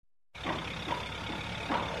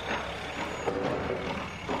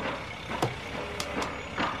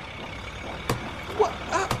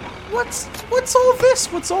What's all this?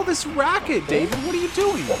 What's all this racket, David? What are you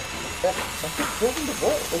doing?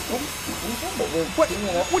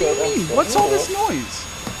 What do you mean? What's all this noise?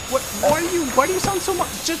 Why do you sound so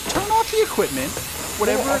much? Just turn off the equipment.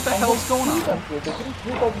 Whatever the hell's going on.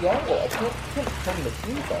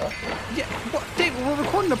 Yeah, well, Dave, we're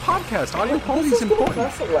recording a podcast. Audio quality is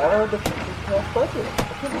important.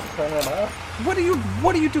 What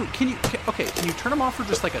do you do? Can you turn them off for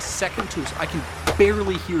just like a second too? So I can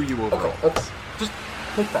barely hear you over all this. Just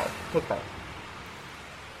click back.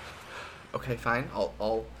 Okay, fine.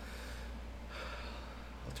 I'll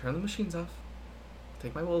turn the machines off.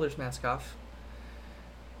 Take my welder's mask off.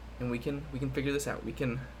 And we can figure this out. We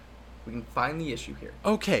can find the issue here.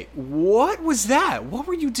 Okay, what was that? What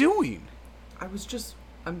were you doing?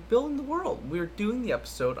 I'm building the world. We're doing the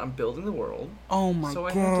episode. I'm building the world. Oh my god. So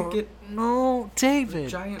I had to get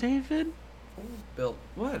David. David? Build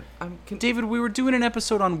what? David, we were doing an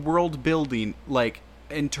episode on world building, like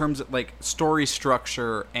in terms of like story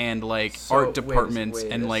structure and like art departments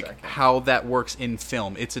and like how that works in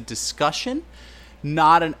film. It's a discussion,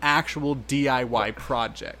 not an actual DIY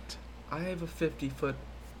project. I have a 50-foot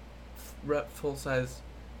full-size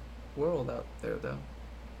world out there, though.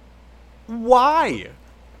 Why?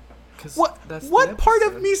 What part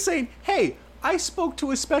of me saying, hey, I spoke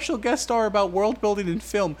to a special guest star about world building in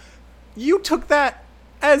film, you took that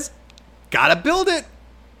as, gotta build it?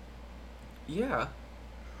 Yeah.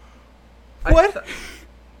 What?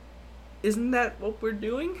 Isn't that what we're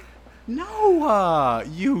doing? No,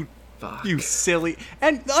 you Fuck. You silly.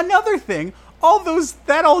 And another thing,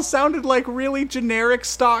 that all sounded like really generic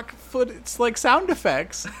stock footage, like sound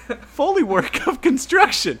effects, Foley work of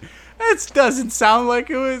construction. It doesn't sound like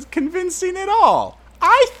it was convincing at all.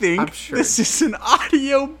 I think this is an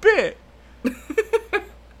audio bit.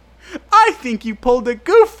 I think you pulled a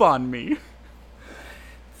goof on me.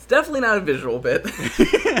 It's definitely not a visual bit.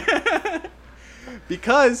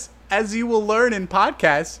 Because, as you will learn in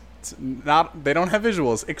podcasts, they don't have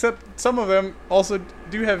visuals, except some of them also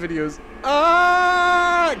do have videos.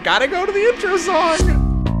 Gotta go to the intro song.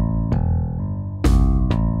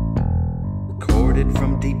 Recorded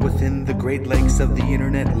from deep within the great lakes of the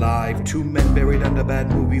internet live, two men buried under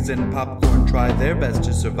bad movies and popcorn try their best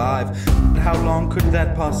to survive. But how long could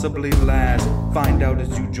that possibly last? Find out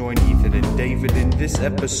as you join Ethan and David in this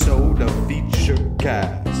episode of Feature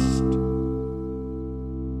Cast.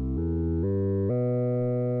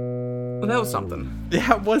 Well, that was something.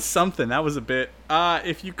 Yeah, it was something. That was a bit.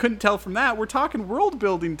 If you couldn't tell from that, we're talking world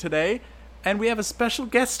building today, and we have a special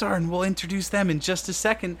guest star, and we'll introduce them in just a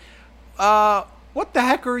second. What the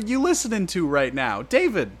heck are you listening to right now?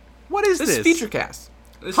 David, what is this? This is Featurecast.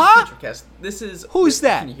 This is Featurecast. This is... Who's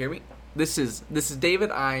that? Can you hear me? This is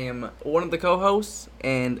David. I am one of the co-hosts,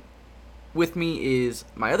 and with me is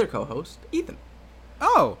my other co-host, Ethan.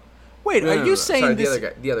 Oh. Wait, are you saying Sorry, this...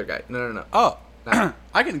 the other guy. No. Oh.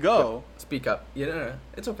 I can go. Speak up. Yeah, no.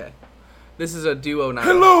 It's okay. This is a duo now.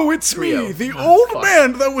 Hello, it's trio. me, the old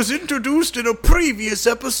man that was introduced in a previous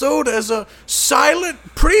episode as a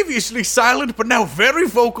previously silent, but now very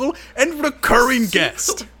vocal and recurring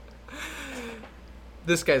guest.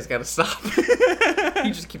 This guy's got to stop. He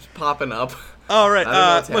just keeps popping up. All right,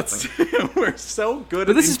 let's. We're so good.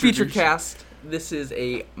 But this is Featurecast. This is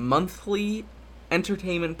a monthly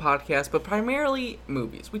entertainment podcast, but primarily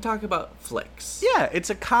movies. We talk about flicks. Yeah, it's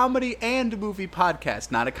a comedy and movie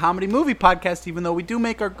podcast. Not a comedy movie podcast, even though we do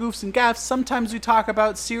make our goofs and gaffes. Sometimes we talk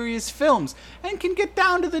about serious films and can get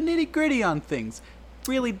down to the nitty-gritty on things.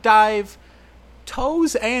 Really dive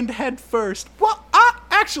toes and head first. Well,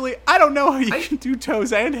 actually, I don't know how you can do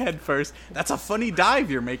toes and head first. That's a funny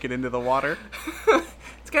dive you're making into the water.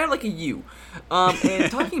 It's kind of like a U.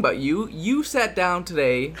 And talking about you sat down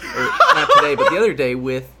today, or not today, but the other day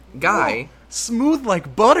with Guy. Oh, smooth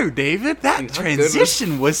like butter, David. That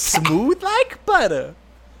transition was smooth like butter.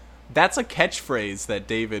 That's a catchphrase that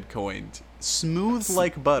David coined. Smooth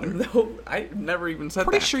like butter. No, I never even said that.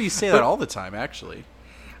 Pretty sure you say that all the time, actually.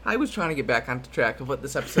 I was trying to get back on track of what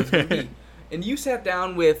this episode's going to be. And you sat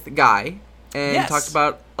down with Guy and talked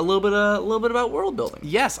about a little bit about world building.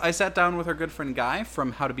 Yes, I sat down with our good friend Guy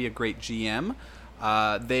from HowToBeAGreatGM.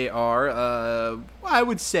 They are, I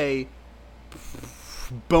would say,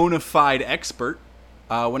 bona fide expert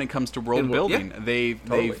when it comes to world building. Yeah,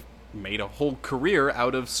 They've made a whole career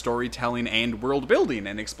out of storytelling and world building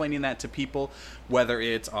and explaining that to people, whether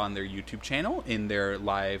it's on their YouTube channel, in their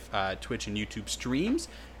live Twitch and YouTube streams,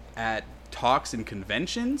 at talks and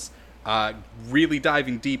conventions, really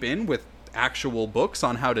diving deep in with actual books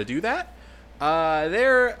on how to do that.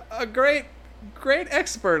 They're a great great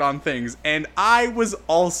expert on things, and I was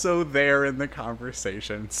also there in the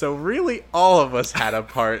conversation. So really, all of us had a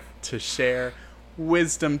part to share,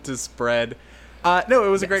 wisdom to spread. No, it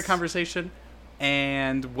was a great conversation,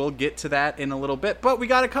 and we'll get to that in a little bit. But we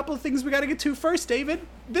got a couple of things we got to get to first, David.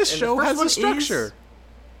 This show has a structure.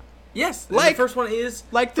 Yes, the first one is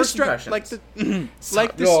like the structure, like the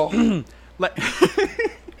like this,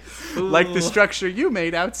 like the structure you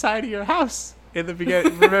made outside of your house in the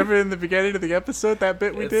beginning. Remember in the beginning of the episode that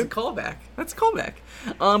bit we did? It's a callback. That's a callback.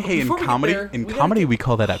 Hey, in comedy, we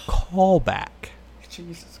call that a callback.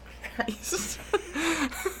 Jesus Christ.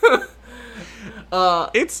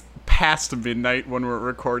 It's past midnight when we're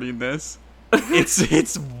recording this.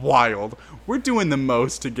 It's wild. We're doing the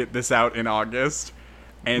most to get this out in August.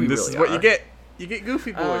 And this is what you get. You get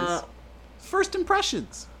Goofy Boys. First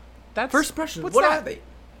impressions. First impressions. What's what that? are they?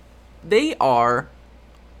 They are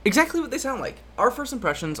exactly what they sound like. Our first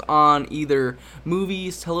impressions on either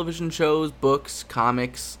movies, television shows, books,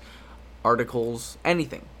 comics, articles,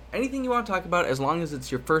 anything. Anything you want to talk about as long as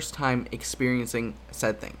it's your first time experiencing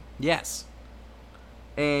said thing. Yes.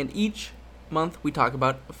 And each month we talk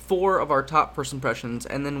about 4 of our top first impressions,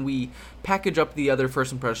 and then we package up the other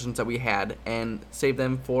first impressions that we had and save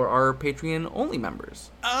them for our Patreon only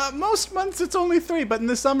members. Most months it's only 3, but in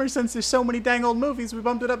the summer, since there's so many dang old movies, we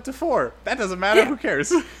bumped it up to 4. That doesn't matter. Who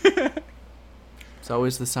cares? It's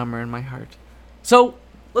always the summer in my heart. So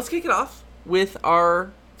let's kick it off with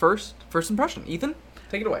our first impression. Ethan,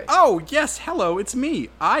 take it away. Oh yes, hello, it's me.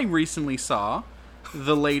 I recently saw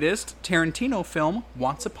the latest Tarantino film,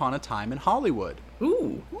 Once Upon a Time in Hollywood.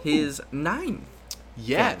 Ooh. His 9th.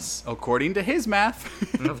 Yes, according to his math.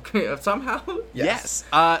 Somehow? Yes.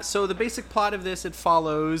 So the basic plot of this, it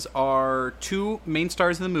follows our 2 main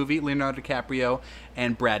stars in the movie, Leonardo DiCaprio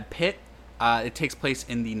and Brad Pitt. It takes place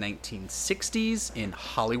in the 1960s in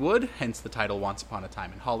Hollywood, hence the title Once Upon a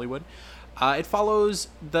Time in Hollywood. It follows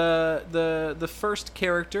the first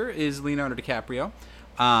character is Leonardo DiCaprio.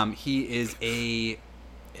 He is a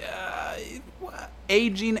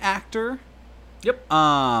aging actor.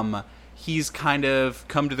 Yep. He's kind of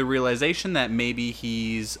come to the realization that maybe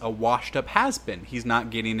he's a washed-up has-been. He's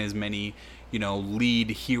not getting as many,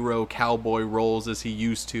 lead hero cowboy roles as he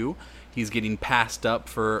used to. He's getting passed up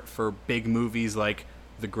for big movies like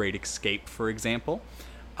The Great Escape, for example.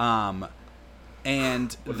 And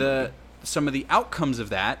some of the outcomes of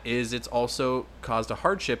that is it's also caused a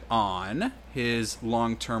hardship on his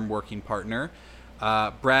long-term working partner,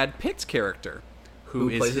 Brad Pitt's character, who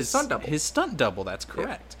is plays his stunt double. His stunt double, that's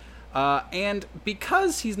correct. Yeah. And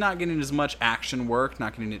because he's not getting as much action work,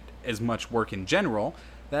 not getting as much work in general,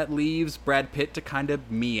 that leaves Brad Pitt to kind of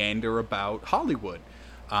meander about Hollywood,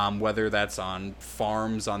 whether that's on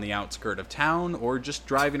farms on the outskirt of town or just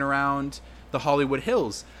driving around the Hollywood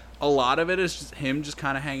Hills. A lot of it is just him just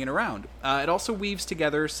kind of hanging around. It also weaves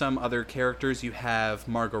together some other characters. You have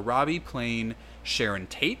Margot Robbie playing Sharon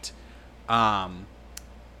Tate.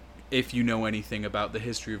 If you know anything about the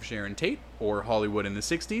history of Sharon Tate or Hollywood in the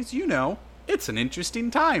 60s, you know it's an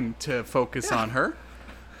interesting time to focus on her.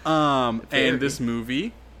 And this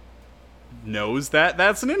movie knows that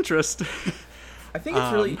that's an interest. I think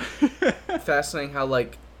it's really fascinating how,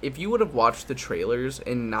 if you would have watched the trailers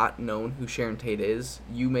and not known who Sharon Tate is,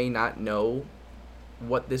 you may not know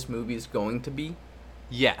what this movie is going to be.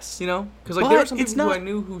 Yes. Because there are some people who I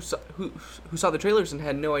knew who saw the trailers and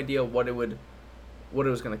had no idea what it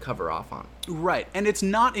was going to cover off on. Right. And it's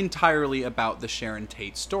not entirely about the Sharon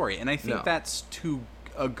Tate story, and I think that's to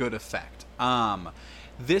a good effect.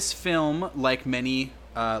 This film, like many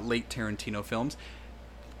late Tarantino films,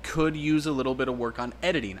 could use a little bit of work on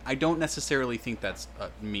editing. I don't necessarily think that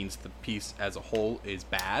means the piece as a whole is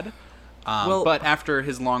bad. But after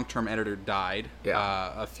his long-term editor died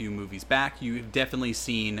a few movies back, you've definitely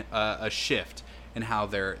seen a shift in how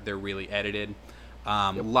they're really edited.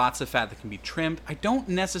 Lots of fat that can be trimmed. I don't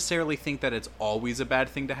necessarily think that it's always a bad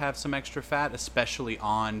thing to have some extra fat, especially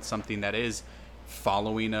on something that is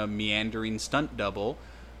following a meandering stunt double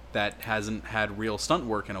that hasn't had real stunt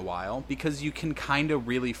work in a while, because you can kind of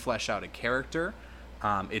really flesh out a character.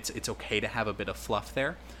 It's okay to have a bit of fluff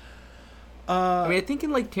there. I think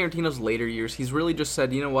in Tarantino's later years, he's really just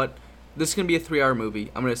said, you know what, this is going to be a 3-hour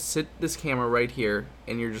movie. I'm going to sit this camera right here,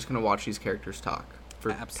 and you're just going to watch these characters talk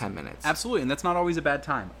for 10 minutes. Absolutely, and that's not always a bad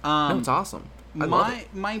time. No, it's awesome. I love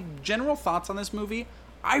it. My general thoughts on this movie,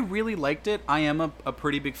 I really liked it. I am a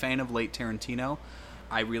pretty big fan of late Tarantino.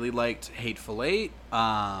 I really liked Hateful Eight.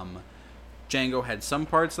 Django had some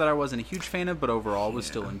parts that I wasn't a huge fan of, but overall was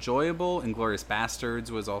still enjoyable. Inglourious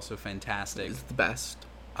Bastards was also fantastic. It's the best.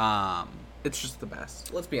 It's just the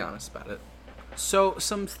best. Let's be honest about it. So,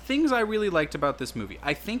 some things I really liked about this movie.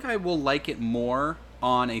 I think I will like it more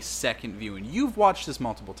on a second viewing. You've watched this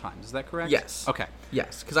multiple times, is that correct? Yes. Okay.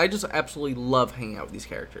 Yes, because I just absolutely love hanging out with these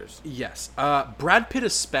characters. Yes. Brad Pitt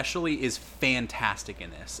especially is fantastic in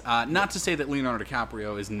this. Not to say that Leonardo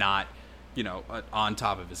DiCaprio is not, on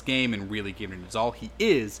top of his game and really giving it all. He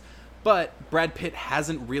is. But Brad Pitt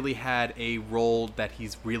hasn't really had a role that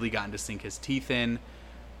he's really gotten to sink his teeth in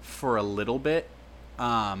for a little bit.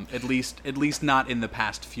 At least not in the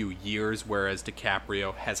past few years, whereas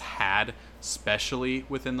DiCaprio has had, especially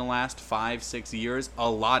within the last 5-6 years, a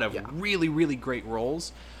lot of really, really great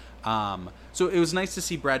roles. So it was nice to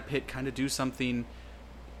see Brad Pitt kind of do something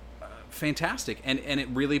fantastic, and it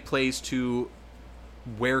really plays to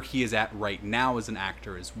where he is at right now as an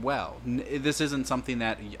actor as well. This isn't something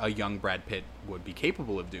that a young Brad Pitt would be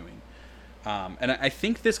capable of doing. And I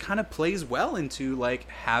think this kind of plays well into like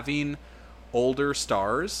having older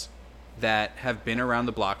stars that have been around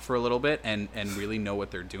the block for a little bit and really know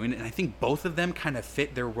what they're doing. And I think both of them kind of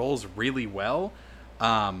fit their roles really well.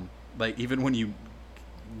 Like even when you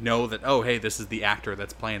know that, oh, hey, this is the actor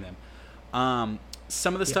that's playing them.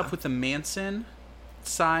 Some of the stuff with the Manson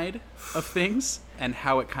side of things and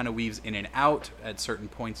how it kind of weaves in and out at certain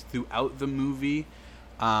points throughout the movie.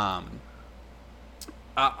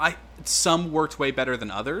 Some worked way better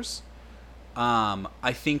than others.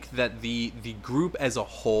 I think that the group as a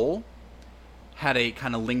whole had a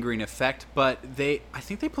kind of lingering effect, but I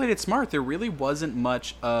think they played it smart. There really wasn't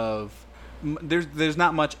much of there's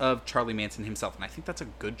not much of Charlie Manson himself, and I think that's a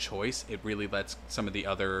good choice. It really lets some of the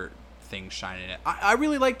other things shine in it. I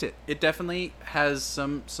really liked it. It definitely has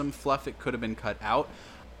some fluff it could have been cut out.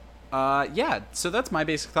 So that's my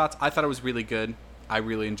basic thoughts. I thought it was really good. I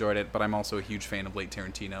really enjoyed it, but I'm also a huge fan of late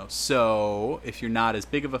Tarantino. So if you're not as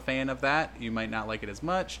big of a fan of that, you might not like it as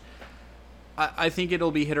much. I think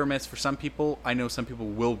it'll be hit or miss for some people. I know some people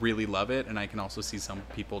will really love it, and I can also see some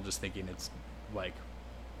people just thinking it's, like,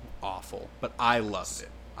 awful. But I loved it.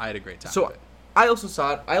 I had a great time with it. I also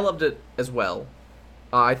saw it. I loved it as well.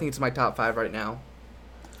 I think it's my top 5 right now.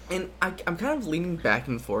 And I'm kind of leaning back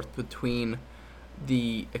and forth between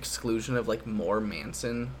the exclusion of like more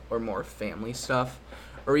Manson or more family stuff,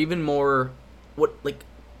 or even more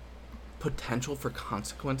potential for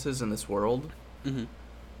consequences in this world. Mm-hmm.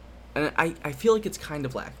 And I feel like it's kind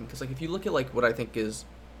of lacking because like if you look at like what I think is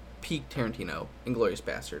peak Tarantino, Inglourious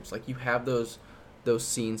Bastards, like you have those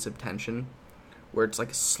scenes of tension where it's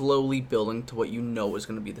like slowly building to what you know is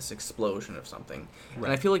going to be this explosion of something. Right.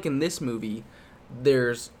 And I feel like in this movie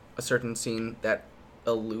there's a certain scene that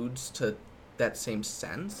alludes to that same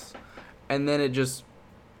sense, and then it just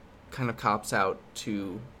kind of cops out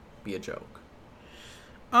to be a joke.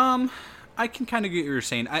 I can kind of get what you're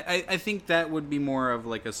saying. I think that would be more of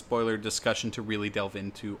like a spoiler discussion to really delve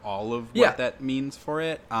into all of what that means for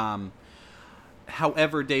it.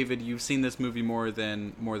 However, David, you've seen this movie more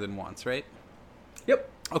than once, right? Yep.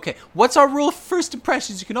 Okay, what's our rule of first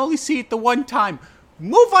impressions? You can only see it the one time.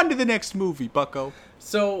 Move on to the next movie, bucko.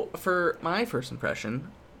 So, for my first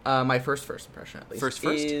impression, my first impression at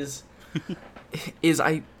least, is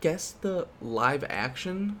I guess the live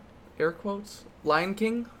action, air quotes, Lion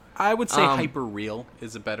King? I would say hyper real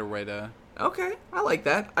is a better way to... Okay, I like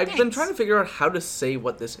that. I've been trying to figure out how to say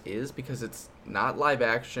what this is because it's not live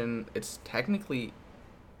action. It's technically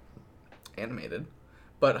animated,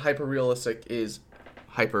 but hyper realistic is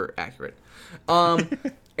hyper accurate.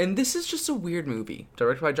 And this is just a weird movie,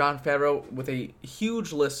 directed by Jon Favreau, with a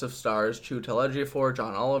huge list of stars: Chiwetel Ejiofor,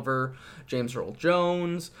 John Oliver, James Earl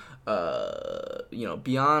Jones, Beyonce,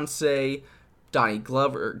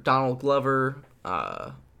 Donald Glover,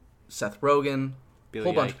 Seth Rogen, Billy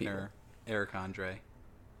whole bunch Eichner, of people. Eric Andre.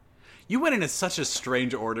 You went in such a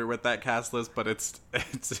strange order with that cast list, but it's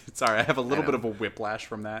sorry, I have a little bit of a whiplash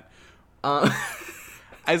from that.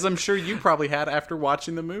 As I'm sure you probably had after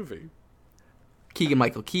watching the movie.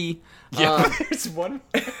 Keegan-Michael Key. Yeah, there's one.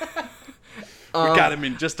 We got him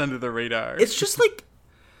in just under the radar. It's just like...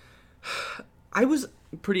 I was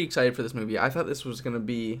pretty excited for this movie. I thought this was going to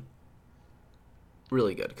be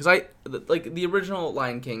really good. Because the original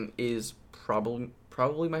Lion King is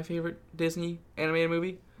probably my favorite Disney animated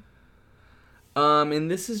movie.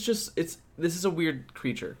 And this is just... This is a weird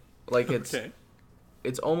creature. Like,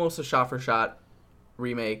 it's almost a shot-for-shot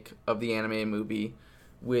remake of the animated movie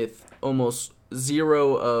with almost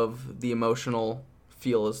zero of the emotional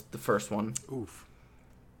feel as the first one. Oof.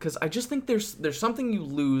 Because I just think there's something you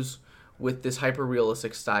lose with this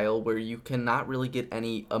hyper-realistic style where you cannot really get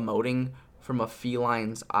any emoting from a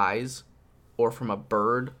feline's eyes or from a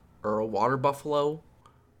bird or a water buffalo.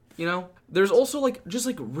 You know? There's also, just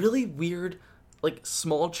really weird,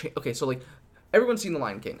 small... Okay, so, everyone's seen The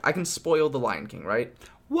Lion King. I can spoil The Lion King, right?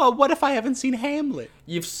 Well, what if I haven't seen Hamlet?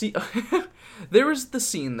 You've seen... There was the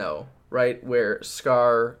scene, though, right, where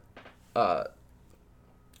Scar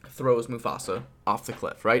throws Mufasa off the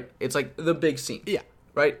cliff, right? It's like the big scene. Yeah.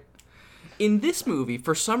 Right? In this movie,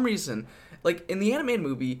 for some reason, like, in the animated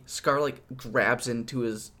movie, Scar, like, grabs into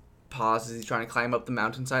his paws as he's trying to climb up the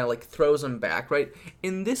mountainside, like, throws him back, right?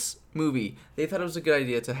 In this movie, they thought it was a good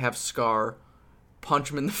idea to have Scar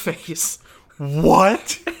punch him in the face.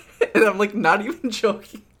 What? And I'm, like, not even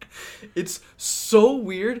joking. It's so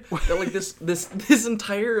weird that, like, this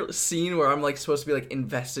entire scene where I'm, like, supposed to be, like,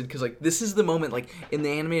 invested, because, like, this is the moment, like, in the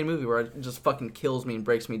animated movie where it just fucking kills me and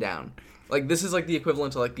breaks me down. Like, this is, like, the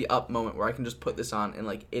equivalent to, like, the Up moment where I can just put this on and,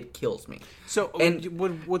 like, it kills me. So, and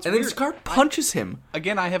what's and weird, then Scar punches him.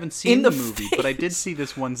 Again, I haven't seen in the the movie, face. but I did see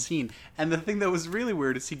this one scene. And the thing that was really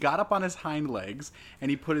weird is he got up on his hind legs and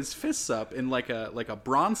he put his fists up in like a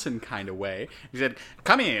Bronson kind of way. He said,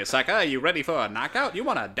 "Come here, sucker. Are you ready for a knockout? You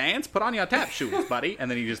want to dance? Put on your tap shoes, buddy." And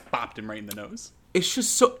then he just bopped him right in the nose. It's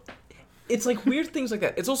just so... It's, like, weird things like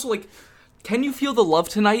that. It's also, like, Can You Feel the Love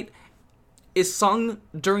Tonight is sung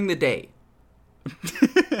during the day.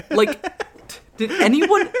 Like, did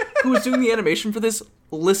anyone who was doing the animation for this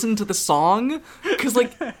listen to the song? Because,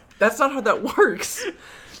 like, that's not how that works.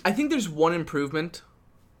 I think there's one improvement,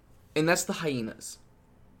 and that's the hyenas.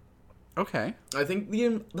 Okay. I think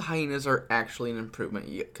the hyenas are actually an improvement,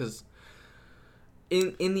 because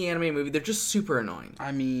in the anime movie, they're just super annoying.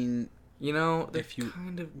 I mean, you know, if you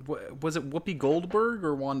kind of... was it Whoopi Goldberg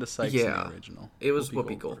or Wanda Sykes in the original? It was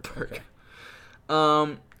Whoopi Goldberg.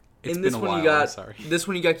 Okay. In It's this been a one while, you got I'm sorry. This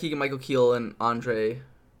one you got Keegan-Michael Keel and Andre.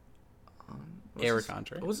 Eric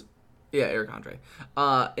Andre. Yeah, Eric Andre.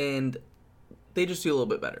 And they just do a little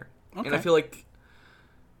bit better. Okay. And I feel like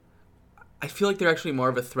they're actually more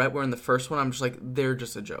of a threat. Where in the first one, I'm just like, they're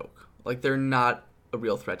just a joke. Like, they're not a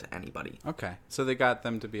real threat to anybody. Okay, so they got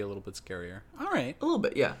them to be a little bit scarier. All right, A little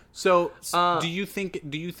bit, yeah. So, do you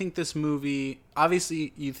think this movie?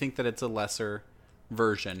 Obviously, you think that it's a lesser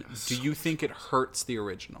version. Do you think it hurts the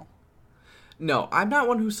original? No, I'm not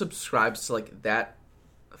one who subscribes to, like, that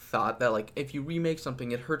thought that, like, if you remake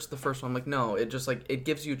something, it hurts the first one. I'm like, no, it just, like, it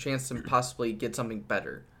gives you a chance to possibly get something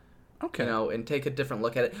better. Okay. You know, and take a different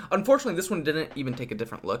look at it. Unfortunately, this one didn't even take a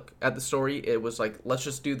different look at the story. It was like, let's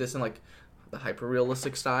just do this in, like, the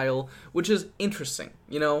hyper-realistic style, which is interesting,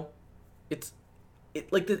 you know? It's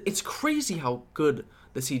crazy how good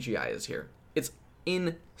the CGI is here. It's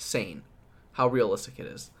insane how realistic it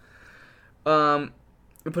is.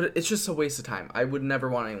 But it's just a waste of time. I would never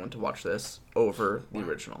want anyone to watch this over the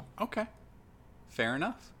original. Okay. Fair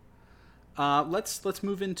enough. Let's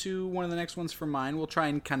move into one of the next ones for mine. We'll try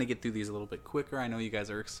and kind of get through these a little bit quicker. I know you guys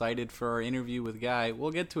are excited for our interview with Guy.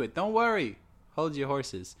 We'll get to it. Don't worry. Hold your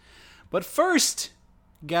horses. But first,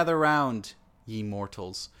 gather round, ye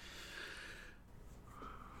mortals,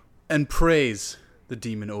 and praise the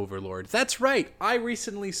demon overlord. That's right. I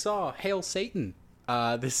recently saw Hail Satan.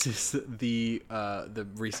 This is the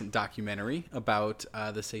recent documentary about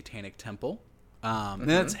the Satanic Temple. And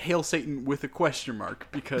that's Hail Satan with a question mark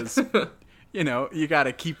because, you know, you got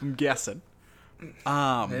to keep them guessing.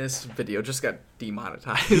 This video just got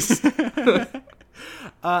demonetized.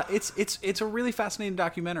 It's a really fascinating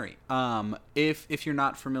documentary. If you're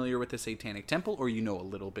not familiar with the Satanic Temple or you know a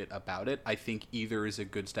little bit about it, I think either is a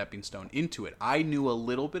good stepping stone into it. I knew a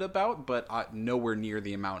little bit about, but nowhere near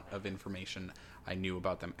the amount of information I knew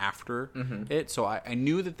about them after it. So I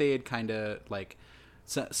knew that they had kind of like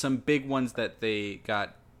some big ones that they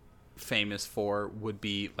got famous for would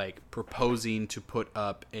be like proposing to put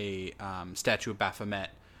up a statue of Baphomet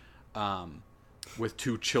with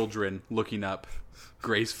two children looking up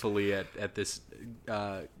gracefully at this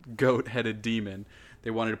goat-headed demon. They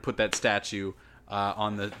wanted to put that statue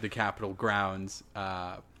on the Capitol grounds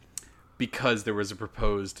because there was a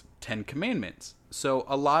proposed 10 Commandments. So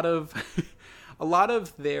a lot of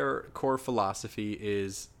their core philosophy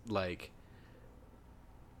is like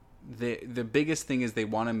the biggest thing is they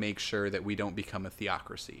want to make sure that we don't become a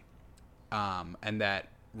theocracy, and that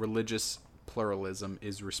religious pluralism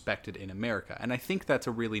is respected in America. And I think that's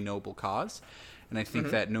a really noble cause. And I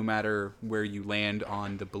think that no matter where you land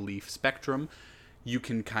on the belief spectrum, you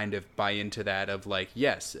can kind of buy into that of like,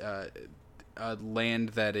 yes, a land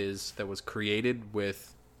that was created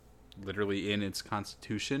with literally in its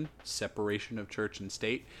constitution, separation of church and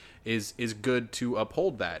state is good to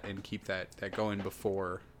uphold that and keep that going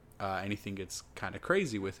before anything gets kind of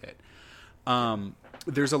crazy with it.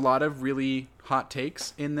 There's a lot of really hot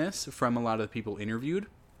takes in this from a lot of the people interviewed.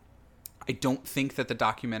 I don't think that the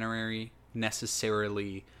documentary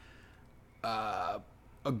necessarily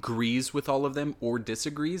agrees with all of them or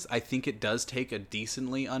disagrees. I think it does take a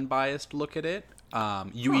decently unbiased look at it.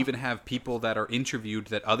 You even have people that are interviewed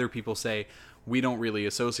that other people say, we don't really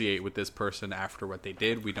associate with this person after what they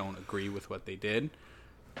did. We don't agree with what they did.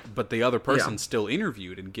 But the other person still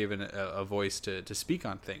interviewed and given a voice to speak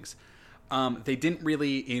on things. They didn't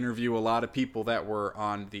really interview a lot of people that were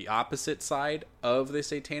on the opposite side of the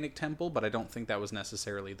Satanic Temple, but I don't think that was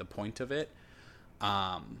necessarily the point of it.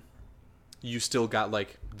 You still got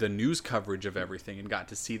like the news coverage of everything and got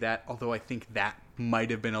to see that, although I think that might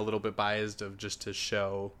have been a little bit biased of just to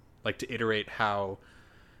show, like, to iterate how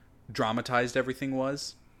dramatized everything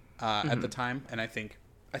was at the time, and I think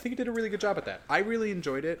it did a really good job at that. I really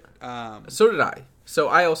enjoyed it. So did I. So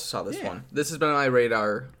I also saw this one. This has been on my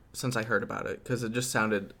radar since I heard about it because it just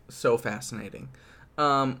sounded so fascinating.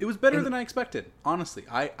 It was better than I expected, honestly.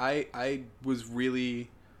 I was really...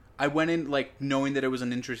 I went in like knowing that it was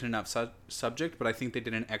an interesting enough subject, but I think they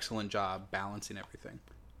did an excellent job balancing everything.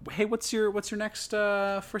 Hey, what's your next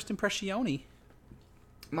first impressione?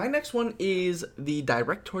 My next one is the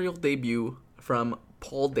directorial debut from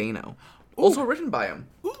Paul Dano, also written by him,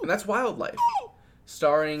 and that's Wildlife,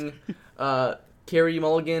 starring Carey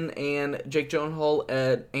Mulligan and Jake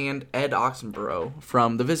Gyllenhaal and Ed Oxenborough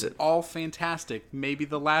from The Visit. All fantastic. Maybe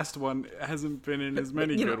the last one hasn't been in as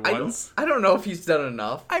many good ones. I don't know if he's done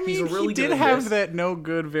enough. I mean, he did have that no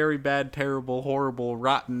good, very bad, terrible, horrible,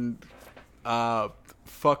 rotten,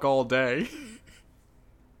 fuck all day.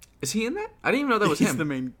 Is he in that? I didn't even know that was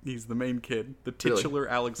him. He's the main kid, the titular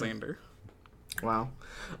Alexander. Wow.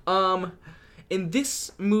 And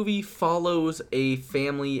this movie follows a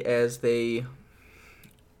family as they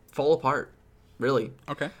fall apart, really.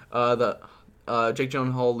 Okay. Jake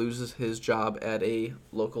Gyllenhaal loses his job at a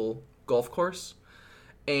local golf course,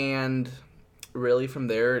 and really from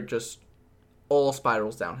there it just all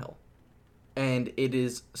spirals downhill. And it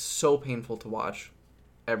is so painful to watch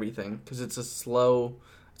everything because it's a slow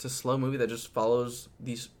movie that just follows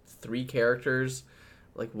these three characters.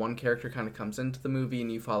 Like, one character kind of comes into the movie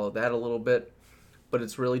and you follow that a little bit, but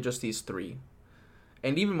it's really just these three.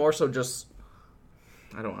 And even more so just...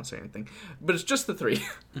 I don't want to say anything, but it's just the three.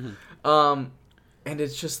 Mm-hmm. And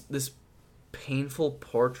it's just this painful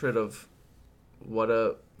portrait of what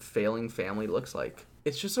a failing family looks like.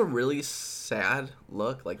 It's just a really sad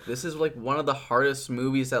look. Like, this is, like, one of the hardest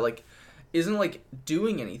movies that, like, isn't, like,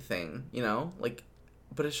 doing anything, you know? Like,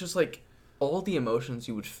 but it's just, like, all the emotions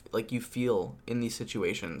you would, you feel in these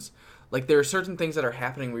situations. Like, there are certain things that are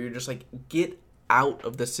happening where you're just, like, get out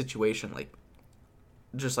of this situation. Like,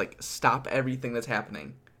 just, like, stop everything that's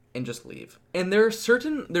happening and just leave. And there are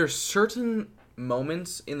certain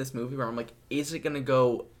moments in this movie where I'm like, is it going to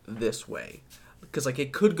go this way? Because, like,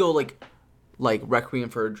 it could go, like Requiem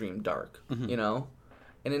for a Dream dark, you know?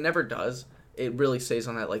 And it never does. It really stays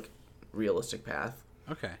on that, like, realistic path.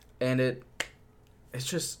 Okay. And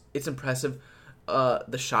it's impressive.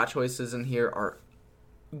 The shot choices in here are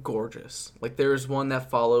gorgeous. Like, there's one that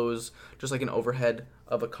follows just, like, an overhead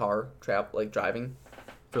of a car driving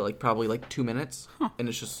for, like, probably, like, 2 minutes. And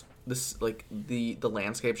it's just this, like, the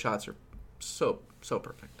landscape shots are so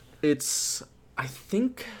perfect. It's, I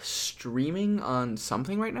think, streaming on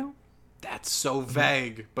something right now. That's so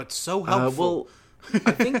vague, but so helpful. Well,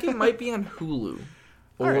 I think it might be on Hulu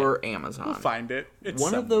or Amazon. We'll find it. It's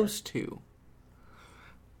one somewhere. of those two.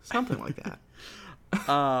 Something like that.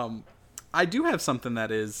 I do have something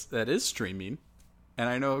that is streaming, and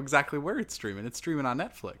I know exactly where it's streaming. It's streaming on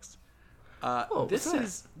Netflix.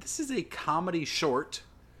 This is a comedy short.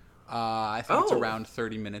 I think it's around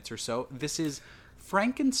 30 minutes or so. This is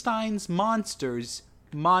Frankenstein's Monster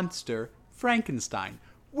Frankenstein,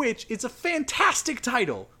 which is a fantastic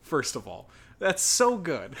title, first of all. That's so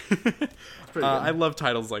good. I love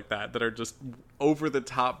titles like that are just over the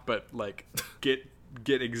top, but, like, get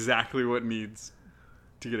exactly what needs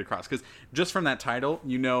to get across. Because just from that title,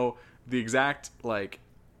 you know the exact, like,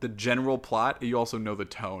 the general plot. You also know the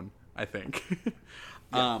tone, I think.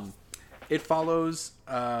 Yeah. It follows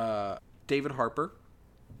David Harper,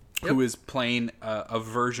 who is playing a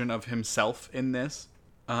version of himself in this.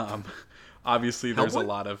 Obviously, there's a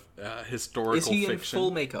lot of historical fiction. Is he in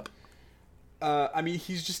full makeup? I mean,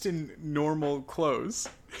 he's just in normal clothes.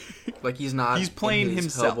 Like, he's not. He's playing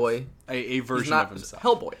himself. Hellboy. A version of himself.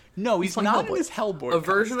 Hellboy. No, he's not in his Hellboy. A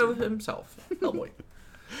version of himself. Hellboy.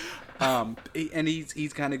 And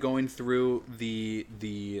he's kind of going through the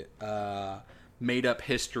made up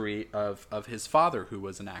history of his father, who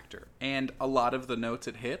was an actor, and a lot of the notes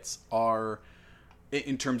it hits are,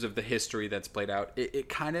 in terms of the history that's played out, it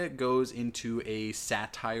kind of goes into a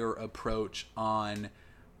satire approach on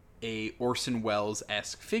a Orson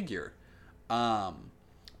Welles-esque figure.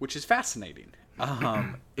 which is fascinating.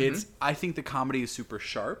 It's I think the comedy is super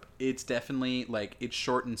sharp. It's definitely like it's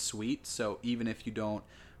short and sweet, so even if you don't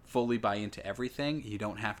fully buy into everything, you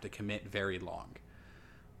don't have to commit very long.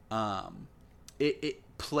 It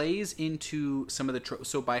plays into some of the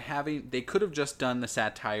so by having they could have just done the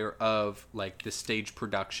satire of like the stage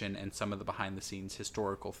production and some of the behind the scenes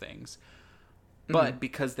historical things, but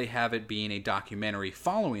because they have it being a documentary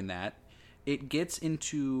following that, it gets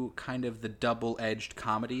into kind of the double-edged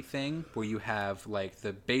comedy thing where you have like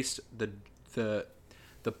the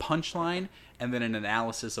punchline and then an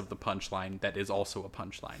analysis of the punchline that is also a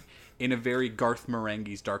punchline in a very Garth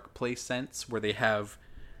Marenghi's Dark Place sense, where they have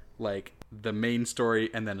like the main story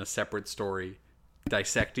and then a separate story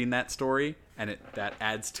dissecting that story, and that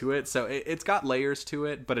adds to it. So it's got layers to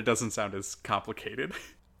it, but it doesn't sound as complicated.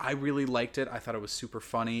 I really liked it. I thought it was super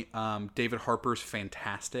funny. David Harper's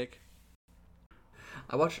fantastic.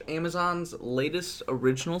 I watched Amazon's latest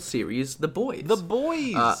original series, The Boys. The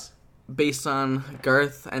Boys! Based on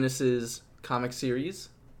Garth Ennis's comic series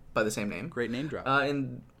by the same name. Great name drop.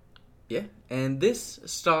 And this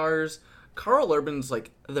stars Carl Urban's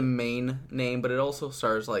like the main name, but it also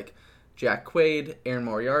stars like Jack Quaid, Aaron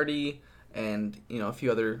Moriarty, and a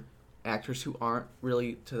few other actors who aren't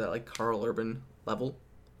really to that like Carl Urban level,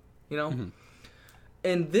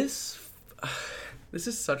 And this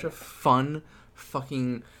is such a fun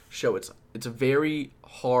fucking show. It's a very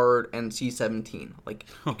hard NC-17, like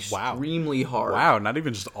extremely hard. Wow, not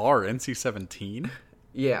even just R, NC-17.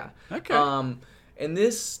 Yeah. Okay. And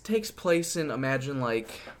this takes place in imagine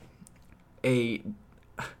like a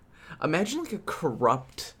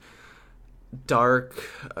corrupt, dark,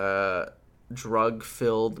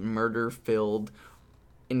 drug-filled, murder-filled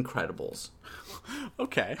Incredibles.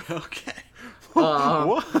 Okay.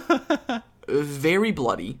 Very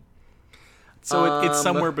bloody. So it's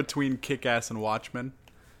somewhere between Kick-Ass and Watchmen?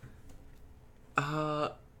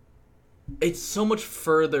 It's so much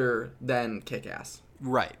further than Kick-Ass.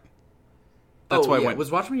 Right. That's why I went...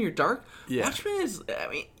 Was Watchmen your dark? Yeah. Watchmen is...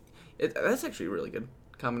 that's actually a really good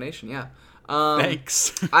combination, yeah.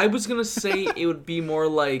 Thanks. I was going to say it would be more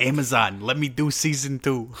like... Amazon, let me do season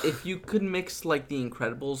 2. If you could mix like The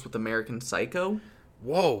Incredibles with American Psycho.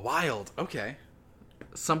 Whoa, wild. Okay.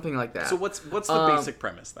 Something like that. So what's the basic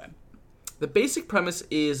premise then? The basic premise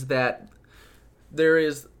is that there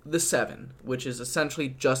is the Seven, which is essentially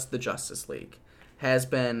just the Justice League, has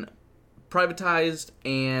been privatized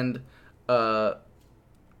and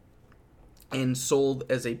sold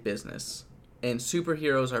as a business. And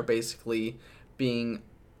superheroes are basically being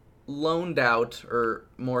loaned out, or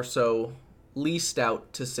more so leased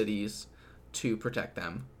out to cities to protect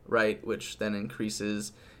them, right? Which then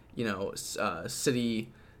increases, city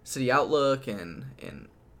outlook and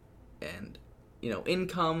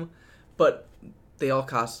income, but they all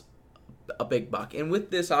cost a big buck. And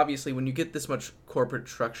with this, obviously, when you get this much corporate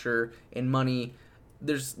structure and money,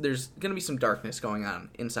 there's going to be some darkness going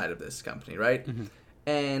on inside of this company, right? Mm-hmm.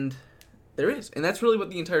 And there is. And that's really what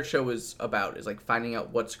the entire show is about, is like finding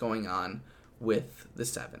out what's going on with the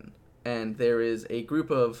Seven. And there is a group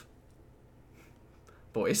of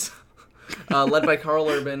boys led by Carl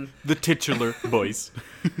Urban, the titular boys,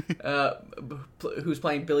 who's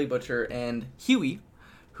playing Billy Butcher, and Huey,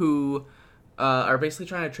 who are basically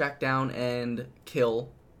trying to track down and kill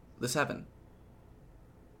the Seven.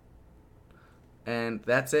 And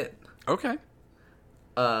that's it. Okay.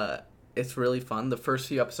 It's really fun. The first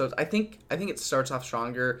few episodes, I think it starts off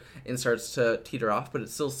stronger and starts to teeter off, but it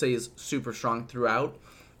still stays super strong throughout.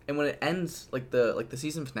 And when it ends, like the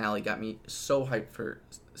season finale got me so hyped for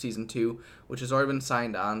season 2, which has already been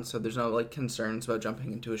signed on, so there's no like concerns about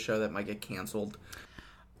jumping into a show that might get canceled.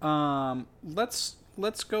 Let's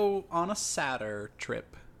go on a sadder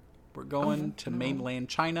trip. We're going to mainland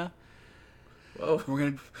China. Whoa. We're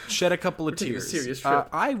going to shed a couple of tears. A serious trip.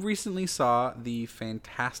 I recently saw the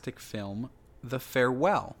fantastic film The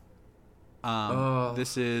Farewell.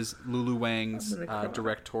 This is Lulu Wang's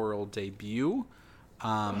directorial debut.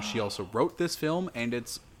 She also wrote this film, and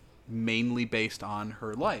it's mainly based on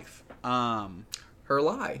her life. Her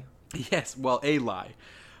lie. Yes, well, a lie.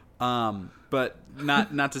 But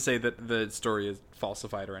not to say that the story is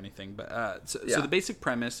falsified or anything. But so the basic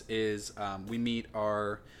premise is we meet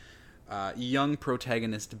our young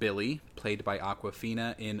protagonist Billy, played by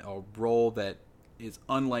Awkwafina, in a role that is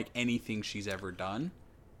unlike anything she's ever done,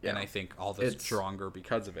 and I think all the stronger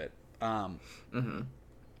because of it.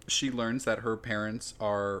 She learns that her parents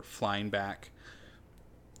are flying back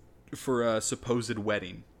for a supposed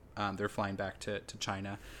wedding. They're flying back to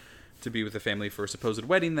China to be with the family for a supposed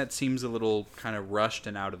wedding that seems a little kind of rushed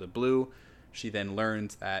and out of the blue. She then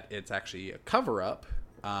learns that it's actually a cover-up,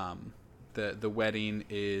 The wedding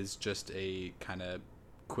is just a kind of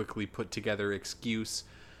quickly put together excuse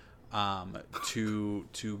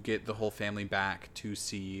to get the whole family back to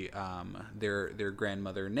see their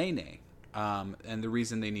grandmother Nene. And the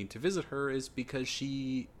reason they need to visit her is because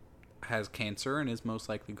she has cancer and is most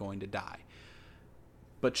likely going to die.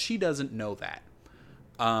 But she doesn't know that.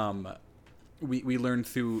 We learned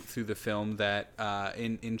through the film that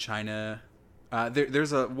in China,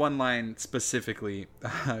 there's a one line specifically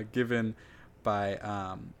given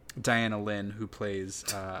by Diana Lynn, who plays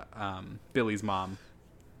Billy's mom.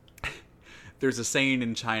 There's a saying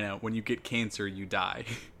in China: when you get cancer, you die.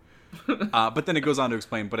 But then it goes on to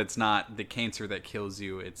explain, but it's not the cancer that kills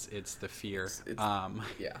you; it's the fear.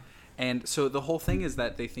 Yeah. And so the whole thing is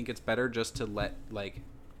that they think it's better just to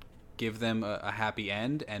give them a happy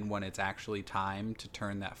end, and when it's actually time to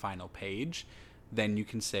turn that final page, then you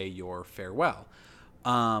can say your farewell.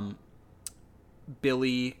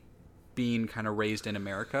 Billy, being kind of raised in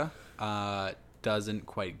America, doesn't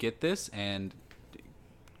quite get this and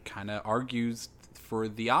kind of argues for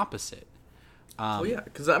the opposite.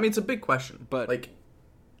 Because I mean it's a big question, but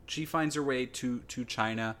she finds her way to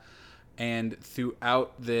China, and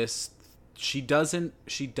throughout this, she doesn't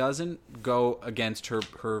go against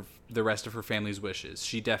the rest of her family's wishes.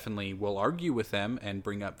 She definitely will argue with them and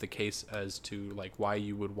bring up the case as to why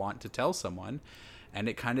you would want to tell someone, and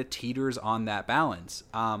it kind of teeters on that balance.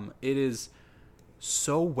 It is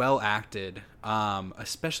so well acted,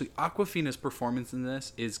 especially Awkwafina's performance in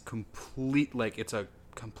this is complete. It's a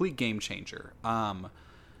complete game changer.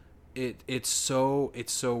 It's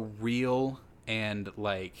so real, and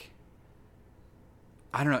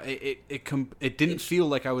I don't know. It didn't feel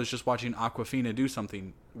like I was just watching Awkwafina do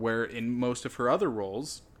something, where in most of her other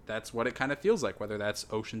roles, that's what it kind of feels like, whether that's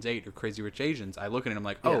Ocean's 8 or Crazy Rich Asians. I look at it and I'm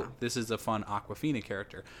like, oh, this is a fun Awkwafina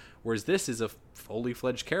character. Whereas this is a fully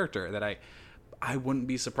fledged character that I wouldn't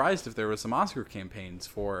be surprised if there was some Oscar campaigns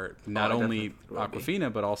for not only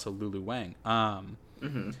Awkwafina, but also Lulu Wang.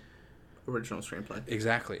 Original screenplay.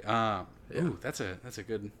 Exactly. Ooh, that's a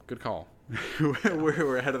good call.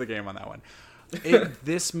 We're ahead of the game on that one.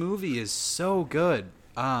 This movie is so good.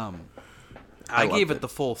 I gave it the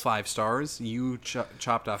full 5 stars. You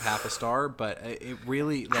chopped off half a star, but it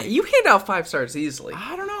really you hand out 5 stars easily.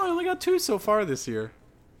 I don't know. I only got 2 so far this year.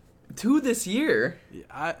 2 this year?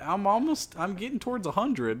 I'm getting towards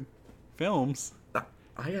 100 films.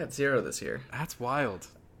 I got 0 this year. That's wild.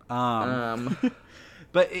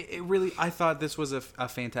 But it really, I thought this was a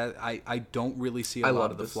fantastic. I don't really see a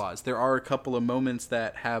lot of the flaws. There are a couple of moments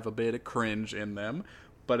that have a bit of cringe in them,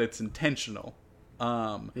 but it's intentional.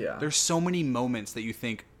 There's so many moments that you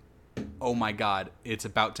think, oh my god, it's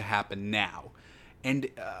about to happen now, and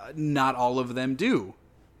not all of them do.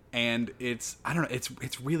 And I don't know,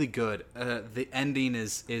 it's really good. The ending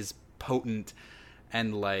is potent,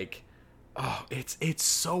 and it's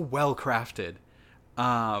so well crafted.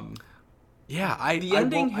 Yeah, I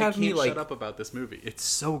can't shut up about this movie. It's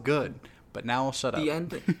so good. But now I'll shut up. The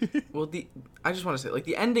ending. I just want to say,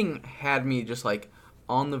 the ending had me just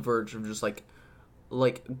on the verge of just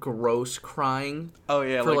gross crying. Oh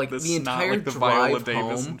yeah, for the entire the drive Viola home.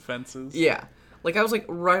 Davis and Fences. Yeah, I was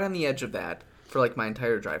right on the edge of that for my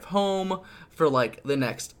entire drive home. For the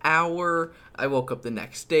next hour, I woke up the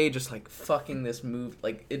next day just fucking this movie.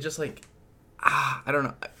 It just I don't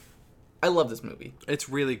know. I love this movie. It's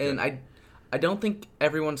really good, and I don't think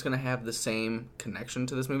everyone's going to have the same connection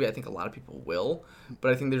to this movie. I think a lot of people will.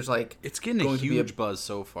 But I think there's it's getting a huge buzz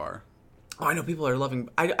so far. Oh, I know people are loving...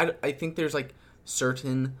 I think there's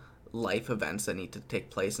certain life events that need to take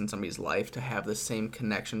place in somebody's life to have the same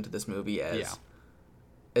connection to this movie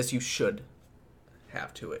as you should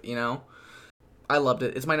have to it, I loved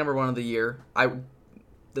it. It's my number 1 of the year.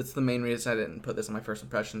 That's the main reason I didn't put this in my first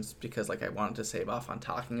impressions, because I wanted to save off on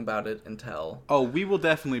talking about it until... Oh, we will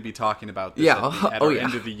definitely be talking about this at our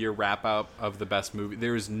end of the year wrap up of the best movie.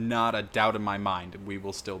 There is not a doubt in my mind we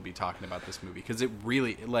will still be talking about this movie, because it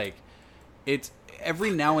really it's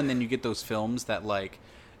every now and then you get those films that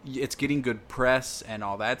it's getting good press and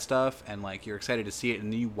all that stuff, and you're excited to see it,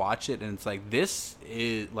 and then you watch it and it's this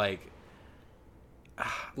is I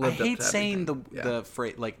hate saying the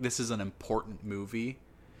phrase this is an important movie.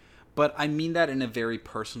 But I mean that in a very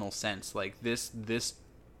personal sense. This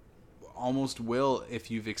almost will, if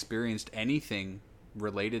you've experienced anything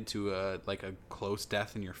related to a close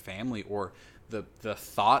death in your family, or the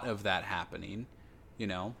thought of that happening,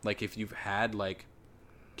 if you've had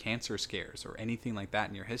cancer scares or anything like that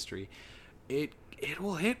in your history, it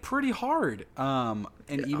will hit pretty hard.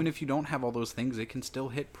 Even if you don't have all those things, it can still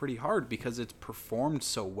hit pretty hard because it's performed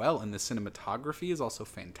so well, and the cinematography is also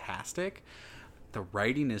fantastic. the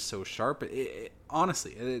writing is so sharp.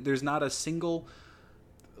 Honestly, there's not a single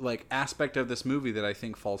like aspect of this movie that I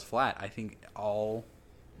think falls flat. I think all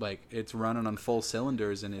like it's running on full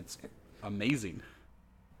cylinders and it's amazing.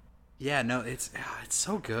 Yeah, no, it's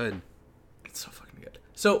so good. It's so fucking good.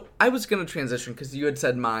 So I was gonna transition because you had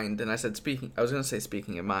said mind, and I said speaking. I was gonna say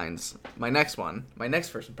speaking of minds. My next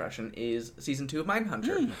first impression is season 2 of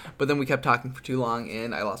Mindhunter. But then we kept talking for too long,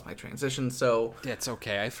 and I lost my transition. So it's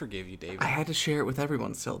okay. I forgive you, David. I had to share it with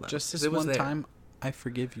everyone still. Then just this one time, I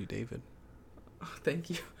forgive you, David. Oh, thank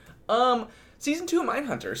you. Season 2 of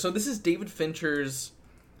Mindhunter. So this is David Fincher's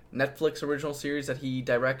Netflix original series that he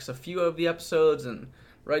directs a few of the episodes and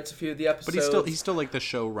writes a few of the episodes. But he's still like the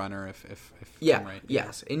showrunner, if yeah, I'm right.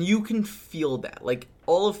 Yes, and you can feel that. Like,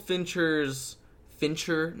 all of Fincherness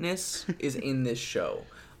is in this show.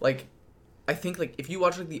 Like, I think, like, if you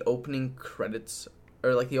watch, like, the opening credits,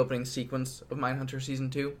 or, like, the opening sequence of Mindhunter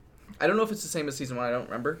Season 2, I don't know if it's the same as Season 1, I don't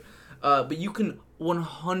remember, but you can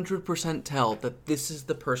 100% tell that this is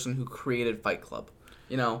the person who created Fight Club.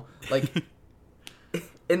 You know? Like...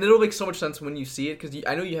 And it'll make so much sense when you see it, because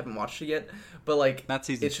I know you haven't watched it yet, but, like, not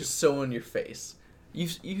season it's 2. just so in your face.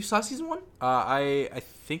 You saw season 1? I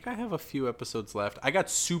think I have a few episodes left. I got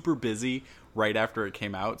super busy right after it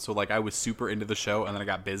came out, so, like, I was super into the show, and then I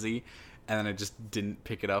got busy, and then I just didn't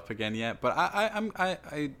pick it up again yet. But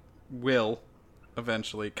I will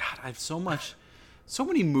eventually. God, I have so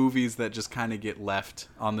many movies that just kind of get left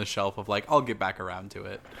on the shelf of, like, I'll get back around to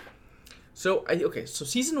it. So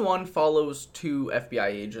season 1 follows 2 FBI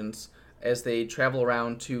agents as they travel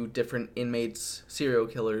around to different inmates, serial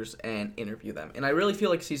killers, and interview them. And I really feel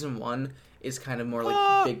like season 1 is kind of more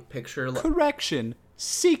like big picture. Correction,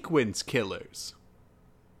 sequence killers.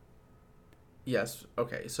 Yes,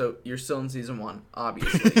 okay, so you're still in season 1,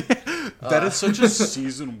 obviously. That is such a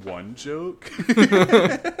season 1 joke.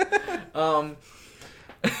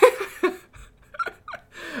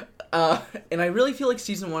 And I really feel like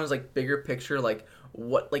season 1 is like bigger picture, like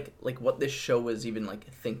what what this show is even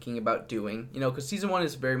like thinking about doing, you know, because season 1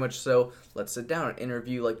 is very much so let's sit down and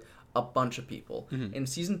interview like a bunch of people, and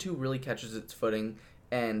season 2 really catches its footing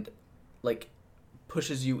and like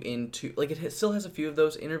pushes you into like it still has a few of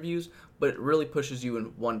those interviews, but it really pushes you in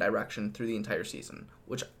one direction through the entire season,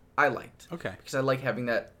 which I liked. Okay, because I like having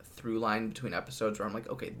that through line between episodes where I'm like,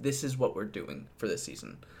 okay, this is what we're doing for this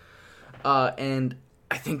season, and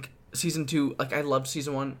I think season 2, like, I loved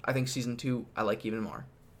season 1. I think season 2 I like even more.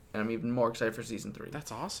 And I'm even more excited for season 3.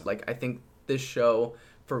 That's awesome. Like, I think this show,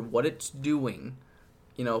 for what it's doing,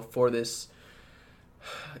 you know, for this,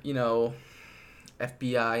 you know,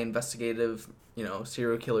 FBI investigative, you know,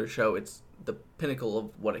 serial killer show, it's the pinnacle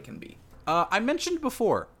of what it can be. I mentioned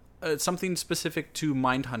before something specific to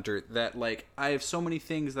Mindhunter that, like, I have so many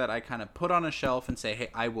things that I kind of put on a shelf and say,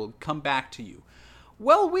 hey, I will come back to you.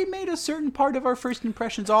 Well, we made a certain part of our first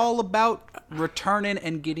impressions all about returning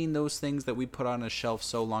and getting those things that we put on a shelf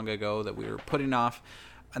so long ago that we were putting off,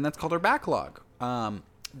 and that's called our backlog.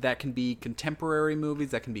 That can be contemporary movies,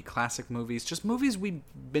 that can be classic movies, just movies we've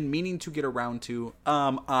been meaning to get around to.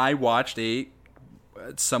 I watched a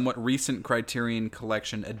somewhat recent Criterion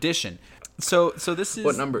Collection edition. So this is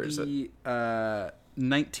what number is it?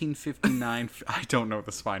 1959. I don't know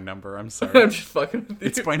the spine number. I'm sorry. I'm just fucking with you.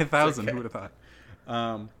 It's spine 1,000. Okay. Who would have thought?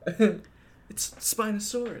 It's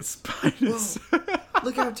Spinosaurus. Whoa.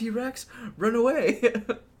 Look out, T-Rex! Run away!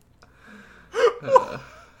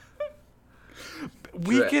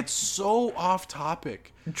 We get so off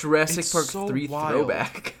topic. Jurassic Park 3 wild.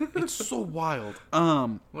 throwback. It's so wild.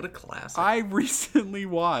 What a classic! I recently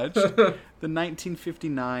watched the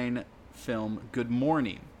 1959 film Good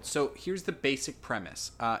Morning. So here's the basic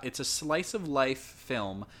premise. It's a slice of life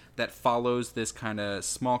film that follows this kind of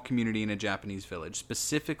small community in a Japanese village.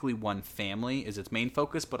 Specifically, one family is its main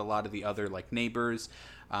focus, but a lot of the other like neighbors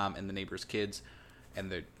and the neighbors' kids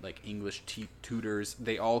and their like English tutors,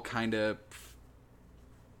 they all kind of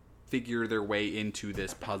figure their way into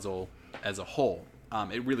this puzzle as a whole.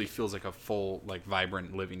 It really feels like a full, like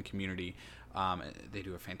vibrant, living community. They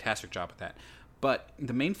do a fantastic job with that. But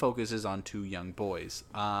the main focus is on 2 young boys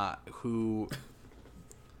who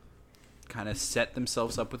kind of set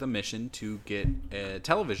themselves up with a mission to get a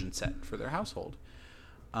television set for their household.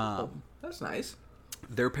 That's nice.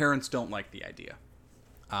 Their parents don't like the idea.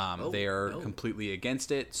 They are completely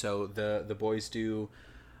against it. So the boys do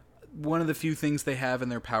one of the few things they have in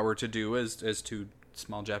their power to do as 2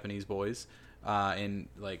 small Japanese boys in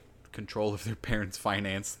like control of their parents'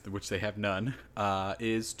 finance, which they have none,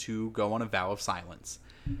 is to go on a vow of silence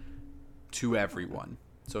to everyone.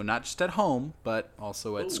 So not just at home, but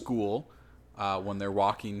also at school. when they're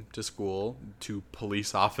walking to school, to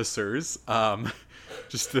police officers.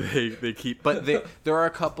 Just they keep, but there are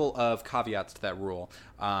a couple of caveats to that rule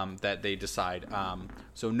that they decide.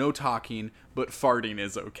 So no talking, but farting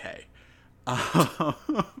is okay.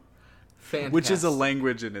 Fantastic. Which is a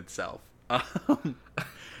language in itself.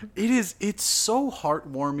 It's so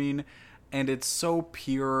heartwarming and it's so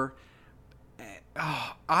pure.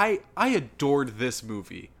 I adored this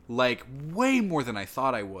movie, like, way more than I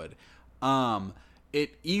thought I would.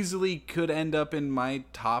 It easily could end up in my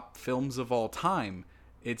top films of all time.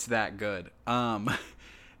 It's that good.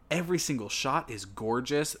 Every single shot is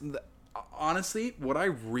gorgeous. Honestly, what I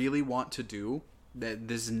really want to do, that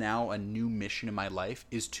this is now a new mission in my life,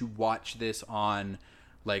 is to watch this on,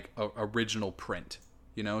 like, original print,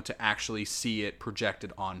 to actually see it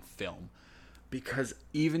projected on film. Because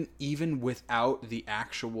even without the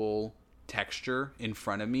actual texture in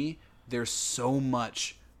front of me, there's so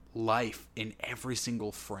much life in every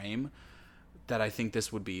single frame that I think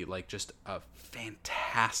this would be, like, just a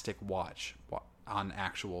fantastic watch on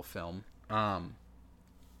actual film.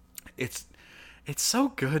 It's so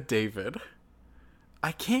good, David.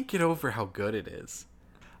 I can't get over how good it is.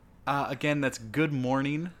 Again, that's Good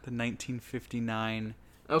Morning, the 1959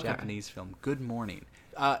 Japanese film. Good Morning.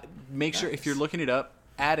 Make sure, if you're looking it up,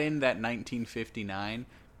 add in that 1959,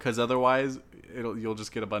 because otherwise you'll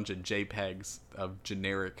just get a bunch of JPEGs of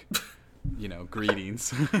generic,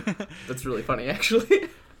 greetings. That's really funny, actually.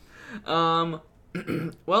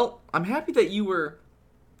 Well, I'm happy that you were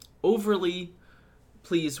overly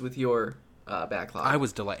pleased with your backlog. I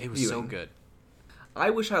was delighted. It was so good. I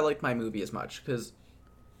wish I liked my movie as much, because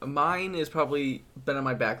mine has probably been on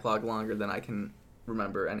my backlog longer than I can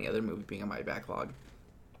remember any other movie being on my backlog.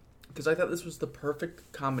 Because I thought this was the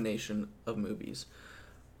perfect combination of movies.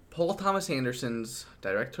 Paul Thomas Anderson's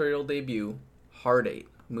directorial debut, Hard 8,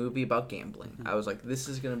 movie about gambling. I was like, this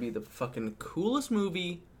is going to be the fucking coolest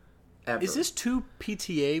movie ever. Is this 2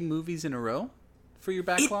 PTA movies in a row for your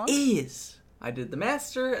backlog? It is. I did The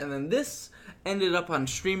Master, and then this ended up on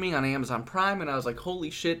streaming on Amazon Prime, and I was like,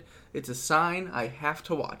 holy shit, it's a sign. I have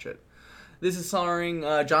to watch it. This is starring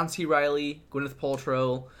John C. Reilly, Gwyneth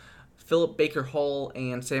Paltrow, Philip Baker Hall,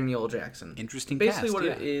 and Samuel L. Jackson. Interesting Basically cast, what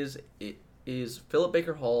it is Philip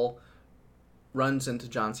Baker Hall runs into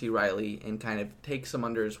John C. Reilly and kind of takes him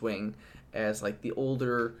under his wing as, like, the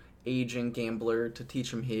older, aging gambler to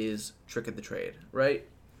teach him his trick of the trade, right?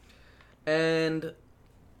 And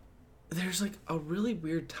there's, like, a really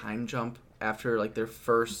weird time jump after, like, their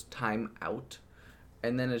first time out.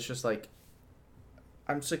 And then it's just like,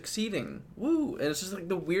 I'm succeeding. Woo! And it's just, like,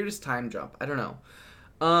 the weirdest time jump. I don't know.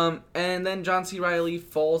 And then John C. Reilly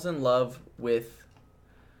falls in love with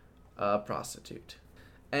a prostitute.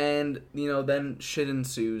 And, then shit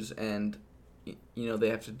ensues and, they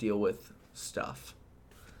have to deal with stuff.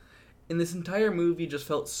 And this entire movie just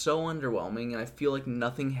felt so underwhelming, and I feel like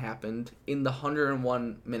nothing happened in the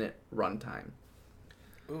 101-minute runtime.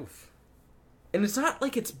 Oof. And it's not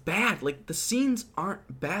like it's bad. Like, the scenes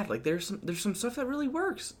aren't bad. Like, there's some stuff that really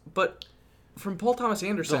works. But from Paul Thomas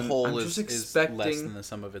Anderson, the whole I'm just expecting... is less than the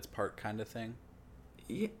sum of its part kind of thing.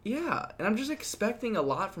 Yeah, and I'm just expecting a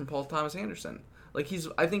lot from Paul Thomas Anderson. Like, he's,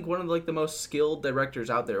 I think, one of, like, the most skilled directors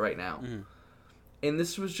out there right now. Mm. And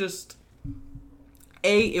this was just...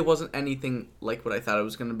 it wasn't anything like what I thought it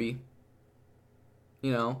was going to be.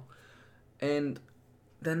 And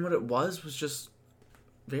then what it was just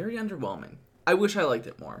very underwhelming. I wish I liked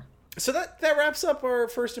it more. So that wraps up our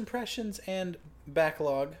first impressions and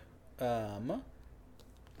backlog.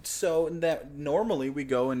 So that normally we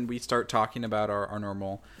go and we start talking about our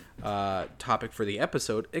normal topic for the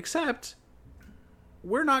episode, except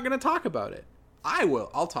we're not going to talk about it. I will.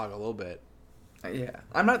 I'll talk a little bit. Yeah,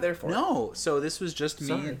 I'm not there for it. No, so this was just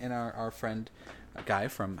me and our friend, Guy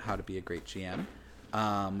from HowToBeAGreatGM.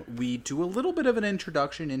 We do a little bit of an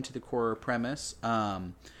introduction into the core premise.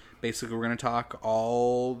 Basically, we're going to talk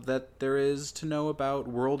all that there is to know about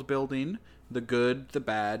world building, the good, the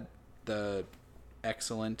bad, the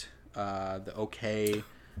excellent, the okay,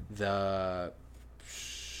 the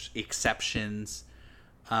exceptions.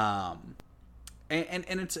 And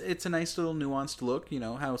it's a nice little nuanced look,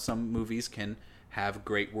 how some movies can have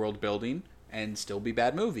great world building and still be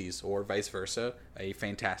bad movies, or vice versa. A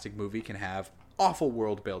fantastic movie can have awful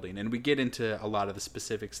world building, and we get into a lot of the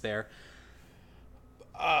specifics there.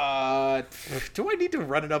 Do I need to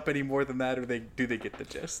run it up any more than that, or do they get the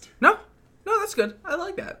gist? No, that's good. I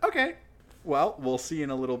like that. Okay. Well, we'll see in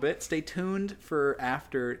a little bit. Stay tuned for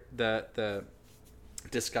after the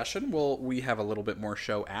discussion. We have a little bit more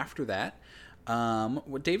show after that.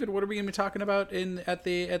 David, what are we going to be talking about at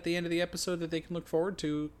the end of the episode that they can look forward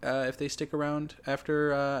to if they stick around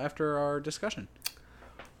after our discussion?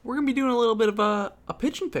 We're going to be doing a little bit of a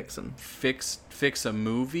pitch and fixin'. Fix a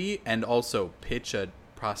movie and also pitch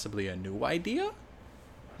possibly a new idea?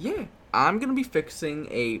 Yeah. I'm going to be fixing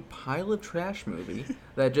a pile of trash movie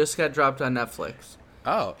that just got dropped on Netflix.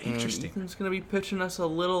 Oh, interesting. And Ethan's going to be pitching us a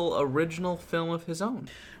little original film of his own.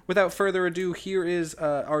 Without further ado, here is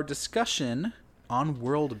our discussion on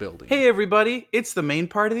world building. Hey everybody, it's the main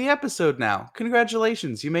part of the episode now.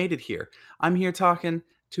 Congratulations, you made it here. I'm here talking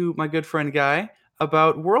to my good friend Guy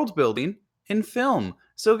about world building in film.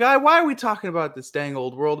 So Guy, why are we talking about this dang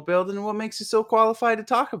old world building and what makes you so qualified to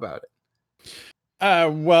talk about it?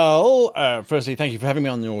 Firstly, thank you for having me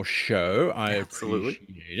on your show. I Absolutely.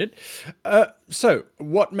 appreciate it. So,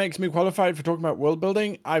 what makes me qualified for talking about world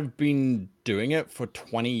building? I've been doing it for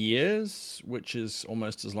 20 years, which is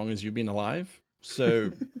almost as long as you've been alive.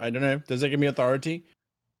 So, I don't know. Does that give me authority?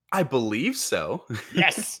 I believe so.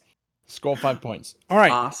 Yes! Score 5 points. All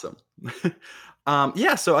right. Awesome.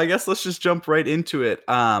 Yeah, so I guess let's just jump right into it.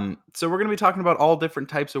 So we're going to be talking about all different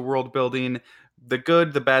types of world building, the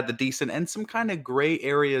good, the bad, the decent, and some kind of gray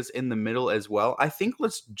areas in the middle as well. I think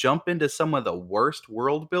let's jump into some of the worst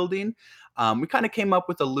world building. We kind of came up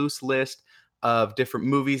with a loose list of different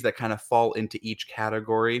movies that kind of fall into each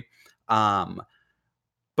category.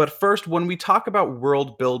 But first, when we talk about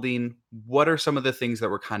world building, what are some of the things that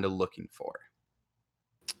we're kind of looking for?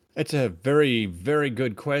 It's a very, very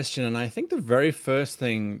good question. And I think the very first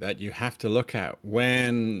thing that you have to look at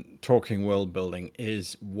when talking world building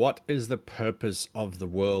is what is the purpose of the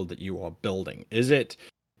world that you are building? Is it,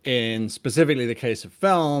 in specifically the case of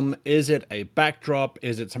film, is it a backdrop?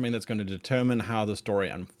 Is it something that's going to determine how the story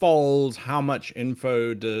unfolds? How much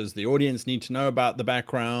info does the audience need to know about the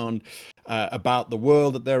background, about the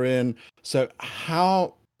world that they're in? So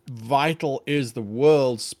how vital is the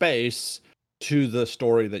world space to the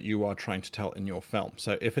story that you are trying to tell in your film?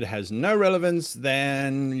 So if it has no relevance,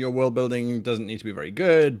 then your world building doesn't need to be very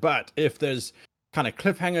good. But if there's kind of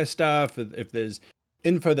cliffhanger stuff, if there's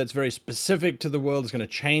info that's very specific to the world, it's going to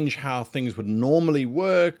change how things would normally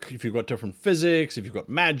work. If you've got different physics, if you've got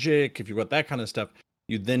magic, if you've got that kind of stuff,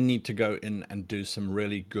 you then need to go in and do some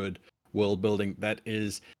really good world building.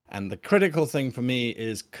 And the critical thing for me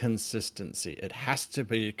is consistency. It has to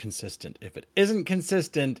be consistent. If it isn't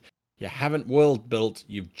consistent, you haven't world built,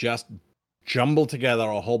 you've just jumbled together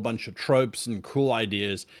a whole bunch of tropes and cool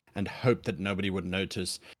ideas and hope that nobody would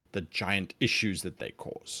notice the giant issues that they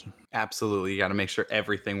cause. Absolutely. You got to make sure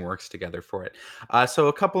everything works together for it. So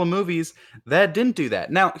a couple of movies that didn't do that.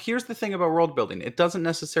 Now, here's the thing about world building. It doesn't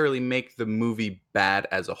necessarily make the movie bad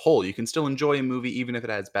as a whole. You can still enjoy a movie even if it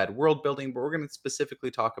has bad world building, but we're going to specifically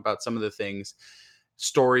talk about some of the things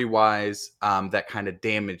story-wise that kind of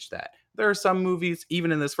damage that. There are some movies,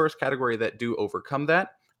 even in this first category, that do overcome that.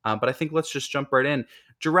 But I think let's just jump right in.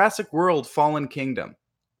 Jurassic World: Fallen Kingdom.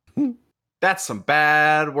 That's some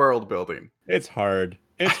bad world building. It's hard.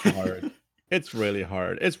 It's hard. It's really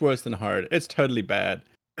hard. It's worse than hard. It's totally bad.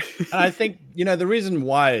 And I think, the reason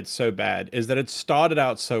why it's so bad is that it started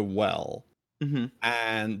out so well. Mm-hmm.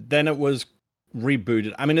 And then it was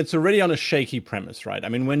rebooted. I mean, it's already on a shaky premise, right? I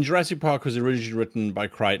mean, when Jurassic Park was originally written by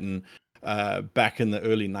Crichton, back in the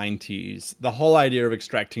early 90s, the whole idea of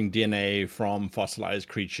extracting DNA from fossilized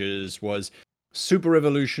creatures was super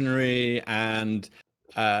revolutionary, and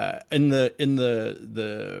in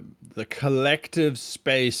the collective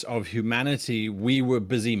space of humanity, we were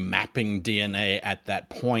busy mapping DNA at that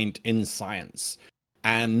point in science,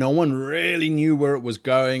 and no one really knew where it was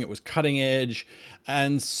going. It was cutting edge.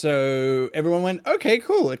 And so everyone went, okay,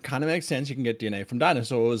 cool. It kind of makes sense. You can get DNA from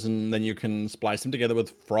dinosaurs, and then you can splice them together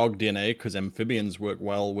with frog DNA because amphibians work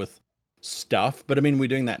well with stuff. But I mean, we're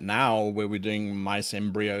doing that now where we're doing mice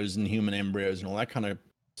embryos and human embryos and all that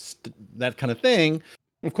kind of thing.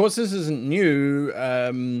 Of course, this isn't new.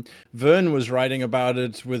 Verne was writing about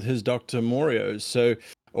it with his Dr. Moreau.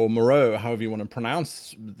 Or Moreau, however you want to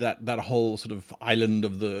pronounce that whole sort of island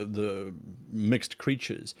of the mixed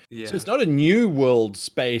creatures. Yeah. So it's not a new world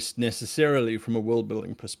space necessarily from a world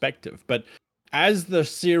building perspective. But as the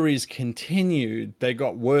series continued, they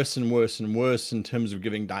got worse and worse and worse in terms of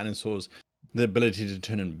giving dinosaurs the ability to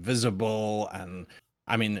turn invisible. And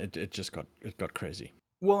I mean, it got crazy.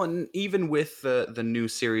 Well, and even with the new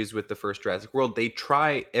series with the first Jurassic World, they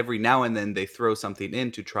try every now and then they throw something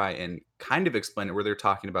in to try and kind of explain it, where they're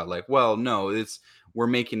talking about like, well, no, we're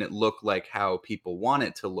making it look like how people want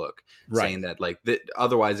it to look, Right. Saying that like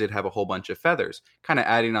otherwise it'd have a whole bunch of feathers, kind of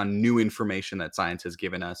adding on new information that science has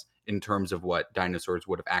given us in terms of what dinosaurs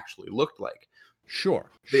would have actually looked like.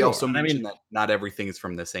 They also And I mention mean, that not everything is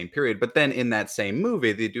from the same period, but then in that same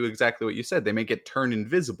movie, they do exactly what you said. They make it turn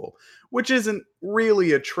invisible, which isn't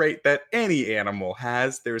really a trait that any animal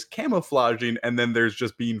has. There's camouflaging, and then there's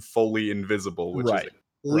just being fully invisible, which is a right, right.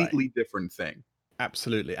 completely different thing.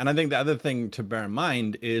 Absolutely. And I think the other thing to bear in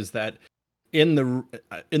mind is that in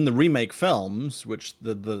the remake films, which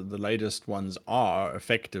the latest ones are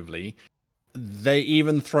effectively, they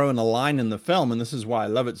even throw in a line in the film, and this is why I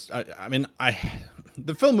love it. I mean,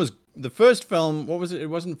 the film was the first film. What was it? It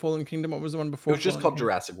wasn't Fallen Kingdom. What was the one It before? was just Fallen called Kingdom?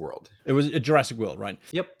 Jurassic World. It was Jurassic World, right?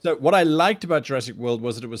 Yep. So what I liked about Jurassic World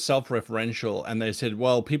was that it was self-referential, and they said,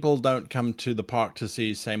 well, people don't come to the park to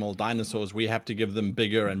see same old dinosaurs. We have to give them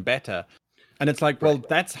bigger and better. And it's like, well, Right.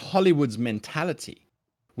 that's Hollywood's mentality.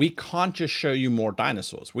 We can't just show you more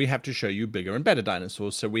dinosaurs. We have to show you bigger and better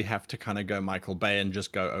dinosaurs. So we have to kind of go Michael Bay and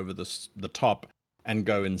just go over the top and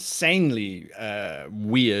go insanely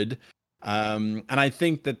weird. And I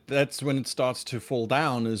think that's when it starts to fall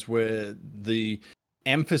down, is where the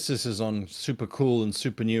emphasis is on super cool and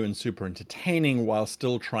super new and super entertaining while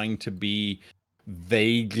still trying to be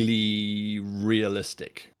vaguely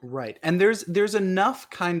realistic. Right. And there's enough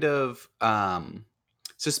kind of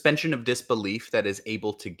suspension of disbelief that is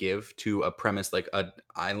able to give to a premise like an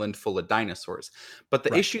island full of dinosaurs. But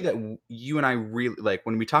the Right. issue that you and I really like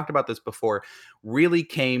when we talked about this before really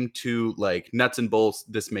came to like nuts and bolts,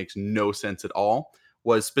 this makes no sense at all,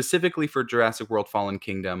 was specifically for Jurassic World Fallen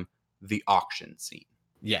Kingdom, the auction scene.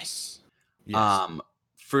 Yes. Yes.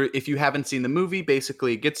 For if you haven't seen the movie,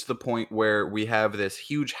 basically it gets to the point where we have this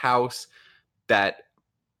huge house that,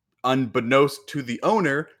 unbeknownst to the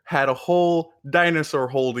owner, had a whole dinosaur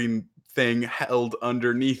holding thing held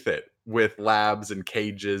underneath it with labs and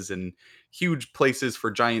cages and huge places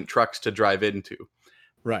for giant trucks to drive into.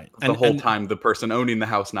 Right. The whole time the person owning the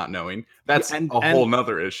house not knowing. That's a whole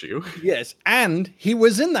nother issue. Yes, and he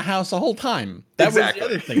was in the house the whole time. That Exactly. was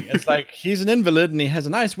the other thing. It's like he's an invalid and he has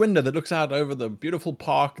a nice window that looks out over the beautiful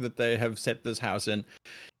park that they have set this house in,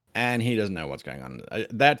 and he doesn't know what's going on.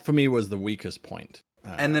 That for me was the weakest point.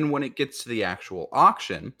 And then when it gets to the actual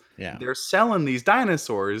auction, Yeah. they're selling these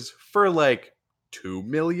dinosaurs for like $2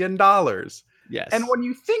 million. Yes. And when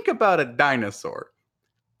you think about a dinosaur,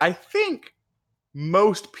 I think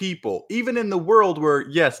most people, even in the world where,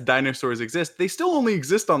 yes, dinosaurs exist, they still only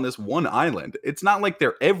exist on this one island. It's not like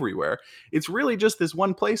they're everywhere. It's really just this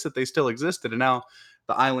one place that they still existed. And now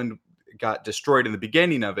the island got destroyed in the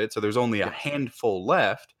beginning of it, so there's only a handful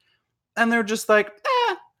left. And they're just like,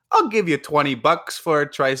 I'll give you $20 for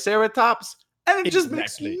a Triceratops. And it just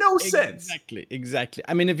makes no sense. Exactly.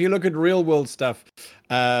 I mean, if you look at real world stuff,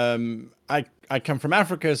 I come from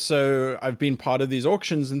Africa, so I've been part of these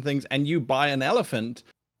auctions and things, and you buy an elephant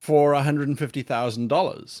for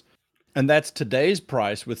 $150,000. And that's today's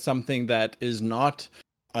price with something that is not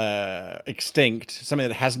extinct, something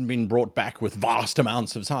that hasn't been brought back with vast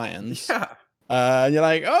amounts of science. Yeah. And you're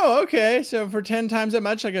like, oh, okay, so for 10 times that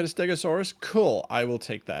much, I get a Stegosaurus. Cool, I will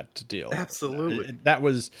take that deal. Absolutely. That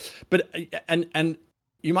was, but, and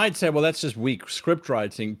you might say, well, that's just weak script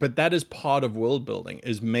writing, but that is part of world building,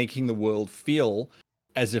 is making the world feel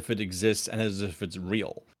as if it exists and as if it's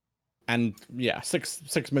real. And yeah,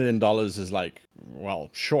 $6 million is like,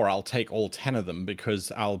 well, sure, I'll take all 10 of them because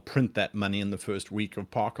I'll print that money in the first week of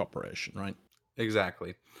park operation, right?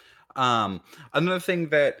 Exactly. Another thing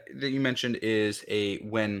that you mentioned is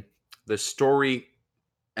when the story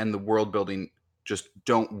and the world building just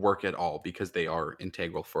don't work at all because they are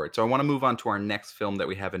integral for it. So I want to move on to our next film that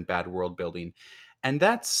we have in bad world building, and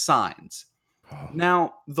that's Signs.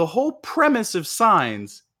 Now, the whole premise of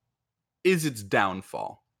Signs is its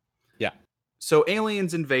downfall. Yeah. So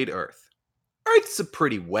aliens invade Earth. Earth's a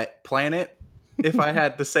pretty wet planet, if I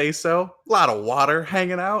had to say so. A lot of water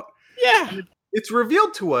hanging out. Yeah. It's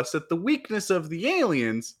revealed to us that the weakness of the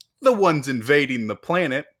aliens, the ones invading the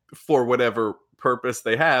planet for whatever purpose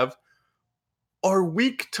they have, are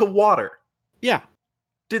weak to water. Yeah.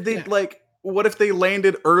 Did they, what if they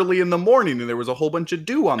landed early in the morning and there was a whole bunch of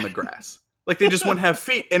dew on the grass? Like, they just wouldn't have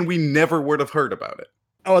feet and we never would have heard about it.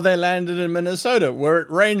 Or they landed in Minnesota where it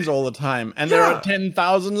rains all the time and there are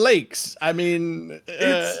 10,000 lakes. I mean,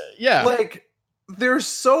 yeah. Like, there's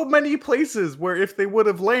so many places where if they would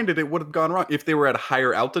have landed, it would have gone wrong. If they were at a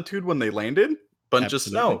higher altitude when they landed, bunch of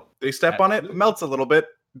snow. They step on it, melts a little bit,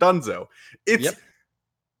 dunzo. It's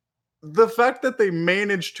the fact that they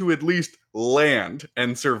managed to at least land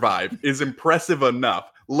and survive is impressive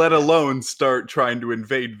enough, let alone start trying to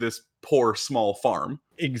invade this poor small farm.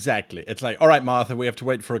 Exactly. It's like, all right, Martha, we have to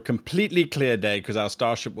wait for a completely clear day because our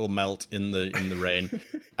starship will melt in the rain.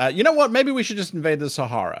 You know what? Maybe we should just invade the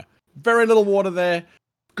Sahara. Very little water there.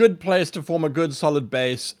 good place to form a good solid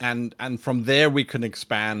base, and from there we can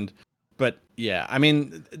expand. But yeah, I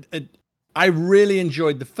mean, I really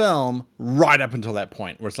enjoyed the film right up until that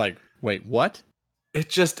point where it's like, wait, what?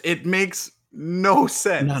 It makes no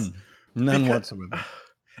sense. None whatsoever.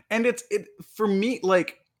 And it for me,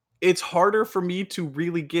 like, it's harder for me to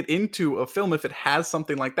really get into a film if it has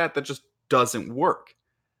something like that just doesn't work,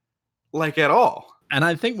 like, at all. And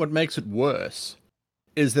I think what makes it worse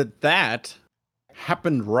is that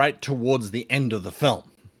happened right towards the end of the film.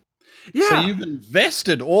 Yeah. So you've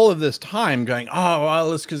invested all of this time going, oh,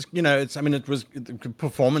 well, it's because, the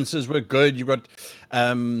performances were good. You've got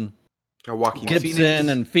Joaquin Gibson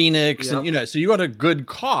and Phoenix, yep. and, so you got a good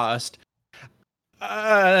cast.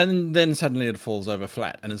 And then suddenly it falls over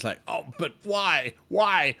flat. And it's like, oh, but why?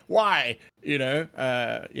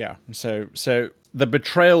 Yeah. So the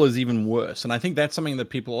betrayal is even worse. And I think that's something that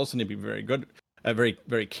people also need to be very,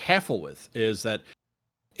 very careful with, is that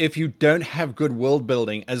if you don't have good world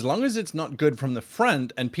building, as long as it's not good from the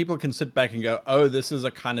front and people can sit back and go, oh, this is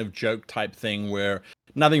a kind of joke type thing where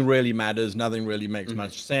nothing really matters, nothing really makes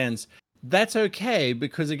much sense, that's okay,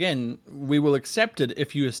 because again, we will accept it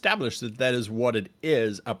if you establish that is what it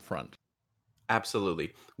is up front.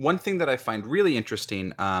 Absolutely. One thing that I find really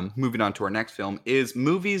interesting, moving on to our next film, is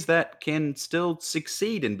movies that can still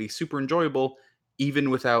succeed and be super enjoyable even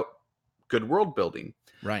without good world building.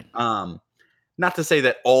 Right. Not to say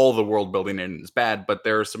that all the world building is bad, but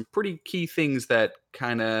there are some pretty key things that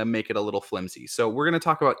kind of make it a little flimsy. So we're going to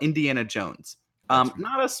talk about Indiana Jones.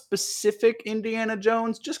 Not a specific Indiana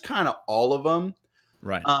Jones, just kind of all of them.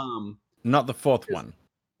 Right. Not the fourth one.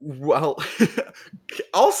 Well,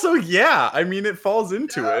 also, yeah. I mean, it falls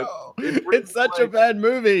into it. It's such a bad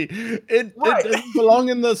movie. It doesn't belong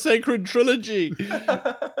in the sacred trilogy.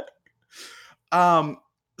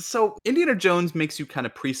 So Indiana Jones makes you kind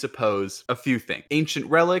of presuppose a few things. Ancient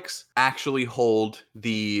relics actually hold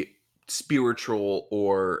the spiritual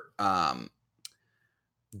or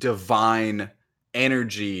divine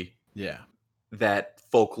energy that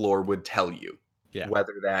folklore would tell you. Yeah.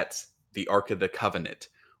 Whether that's the Ark of the Covenant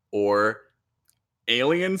or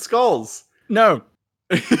alien skulls. No.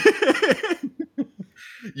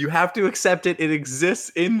 You have to accept it. It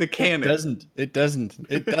exists in the canon. It doesn't.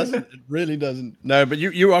 It really doesn't. No, but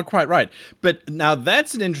you are quite right. But now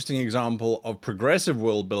that's an interesting example of progressive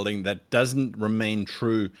world building that doesn't remain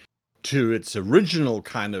true to its original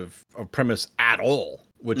kind of premise at all,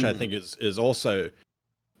 which I think is also,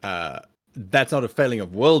 that's not a failing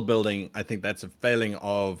of world building. I think that's a failing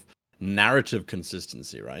of narrative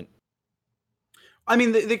consistency, right? I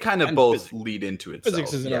mean, they kind of both lead into it.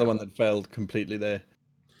 Physics is another one that failed completely there.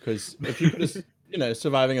 Because if you put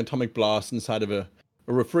surviving atomic blast inside of a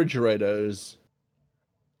refrigerator is,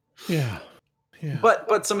 yeah.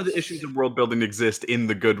 But some of the issues of world building exist in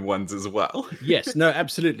the good ones as well. Yes, no,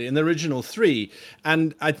 absolutely. In the original three.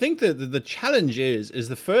 And I think that the challenge is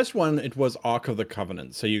the first one, it was Ark of the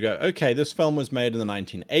Covenant. So you go, okay, this film was made in the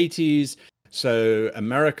 1980s. So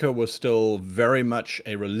America was still very much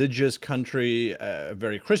a religious country, a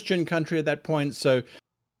very Christian country at that point. So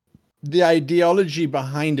the ideology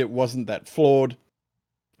behind it wasn't that flawed.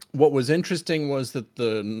 What was interesting was that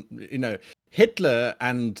Hitler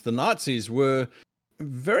and the Nazis were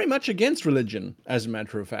very much against religion, as a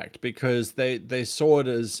matter of fact, because they saw it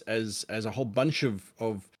as a whole bunch of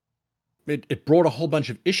it brought a whole bunch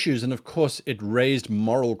of issues, and of course it raised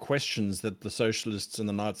moral questions that the socialists and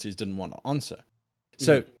the Nazis didn't want to answer.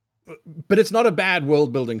 So, but it's not a bad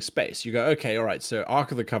world building space. You go, okay, all right, so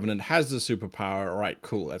Ark of the Covenant has the superpower, all right,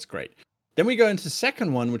 cool, that's great. Then we go into the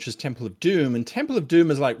second one, which is Temple of Doom, and Temple of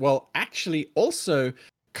Doom is like, well, actually also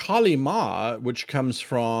Kali Ma, which comes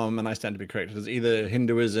from, and I stand to be corrected, is either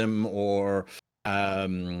Hinduism or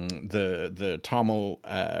the Tamil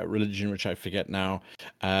religion, which I forget now.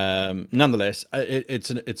 Nonetheless,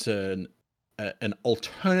 it's an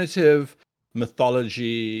alternative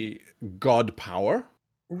mythology god power,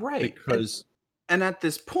 right? Because and at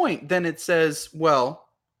this point, then it says, well,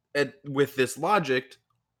 with this logic,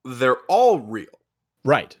 they're all real,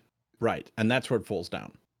 right, and that's where it falls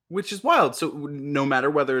down. Which is wild. So no matter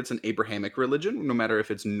whether it's an Abrahamic religion, no matter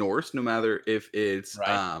if it's Norse, no matter if it's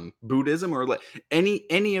Buddhism or like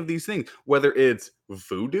any of these things, whether it's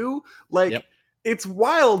voodoo, like it's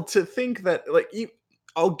wild to think that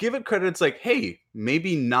I'll give it credit. It's like, hey,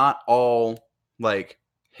 maybe not all like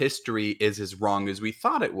history is as wrong as we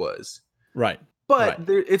thought it was. Right. But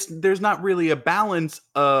there's not really a balance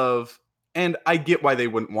of. And I get why they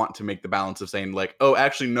wouldn't want to make the balance of saying like, oh,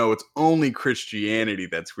 actually, no, it's only Christianity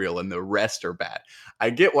that's real and the rest are bad.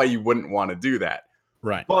 I get why you wouldn't want to do that.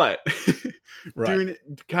 Right. But Right. doing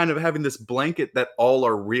it, kind of having this blanket that all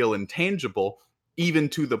are real and tangible, even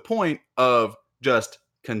to the point of just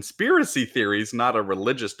conspiracy theories, not a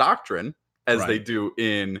religious doctrine, as they Right. do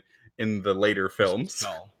in the later Crystal films,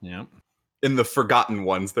 Skull. Yeah. in the forgotten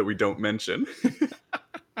ones that we don't mention.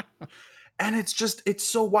 And it's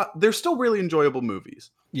so they're still really enjoyable movies.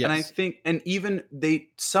 And I Yes. think, and even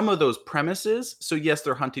some of those premises, so yes,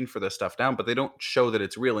 they're hunting for this stuff down, but they don't show that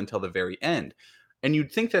it's real until the very end. And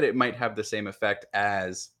you'd think that it might have the same effect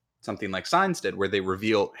as something like Signs did, where they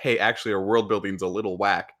reveal, hey, actually our world building's a little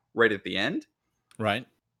whack right at the end. Right.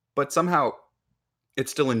 But somehow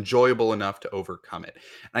it's still enjoyable enough to overcome it.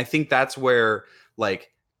 And I think that's where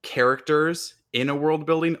like characters in a world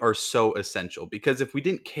building are so essential, because if we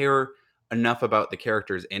didn't care enough about the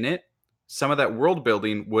characters in it, some of that world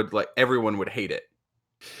building would, like, everyone would hate it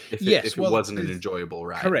Yes. if it Well, wasn't an enjoyable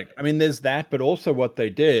ride. correct. I mean, there's that, but also what they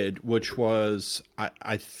did, which was,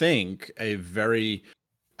 I think, a very,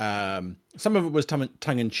 some of it was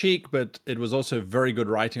tongue in cheek, but it was also very good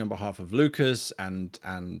writing on behalf of Lucas and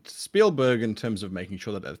Spielberg in terms of making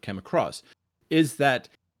sure that it came across, is that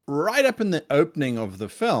right up in the opening of the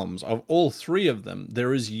films, of all three of them,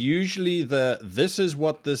 there is usually this is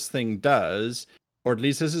what this thing does, or at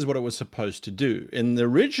least this is what it was supposed to do. In the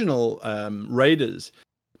original Raiders,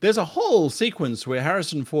 there's a whole sequence where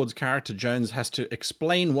Harrison Ford's character Jones has to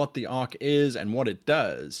explain what the Ark is and what it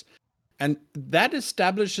does. And that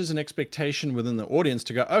establishes an expectation within the audience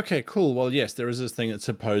to go, okay, cool. Well, yes, there is this thing that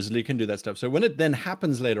supposedly can do that stuff. So when it then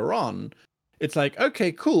happens later on, it's like,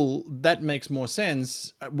 okay, cool. That makes more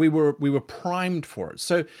sense. We were primed for it.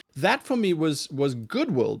 So that for me was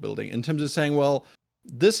good world building in terms of saying, well,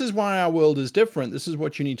 this is why our world is different. This is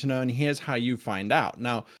what you need to know, and here's how you find out.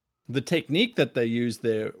 Now, the technique that they used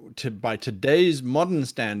there by today's modern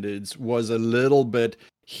standards was a little bit,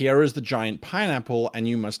 here is the giant pineapple, and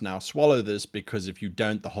you must now swallow this, because if you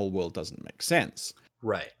don't, the whole world doesn't make sense.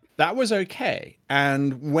 Right. That was okay.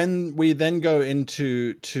 And when we then go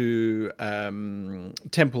into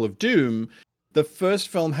Temple of Doom, the first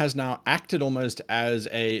film has now acted almost as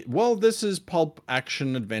this is pulp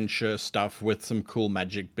action adventure stuff with some cool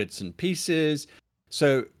magic bits and pieces.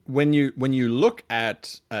 So when you look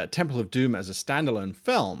at Temple of Doom as a standalone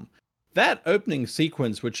film, that opening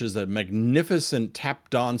sequence, which is a magnificent tap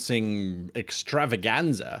dancing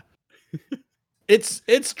extravaganza,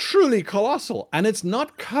 it's truly colossal, and it's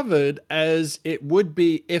not covered as it would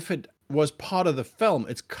be if it was part of the film.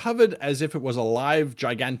 It's covered as if it was a live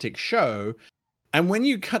gigantic show. And when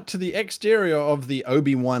you cut to the exterior of the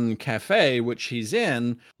Obi-Wan cafe, which he's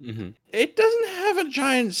in, it doesn't have a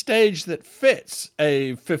giant stage that fits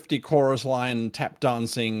a 50 chorus line tap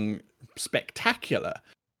dancing spectacular.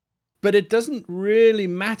 But it doesn't really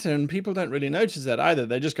matter, and people don't really notice that either.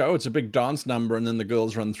 They just go, oh, it's a big dance number, and then the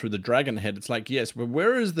girls run through the dragon head. It's like, yes, but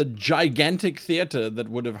where is the gigantic theater that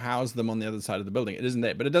would have housed them on the other side of the building? It isn't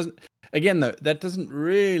there. But it doesn't, again, though, that doesn't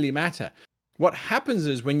really matter. What happens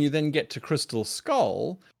is when you then get to Crystal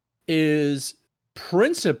Skull is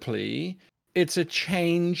principally it's a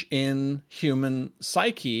change in human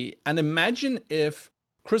psyche. And imagine if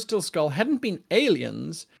Crystal Skull hadn't been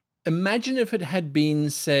aliens. Imagine if it had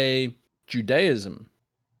been, say, Judaism,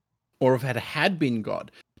 or if it had been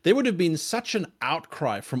God. There would have been such an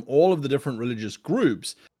outcry from all of the different religious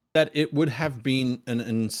groups that it would have been an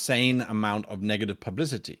insane amount of negative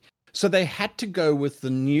publicity. So they had to go with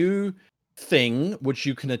the new thing, which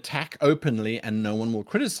you can attack openly and no one will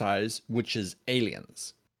criticize, which is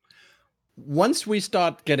aliens. Once we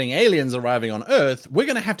start getting aliens arriving on Earth, we're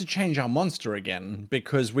going to have to change our monster again,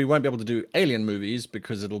 because we won't be able to do alien movies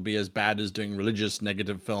because it'll be as bad as doing religious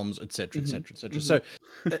negative films, etc., etc., etc. So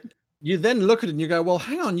you then look at it and you go, well,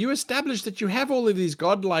 hang on, you established that you have all of these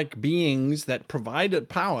godlike beings that provide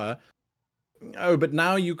power. Oh, but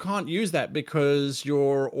now you can't use that because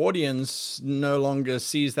your audience no longer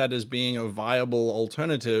sees that as being a viable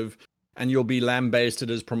alternative, and you'll be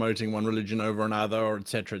lambasted as promoting one religion over another, or et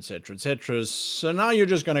cetera, et cetera, et cetera. So now you're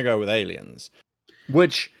just going to go with aliens,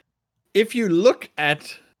 which, if you look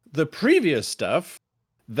at the previous stuff,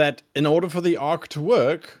 that in order for the Ark to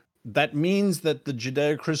work, that means that the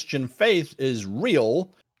Judeo-Christian faith is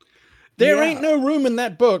real. There ain't no room in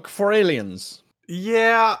that book for aliens.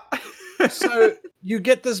 Yeah. So you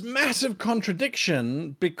get this massive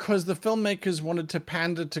contradiction because the filmmakers wanted to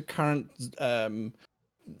pander to current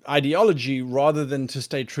ideology rather than to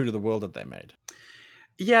stay true to the world that they made.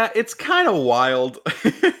 Yeah, it's kind of wild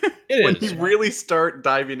when is. you really start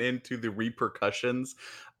diving into the repercussions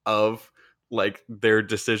of like their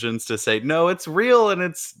decisions to say, no, it's real, and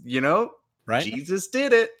it's, right? Jesus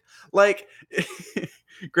did it. Like,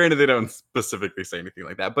 Granted, they don't specifically say anything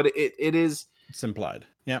like that, but it is. It's implied.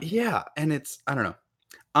 Yeah. Yeah, and it's, I don't know.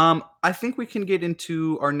 I think we can get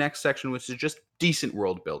into our next section, which is just decent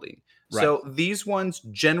world building. Right. So these ones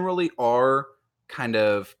generally are kind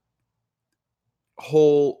of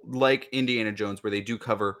whole, like Indiana Jones, where they do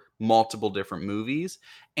cover multiple different movies.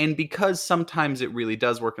 And because sometimes it really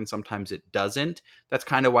does work and sometimes it doesn't, that's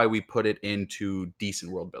kind of why we put it into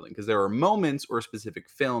decent world building. Because there are moments or specific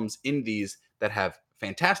films in these that have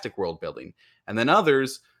fantastic world building, and then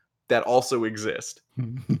others that also exist.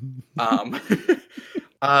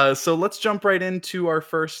 So let's jump right into our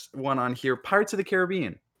first one on here, Pirates of the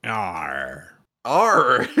Caribbean. Arr.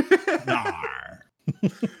 Arr. Arr.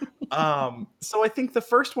 So I think the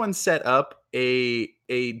first one set up a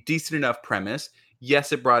decent enough premise.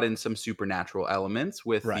 Yes, it brought in some supernatural elements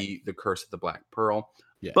with the Curse of the Black Pearl,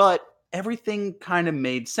 but everything kind of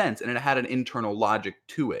made sense and it had an internal logic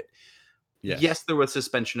to it. Yes, there was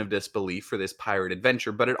suspension of disbelief for this pirate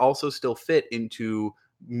adventure, but it also still fit into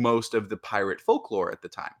most of the pirate folklore at the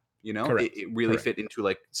time. You know, it really fit into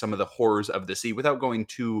like some of the horrors of the sea without going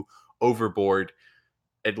too overboard,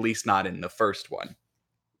 at least not in the first one.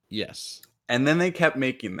 Yes. And then they kept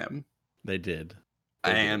making them. They did.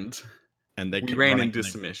 And they we ran into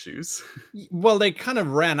some issues. Well, they kind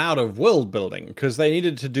of ran out of world building because they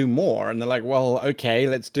needed to do more. And they're like, well, okay,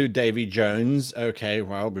 let's do Davy Jones. Okay,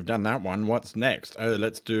 well, we've done that one. What's next? Oh,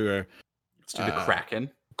 let's do the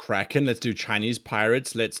Kraken. Let's do Chinese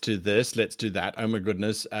pirates. Let's do this. Let's do that. Oh my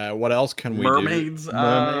goodness. What else can we do? Mermaids.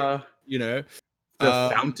 You know.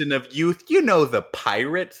 The Fountain of Youth, you know, the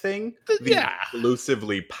pirate thing, the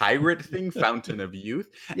exclusively pirate thing, Fountain of Youth.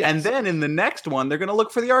 Yes. And then in the next one, they're going to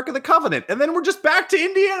look for the Ark of the Covenant. And then we're just back to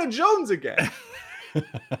Indiana Jones again.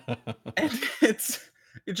 And it's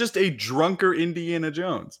just a drunker Indiana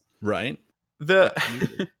Jones. Right.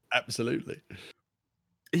 Absolutely.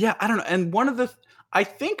 Yeah, I don't know. And I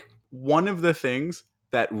think one of the things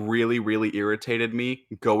that really, really irritated me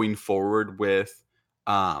going forward with,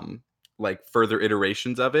 like further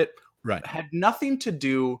iterations of it, had nothing to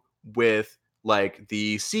do with like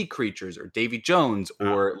the sea creatures or Davy Jones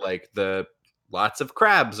or like the lots of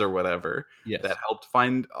crabs or whatever that helped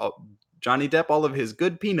find Johnny Depp all of his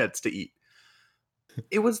good peanuts to eat.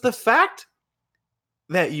 It was the fact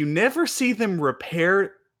that you never see them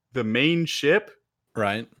repair the main ship,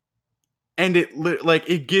 right? And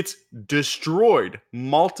it gets destroyed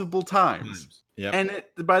multiple times. Yeah, and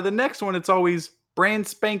by the next one, it's always brand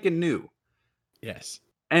spanking new. Yes.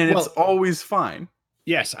 And it's always fine.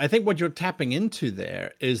 Yes, I think what you're tapping into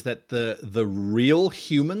there is that the real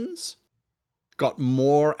humans got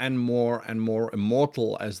more and more and more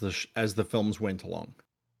immortal as the films went along.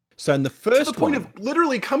 So in the first to the point of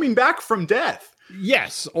literally coming back from death.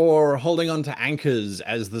 Yes, or holding on to anchors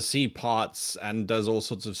as the sea parts and does all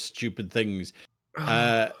sorts of stupid things.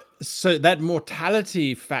 So that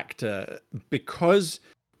mortality factor, because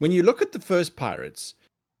when you look at the first Pirates,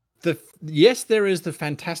 yes, there is the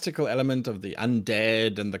fantastical element of the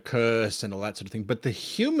undead and the curse and all that sort of thing, but the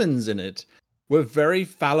humans in it were very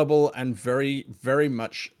fallible and very, very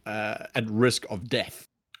much at risk of death.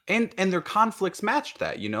 And their conflicts matched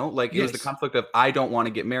that, you know? Like, it was the conflict of, I don't want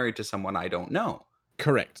to get married to someone I don't know.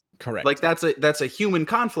 Correct. Like, that's a human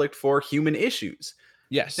conflict for human issues.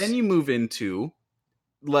 Yes. Then you move into,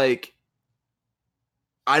 like,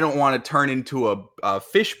 I don't want to turn into a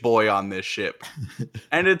fish boy on this ship.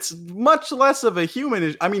 And it's much less of a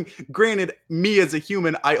human. I mean, granted, me as a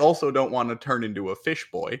human, I also don't want to turn into a fish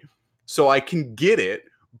boy. So I can get it.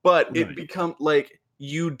 But it becomes like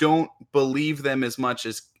you don't believe them as much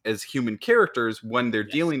as human characters when they're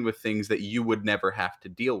dealing with things that you would never have to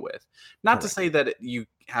deal with. Not to say that you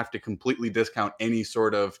have to completely discount any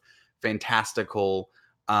sort of fantastical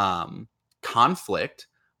conflict.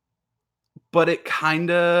 But it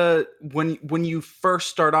kind of, when you first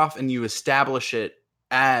start off and you establish it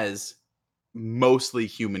as mostly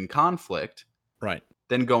human conflict, right?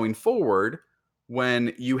 Then going forward,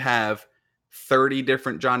 when you have 30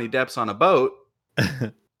 different Johnny Depps on a boat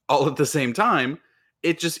all at the same time,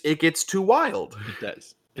 it gets too wild.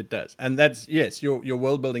 It does. And that's, yes, your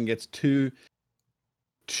world building gets too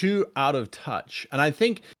out of touch. And I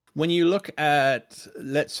think when you look at,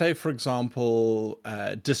 let's say, for example,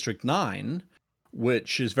 District 9,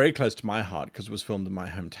 which is very close to my heart because it was filmed in my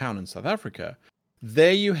hometown in South Africa,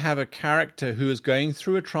 there you have a character who is going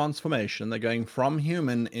through a transformation. They're going from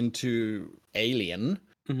human into alien,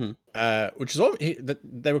 which is all,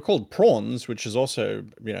 they were called prawns, which is also,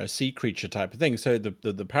 you know, a sea creature type of thing. So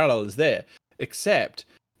the parallel is there, except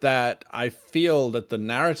that I feel that the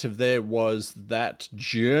narrative there was that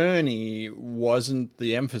journey wasn't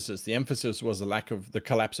the emphasis. The emphasis was the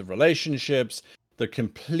collapse of relationships, the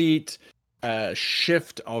complete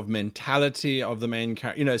shift of mentality of the main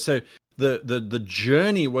character. You know, so the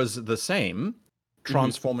journey was the same,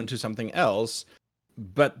 transform into something else,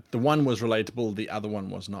 but the one was relatable, the other one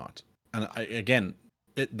was not. And again,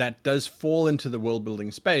 that does fall into the world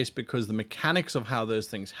building space because the mechanics of how those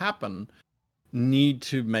things happen need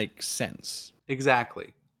to make sense.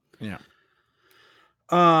 Exactly. Yeah.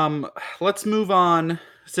 Let's move on.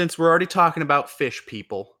 Since we're already talking about fish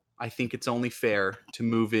people, I think it's only fair to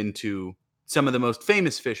move into some of the most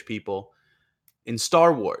famous fish people in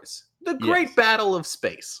Star Wars. The Great Yes. Battle of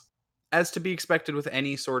Space. As to be expected with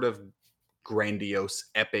any sort of grandiose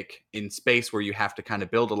epic in space where you have to kind of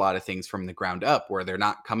build a lot of things from the ground up, where they're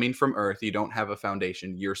not coming from Earth, you don't have a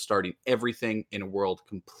foundation, you're starting everything in a world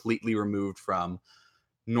completely removed from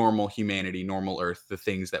normal humanity, normal Earth, the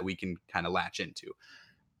things that we can kind of latch into.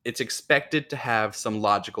 It's expected to have some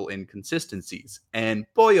logical inconsistencies. And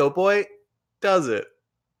boy, oh boy, does it.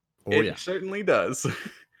 Oh, yeah. It certainly does.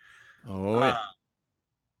 Oh, yeah.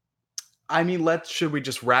 I mean, should we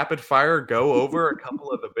just rapid fire go over a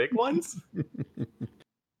couple of the big ones?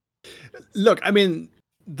 Look, I mean,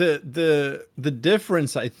 the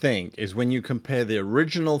difference, I think, is when you compare the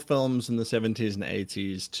original films in the 70s and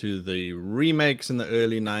 80s to the remakes in the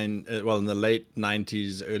in the late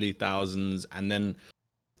 90s, early thousands, and then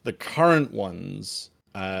the current ones,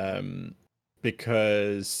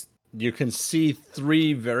 because you can see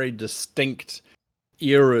three very distinct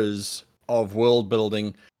eras of world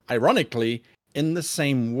building, ironically, in the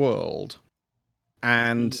same world.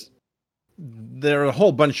 And there are a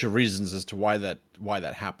whole bunch of reasons as to why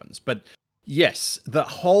that happens. But yes, the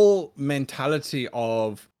whole mentality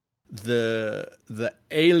of the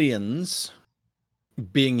aliens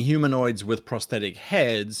being humanoids with prosthetic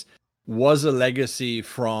heads was a legacy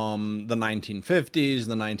from the 1950s,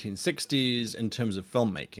 the 1960s in terms of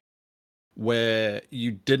filmmaking, where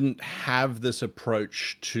you didn't have this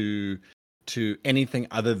approach to anything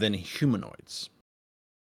other than humanoids.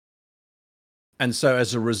 And so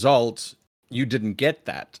as a result, you didn't get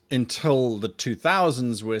that until the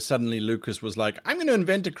 2000s, where suddenly Lucas was like, I'm going to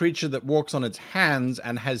invent a creature that walks on its hands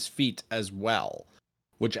and has feet as well,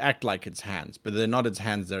 which act like its hands, but they're not its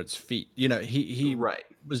hands, they're its feet. You know, he Right.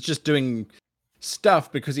 was just doing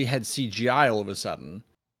stuff because he had CGI all of a sudden.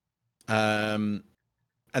 And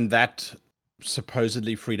that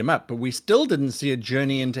supposedly freed him up. But we still didn't see a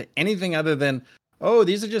journey into anything other than, oh,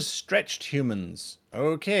 these are just stretched humans.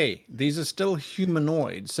 Okay, these are still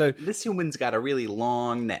humanoids. So This human's got a really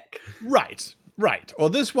long neck. right. Or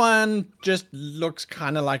this one just looks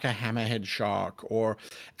kind of like a hammerhead shark.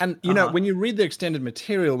 And you know, when you read the extended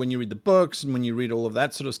material, when you read the books, and when you read all of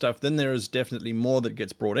that sort of stuff, then there is definitely more that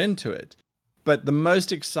gets brought into it. But the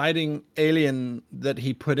most exciting alien that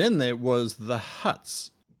he put in there was the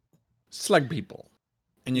Hutts, slug people.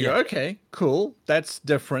 And you go, okay, cool. That's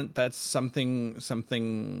different. That's something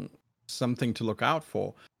to look out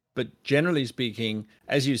for. But generally speaking,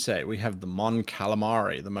 as you say, we have the Mon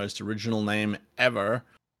Calamari, the most original name ever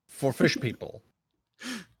for fish people.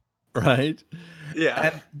 Right?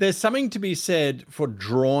 Yeah. And there's something to be said for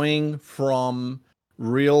drawing from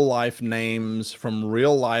real life names, from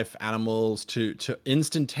real life animals to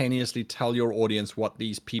instantaneously tell your audience what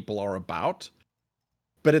these people are about.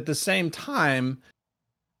 But at the same time,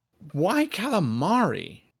 why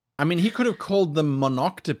calamari? I mean, he could have called them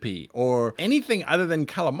monoctopy or anything other than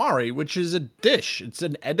calamari, which is a dish. It's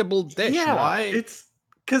an edible dish. Yeah, Why? it's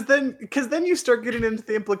because then you start getting into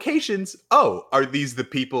the implications. Oh, are these the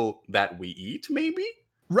people that we eat? Maybe.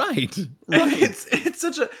 Right. And it's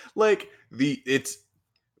such a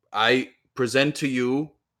I present to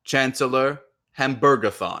you Chancellor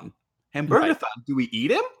Hamburgathon. Hamburgathon, do we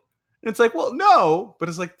eat him? And it's like, well, no. But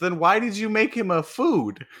it's like, then why did you make him a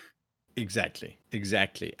food? Exactly.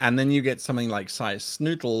 And then you get something like Cy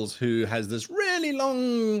Snootles, who has this really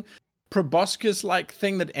long proboscis-like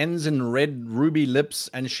thing that ends in red ruby lips,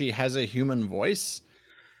 and she has a human voice.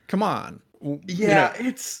 Come on. Yeah,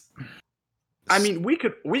 it's. I mean, we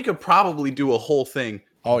could probably do a whole thing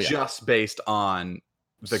just based on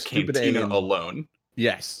the Stupid cantina alien. alone.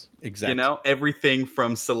 Yes, exactly. You know, everything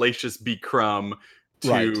from Salacious B. Crumb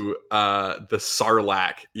to the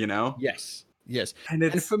Sarlacc, you know? Yes.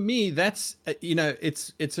 And for me, that's,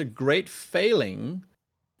 it's a great failing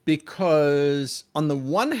because on the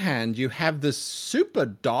one hand, you have this super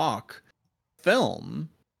dark film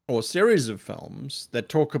or series of films that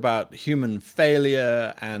talk about human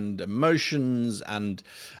failure and emotions and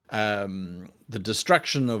the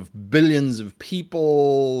destruction of billions of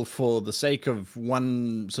people for the sake of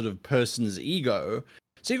one sort of person's ego.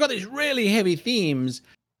 So you've got these really heavy themes,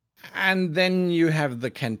 and then you have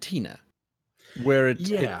the Cantina, where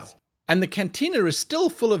it's and the Cantina is still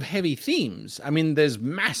full of heavy themes. I mean, there's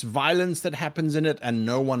mass violence that happens in it, and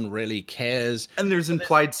no one really cares. And there's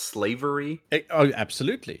implied slavery. Oh,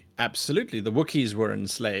 absolutely. Absolutely. The Wookiees were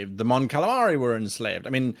enslaved. The Mon Calamari were enslaved. I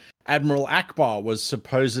mean, Admiral Akbar was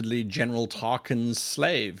supposedly General Tarkin's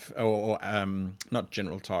slave, or not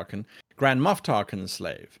General Tarkin, Grand Moff Tarkin's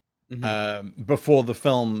slave, before the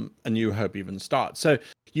film A New Hope even starts. So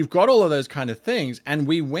you've got all of those kind of things, and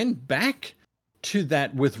we went back to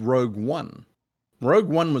that with Rogue One. Rogue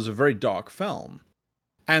One was a very dark film,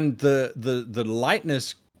 and the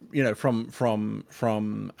lightness, you know, from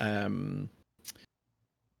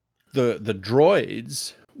the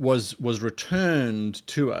droids was returned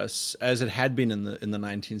to us as it had been in the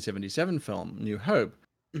 1977 film New Hope.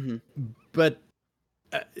 But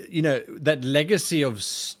you know, that legacy of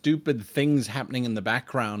stupid things happening in the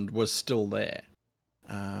background was still there.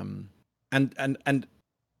 And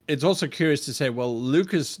it's also curious to say, well,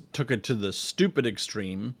 Lucas took it to the stupid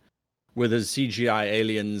extreme with his CGI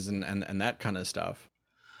aliens and that kind of stuff.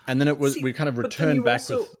 And then we kind of returned back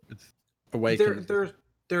with Awakens.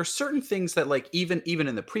 There are certain things that, like, even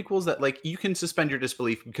in the prequels, that, like, you can suspend your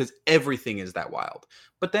disbelief because everything is that wild.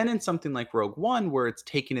 But then in something like Rogue One, where it's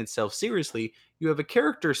taking itself seriously, you have a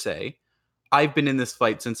character say, I've been in this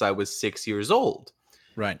fight since I was 6 years old.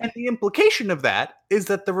 Right. And the implication of that is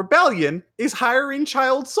that the rebellion is hiring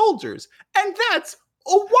child soldiers. And that's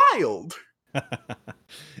wild.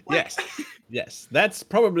 Yes. That's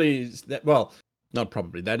probably that. Well, not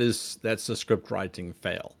probably. That's a script writing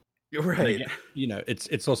fail. You're right. Again, you know,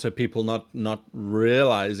 it's also people not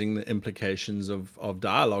realizing the implications of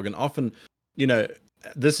dialogue. And often, you know,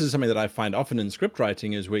 this is something that I find often in script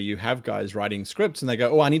writing, is where you have guys writing scripts and they go,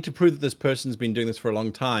 oh, I need to prove that this person's been doing this for a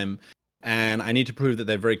long time. And I need to prove that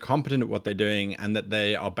they're very competent at what they're doing and that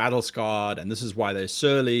they are battle scarred. And this is why they're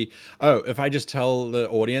surly. Oh, if I just tell the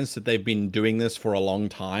audience that they've been doing this for a long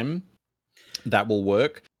time, that will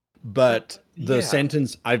work. But the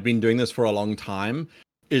sentence, I've been doing this for a long time,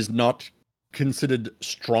 is not considered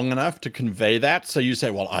strong enough to convey that. So you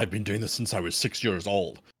say, well, I've been doing this since I was 6 years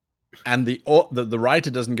old. And the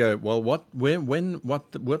writer doesn't go, well, what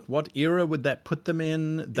era would that put them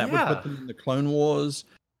in? That would put them in the Clone Wars.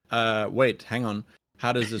 Wait, hang on.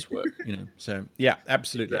 How does this work? You know, so yeah,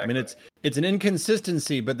 absolutely. Exactly. I mean, it's an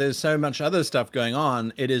inconsistency, but there's so much other stuff going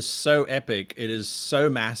on. It is so epic. It is so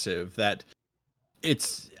massive that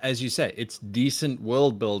it's, as you say, it's decent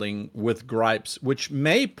world building with gripes, which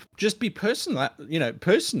may just be personal. You know,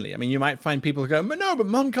 personally, I mean, you might find people who go, no, but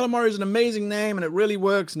Mon Calamari is an amazing name and it really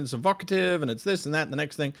works and it's evocative and it's this and that and the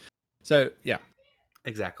next thing. So yeah,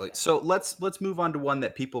 exactly. So let's move on to one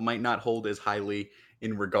that people might not hold as highly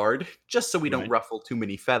in regard, just so we don't ruffle too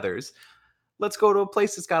many feathers. Let's go to a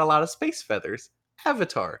place that's got a lot of space feathers.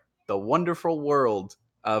 Avatar, the wonderful world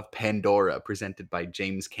of Pandora, presented by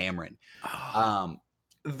James Cameron.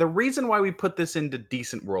 The reason why we put this into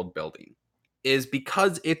decent world building is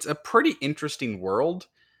because it's a pretty interesting world.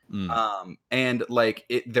 And like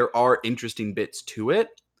there are interesting bits to it,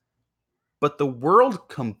 but the world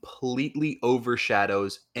completely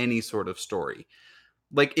overshadows any sort of story.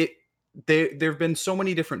 Like there have been so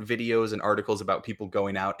many different videos and articles about people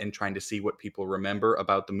going out and trying to see what people remember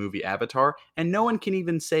about the movie Avatar, and no one can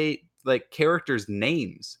even say like characters'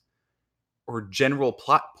 names or general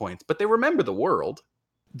plot points, but they remember the world.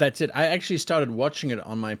 That's it. I actually started watching it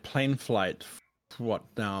on my plane flight,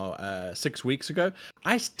 6 weeks ago.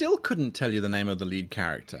 I still couldn't tell you the name of the lead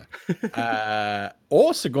character.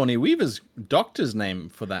 Or Sigourney Weaver's doctor's name,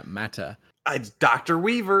 for that matter. It's Dr.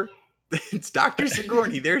 Weaver. It's Dr.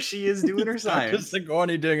 Sigourney. There she is doing her science. Dr.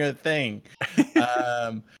 Sigourney doing her thing.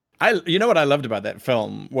 You know what I loved about that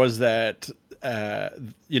film was that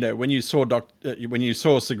you know, when you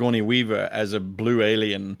saw Sigourney Weaver as a blue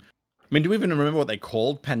alien. I mean, do we even remember what they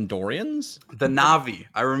called Pandorians? The Na'vi.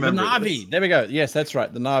 I remember. The Na'vi. This. There we go. Yes, that's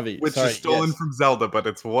right. The Na'vi. Which is stolen from Zelda, but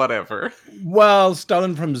it's whatever. Well,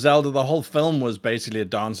 stolen from Zelda. The whole film was basically a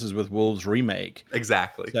Dances with Wolves remake.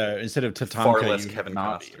 Exactly. So instead of Tatanka, far less Kevin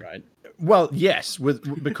Costner, right? Well, yes,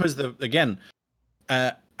 because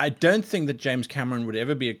I don't think that James Cameron would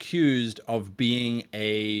ever be accused of being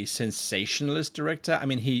a sensationalist director. I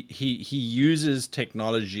mean, he uses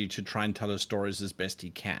technology to try and tell his stories as best he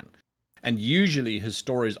can. And usually his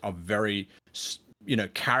stories are very, you know,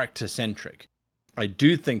 character-centric. I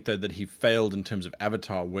do think though that he failed in terms of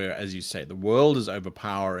Avatar, where, as you say, the world is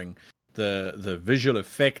overpowering, the visual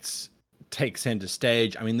effects take center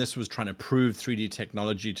stage. I mean, this was trying to prove 3D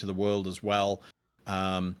technology to the world as well.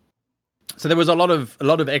 So there was a lot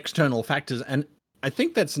of external factors, and I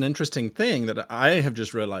think that's an interesting thing that I have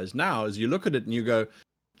just realized now. Is you look at it and you go,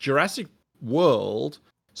 Jurassic World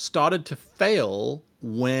started to fail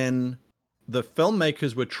when the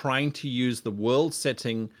filmmakers were trying to use the world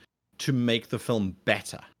setting to make the film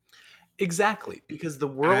better. Exactly, because the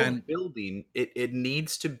world building, it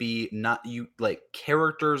needs to be not you like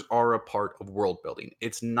characters are a part of world building.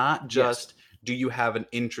 It's not just do you have an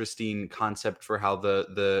interesting concept for how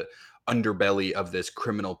the underbelly of this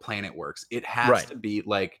criminal planet works. It has to be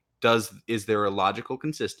like is there a logical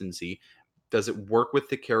consistency? Does it work with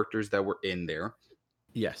the characters that were in there?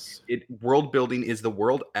 Yes. World building is the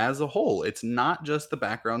world as a whole. It's not just the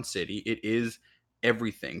background city. It is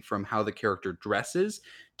everything from how the character dresses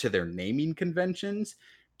to their naming conventions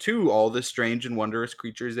to all the strange and wondrous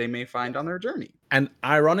creatures they may find on their journey. And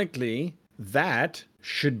ironically, that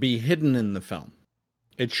should be hidden in the film.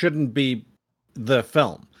 It shouldn't be the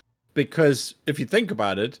film. Because if you think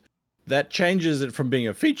about it, that changes it from being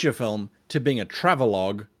a feature film to being a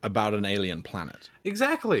travelogue about an alien planet.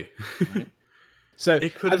 Exactly. Right? So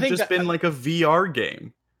it could have just been like a VR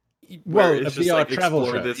game. Well, it's just VR like travel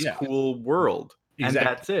explore show, this cool world. Exactly. And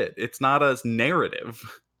that's it. It's not a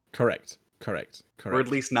narrative. Correct. Or at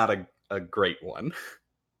least not a great one.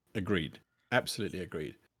 Agreed. Absolutely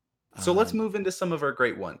agreed. So let's move into some of our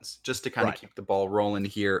great ones, just to kind of keep the ball rolling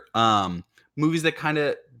here. Movies that kind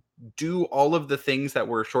of do all of the things that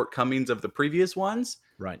were shortcomings of the previous ones.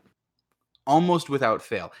 Right. Almost without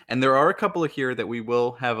fail. And there are a couple of here that we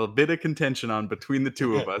will have a bit of contention on between the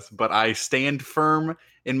two of us, but I stand firm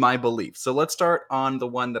in my belief. So let's start on the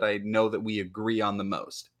one that I know that we agree on the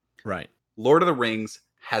most. Right. Lord of the Rings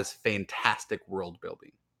has fantastic world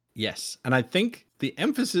building. Yes. And I think the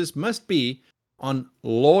emphasis must be on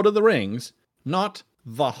Lord of the Rings, not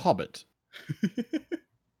The Hobbit.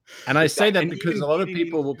 And I say that because a lot of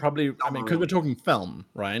people will probably, because we're talking film,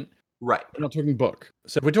 right? Right. We're not talking book.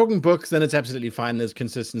 So if we're talking books, then it's absolutely fine. There's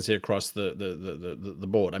consistency across the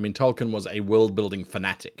board. I mean, Tolkien was a world building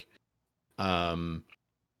fanatic. But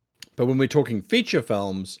when we're talking feature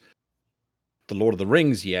films, The Lord of the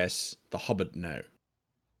Rings, yes. The Hobbit, no.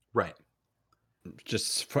 Right.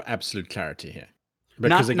 Just for absolute clarity here.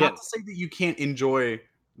 Because not to say that you can't enjoy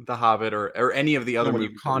The Hobbit or any of the other movies.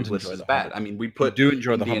 You can't enjoy The bad. Hobbit. I mean, we you do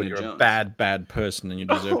enjoy The Hobbit. You're Jones. A bad person, and you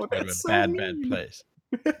deserve to go to a bad place.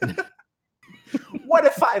 What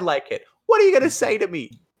if I like it? What are you going to say to me?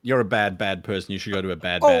 You're a bad person. You should go to a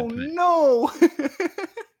bad place. No!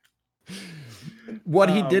 What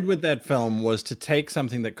he did with that film was to take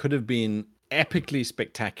something that could have been epically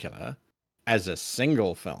spectacular as a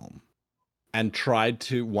single film and tried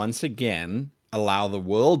to, once again, allow the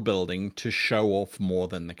world building to show off more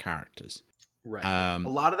than the characters. Right. A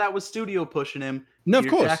lot of that was studio pushing him. No,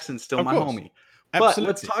 Peter of course. Jackson's still my homie. Absolutely. But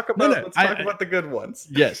let's talk about the good ones.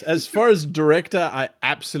 Yes, as far as director, I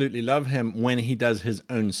absolutely love him when he does his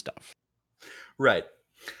own stuff. Right.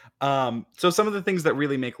 So some of the things that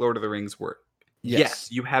really make Lord of the Rings work.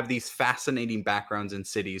 Yes, you have these fascinating backgrounds in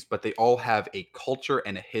cities, but they all have a culture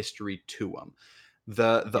and a history to them.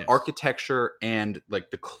 The architecture and like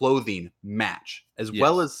the clothing match, as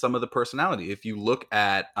well as some of the personality. If you look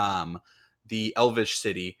at the Elvish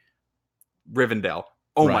city, Rivendell.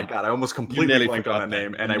 Oh my God! I almost completely blanked on that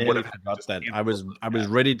name, and I would have forgot that. I was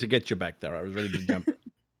ready to get you back there. I was ready to jump.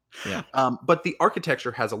 Yeah. But the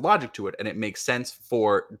architecture has a logic to it, and it makes sense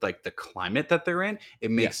for like the climate that they're in. It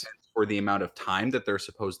makes sense for the amount of time that they're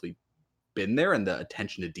supposedly been there and the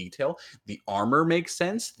attention to detail. The armor makes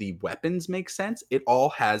sense. The weapons make sense. It all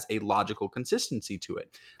has a logical consistency to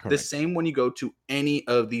it. Correct. The same when you go to any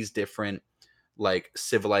of these different like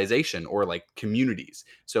civilization or like communities.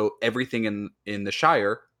 So everything in the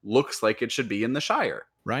Shire looks like it should be in the Shire.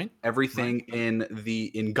 Right. Everything in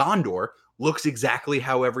Gondor looks exactly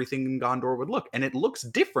how everything in Gondor would look. And it looks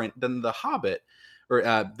different than the Hobbit or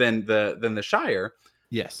than the Shire.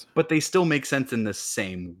 Yes. But they still make sense in the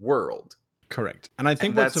same world. Correct. And I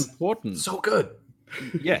think what's important. So good.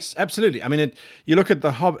 Yes, absolutely. I mean, you look at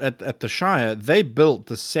at the Shire, they built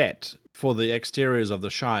the set for the exteriors of the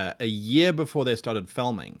Shire a year before they started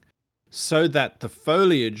filming so that the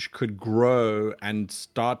foliage could grow and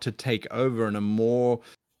start to take over in a more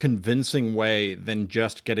convincing way than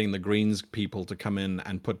just getting the greens people to come in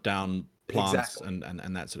and put down plants and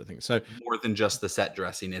that sort of thing. So more than just the set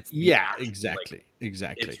dressing. It's exactly.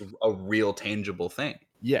 It's a real tangible thing.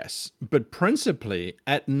 Yes, but principally,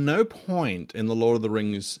 at no point in the Lord of the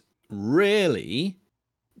Rings really,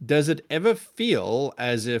 does it ever feel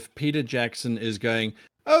as if Peter Jackson is going,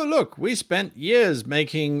 oh, look, we spent years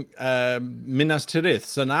making Minas Tirith,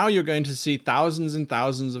 so now you're going to see thousands and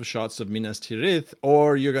thousands of shots of Minas Tirith,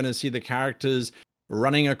 or you're going to see the characters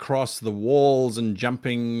running across the walls and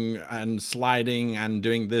jumping and sliding and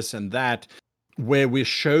doing this and that, where we're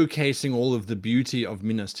showcasing all of the beauty of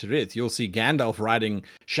Minas Tirith. You'll see Gandalf riding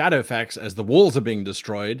Shadowfax as the walls are being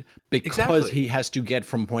destroyed because Exactly. he has to get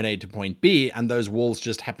from point A to point B, and those walls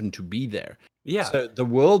just happen to be there. Yeah. So the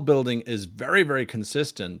world building is very, very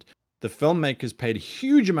consistent. The filmmakers paid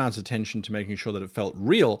huge amounts of attention to making sure that it felt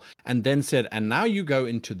real, and then said, and now you go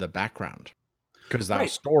into the background because our Right.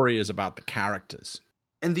 story is about the characters.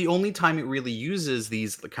 And the only time it really uses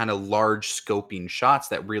these kind of large scoping shots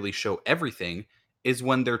that really show everything is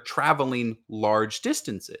when they're traveling large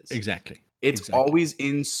distances. Exactly. It's Exactly. always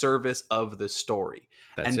in service of the story.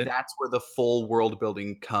 That's And it. that's where the full world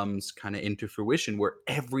building comes kind of into fruition, where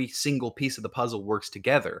every single piece of the puzzle works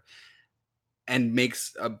together and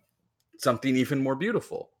makes something even more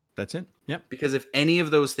beautiful. That's it. Yep. Because if any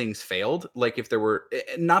of those things failed, like if there were,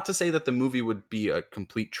 not to say that the movie would be a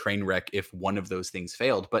complete train wreck if one of those things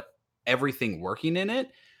failed, but everything working in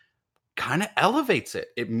it kind of elevates it.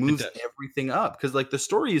 It moves does. everything up because like the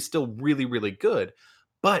story is still really, really good,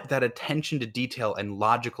 but that attention to detail and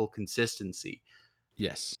logical consistency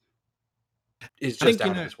Yes. is I think, just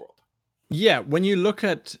out of this world. Yeah, when you look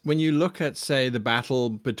at say the battle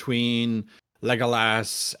between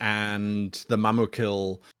Legolas and the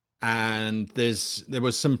Mamukil, and there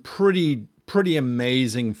was some pretty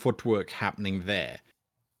amazing footwork happening there.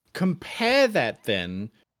 Compare that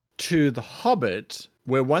then to The Hobbit,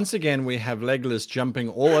 where once again we have Legolas jumping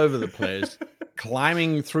all over the place,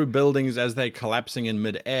 climbing through buildings as they're collapsing in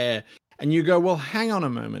midair, and you go, well, hang on a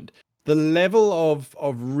moment. The level of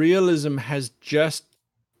realism has just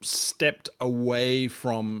stepped away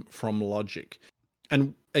from logic.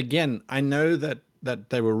 And again, I know that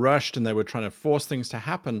they were rushed and they were trying to force things to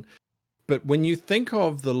happen, but when you think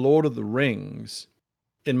of the Lord of the Rings,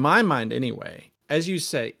 in my mind anyway, as you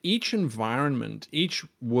say, each environment, each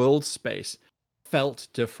world space felt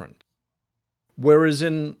different. Whereas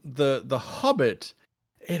in the Hobbit,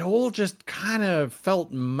 it all just kind of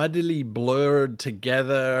felt muddily blurred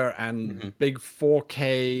together, and big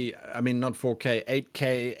 4K, I mean, not 4K,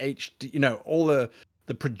 8K, HD, all the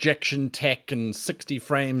projection tech and 60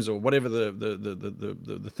 frames or whatever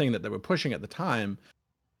the thing that they were pushing at the time.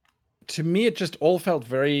 To me, it just all felt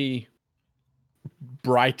very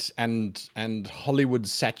bright and Hollywood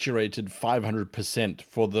saturated 500%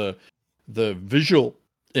 for the visual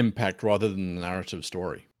impact rather than the narrative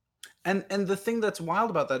story. And the thing that's wild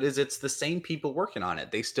about that is it's the same people working on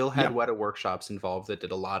it. They still had Yeah. Weta Workshops involved that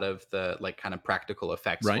did a lot of the like kind of practical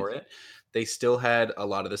effects Right. for it. They still had a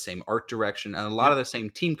lot of the same art direction and a lot of the same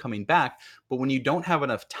team coming back. But when you don't have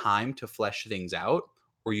enough time to flesh things out,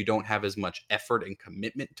 or you don't have as much effort and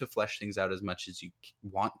commitment to flesh things out as much as you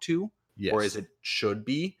want to, or as it should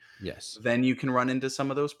be, then you can run into some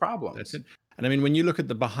of those problems. That's it. And I mean, when you look at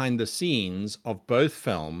the behind the scenes of both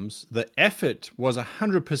films, the effort was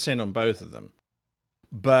 100% on both of them.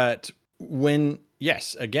 But when,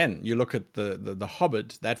 yes, again, you look at the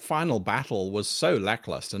Hobbit, that final battle was so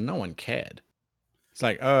lackluster, no one cared. It's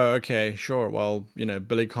like, oh, okay, sure. Well,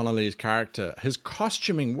 Billy Connolly's character, his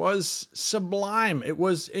costuming was sublime. It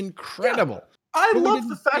was incredible. Yeah. I love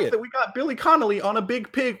the fact that we got Billy Connolly on a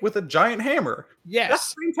big pig with a giant hammer. Yes.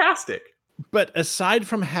 That's fantastic. But aside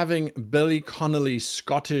from having Billy Connolly's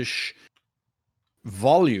Scottish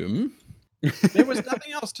volume, there was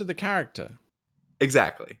nothing else to the character.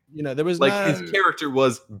 Exactly. There was like his character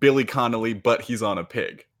was Billy Connolly, but he's on a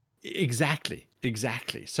pig. Exactly.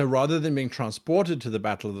 So rather than being transported to the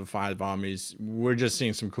Battle of the Five Armies, we're just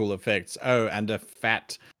seeing some cool effects. Oh, and a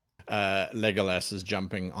fat Legolas is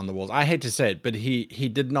jumping on the walls. I hate to say it, but he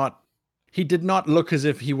did not look as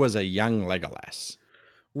if he was a young Legolas.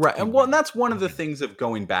 Right. And well, and that's one of the things of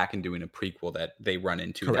going back and doing a prequel that they run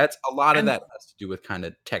into. Correct. That's a lot of that has to do with kind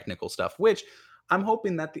of technical stuff, which I'm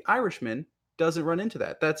hoping that The Irishman doesn't run into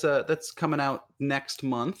that. That's coming out next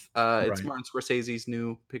month. It's Martin Scorsese's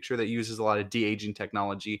new picture that uses a lot of de-aging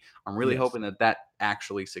technology. I'm really hoping that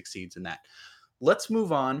actually succeeds in that. Let's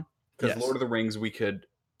move on, because Lord of the Rings we could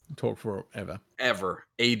talk forever.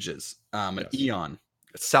 Ages. An eon.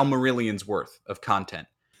 Silmarillion's worth of content.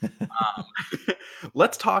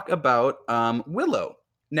 Let's talk about Willow.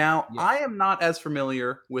 Now, I am not as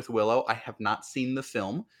familiar with Willow. I have not seen the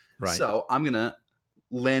film. Right. So I'm going to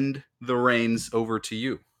lend the reins over to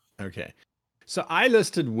you. Okay. So I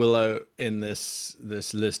listed Willow in this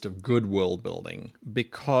list of good world building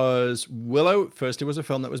because Willow, first, it was a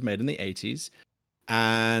film that was made in the 80s,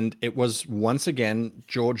 and it was, once again,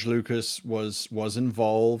 George Lucas was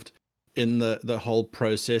involved in the whole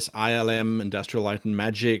process. ILM, Industrial Light and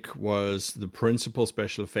Magic, was the principal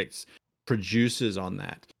special effects producers on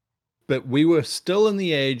that. But we were still in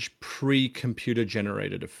the age pre-computer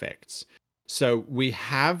generated effects. So we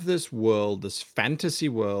have this world, this fantasy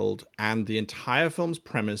world, and the entire film's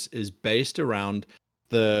premise is based around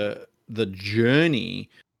the journey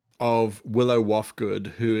of Willow Wofgood,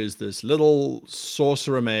 who is this little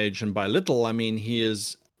sorcerer mage, and by little I mean he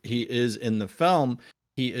is in the film,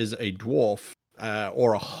 he is a dwarf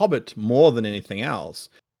or a hobbit more than anything else.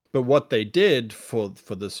 But what they did for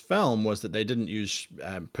this film was that they didn't use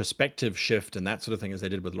perspective shift and that sort of thing as they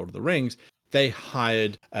did with Lord of the Rings. They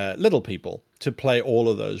hired little people to play all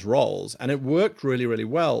of those roles. And it worked really, really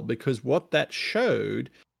well, because what that showed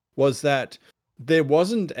was that there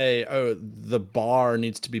wasn't the bar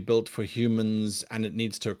needs to be built for humans and it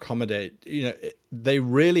needs to accommodate, they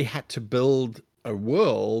really had to build a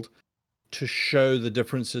world to show the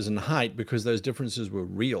differences in height, because those differences were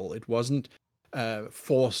real. It wasn't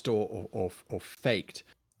forced or faked.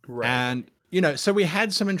 Right. And, so we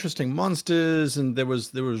had some interesting monsters, and there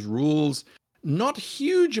was rules. Not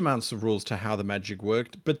huge amounts of rules to how the magic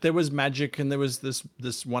worked, but there was magic, and there was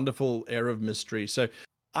this wonderful air of mystery. So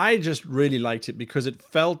I just really liked it because it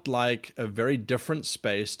felt like a very different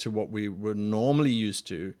space to what we were normally used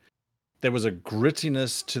to. There was a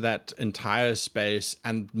grittiness to that entire space,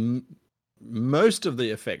 and most of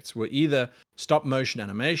the effects were either stop motion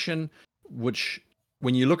animation, which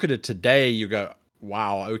when you look at it today, you go,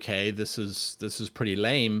 wow, okay, this is pretty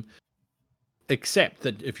lame. Except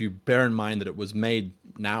that if you bear in mind that it was made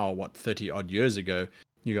now, 30 odd years ago,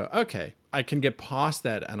 you go, okay, I can get past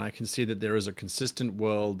that, and I can see that there is a consistent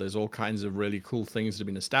world. There's all kinds of really cool things that have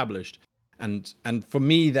been established. And for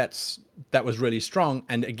me, that was really strong.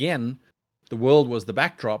 And again, the world was the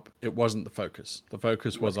backdrop. It wasn't the focus. The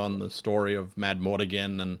focus was on the story of Mad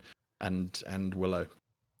Mortigan and Willow.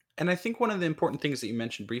 And I think one of the important things that you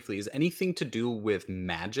mentioned briefly is anything to do with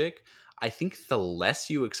magic. I think the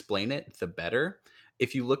less you explain it, the better.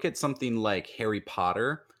 If you look at something like Harry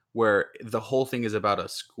Potter, where the whole thing is about a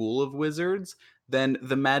school of wizards, then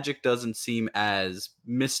the magic doesn't seem as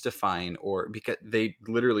mystifying, or because they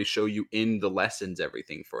literally show you in the lessons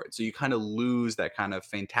everything for it. So you kind of lose that kind of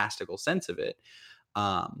fantastical sense of it.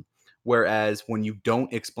 Whereas when you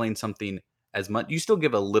don't explain something as much, you still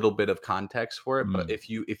give a little bit of context for it, but if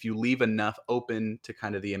you leave enough open to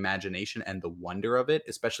kind of the imagination and the wonder of it,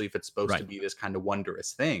 especially if it's supposed to be this kind of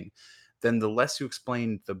wondrous thing, then the less you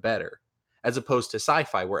explain, the better. As opposed to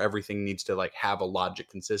sci-fi, where everything needs to have a logic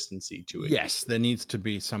consistency to it. Yes, there needs to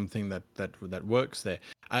be something that works there.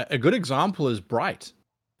 A good example is Bright,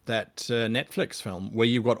 that Netflix film where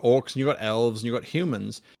you've got orcs and you've got elves and you've got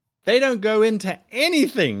humans. They don't go into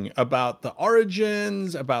anything about the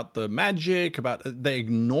origins, about the magic, they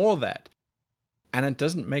ignore that. And it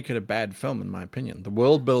doesn't make it a bad film, in my opinion. The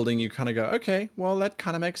world building, you kind of go, okay, well, that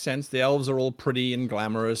kind of makes sense. The elves are all pretty and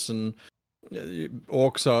glamorous, and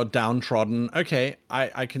orcs are downtrodden. Okay,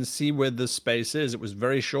 I can see where this space is. It was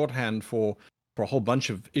very shorthand for a whole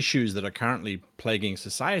bunch of issues that are currently plaguing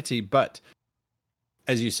society. But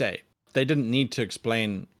as you say, they didn't need to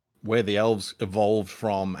explain where the elves evolved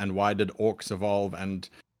from and why did orcs evolve. And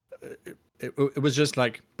it was just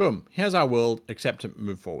like, boom, here's our world, accept it,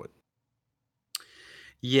 move forward.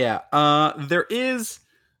 Yeah, there is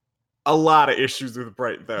a lot of issues with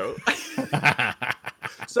Bright, though.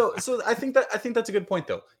 So I think that's a good point,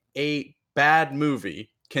 though. A bad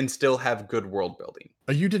movie can still have good world building.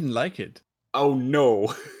 Oh, you didn't like it? Oh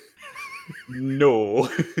no, no.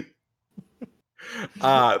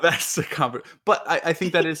 That's a but I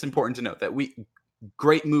think that it's important to note that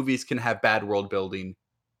great movies can have bad world building.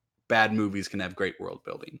 Bad movies can have great world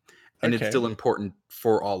building, and it's still important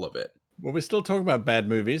for all of it. Well, we're still talking about bad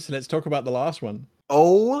movies, so let's talk about the last one.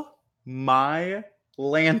 Oh my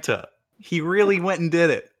Lanta. He really went and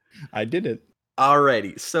did it. I did it.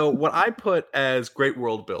 Alrighty. So what I put as great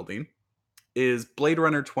world building is Blade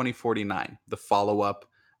Runner 2049, the follow-up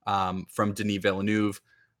from Denis Villeneuve,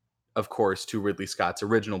 of course, to Ridley Scott's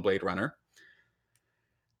original Blade Runner.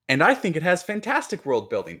 And I think it has fantastic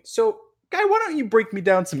world building. So, Guy, why don't you break me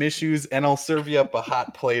down some issues and I'll serve you up a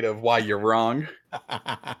hot plate of why you're wrong.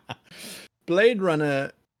 Blade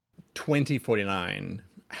Runner 2049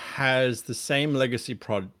 has the same legacy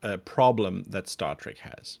problem that Star Trek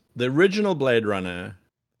has. The original Blade Runner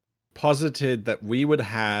posited that we would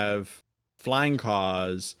have flying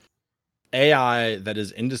cars AI that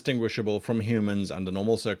is indistinguishable from humans under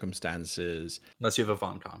normal circumstances. Unless you have a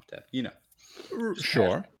Von Kampf test,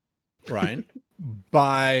 Sure, right?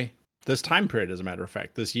 By this time period, as a matter of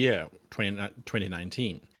fact, this year,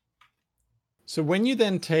 2019. So when you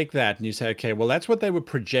then take that and you say, okay, well, that's what they were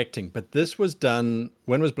projecting, but this was done,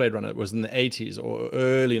 when was Blade Runner? It was in the 80s or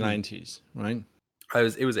early 90s, right? It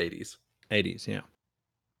was 80s. 80s, yeah.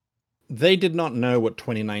 They did not know what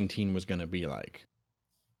 2019 was going to be like.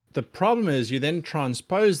 The problem is you then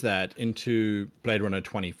transpose that into Blade Runner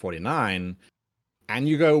 2049, and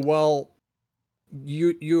you go, well,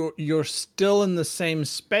 you're still in the same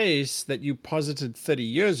space that you posited 30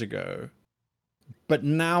 years ago. But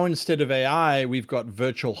now instead of AI, we've got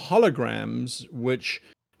virtual holograms, which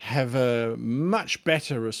have a much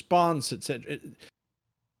better response, etc.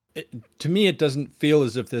 To me, it doesn't feel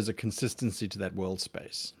as if there's a consistency to that world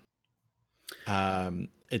space. They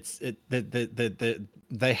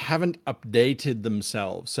haven't updated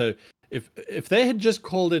themselves. So if they had just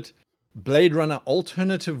called it Blade Runner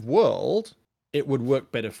Alternative World, it would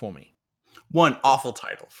work better for me. One awful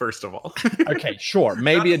title, first of all. Okay, sure.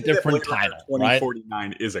 Maybe a different title, right?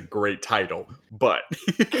 2049 is a great title, but...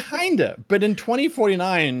 Kinda. But in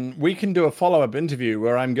 2049, we can do a follow-up interview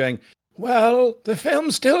where I'm going, well, the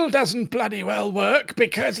film still doesn't bloody well work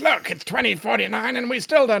because, look, it's 2049 and we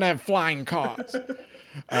still don't have flying cars.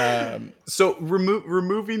 So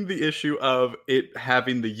removing the issue of it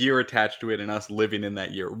having the year attached to it and us living in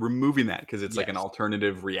that year, removing that because it's like an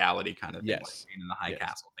alternative reality kind of thing, like being in the high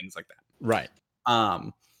castle, things like that. Right.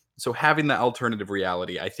 So having that alternative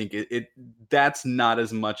reality, I think that's not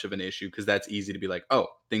as much of an issue because that's easy to be like, oh,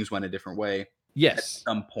 things went a different way. Yes. At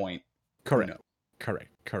some point. Correct.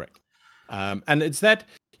 Correct. And it's that,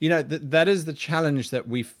 that is the challenge that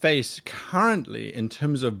we face currently in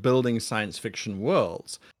terms of building science fiction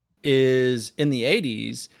worlds. Is in the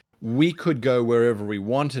 80s, we could go wherever we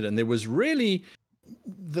wanted. And there was really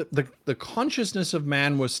the consciousness of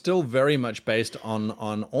man was still very much based on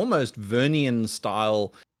almost Vernian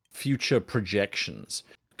style future projections.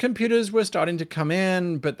 Computers were starting to come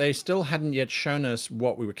in, but they still hadn't yet shown us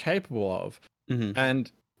what we were capable of. Mm-hmm. And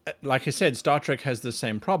like I said, Star Trek has the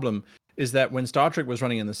same problem, is that when Star Trek was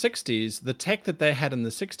running in the 60s, the tech that they had in the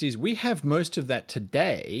 60s, we have most of that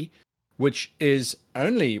today, which is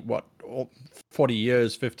only, 40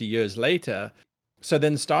 years, 50 years later. So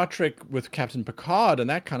then Star Trek with Captain Picard and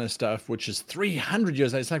that kind of stuff, which is 300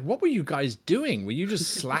 years later, it's like, what were you guys doing? Were you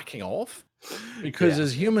just slacking off? Because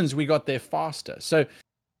as humans, we got there faster. So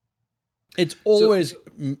it's always,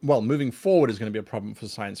 moving forward is going to be a problem for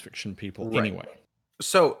science fiction people anyway.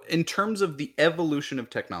 So in terms of the evolution of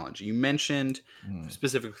technology, you mentioned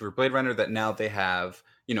specifically for Blade Runner that now they have,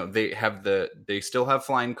 they still have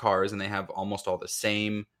flying cars and they have almost all the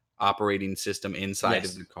same operating system inside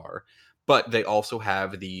of the car. But they also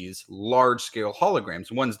have these large-scale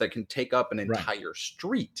holograms, ones that can take up an entire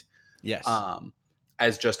street,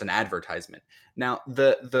 as just an advertisement. Now,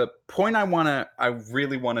 the point I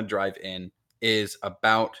really want to drive in is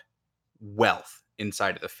about wealth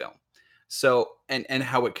inside of the film. So, and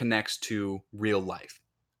how it connects to real life.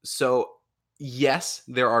 So, yes,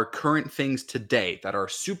 there are current things today that are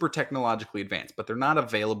super technologically advanced, but they're not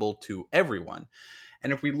available to everyone.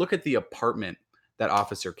 And if we look at the apartment that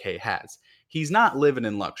Officer K has, he's not living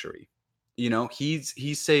in luxury.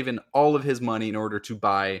 He's saving all of his money in order to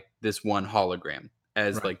buy this one hologram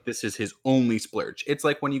as like this is his only splurge. It's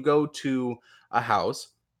like when you go to a house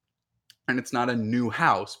and it's not a new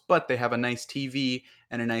house, but they have a nice TV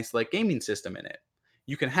and a nice like gaming system in it.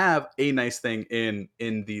 You can have a nice thing in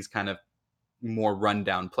these kind of more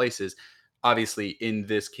rundown places. Obviously, in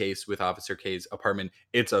this case with Officer K's apartment,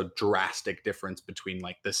 it's a drastic difference between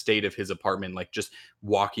like the state of his apartment, like just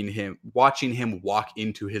watching him walk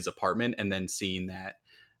into his apartment and then seeing that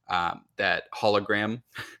that hologram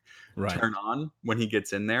turn on when he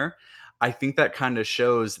gets in there. I think that kind of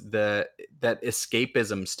shows that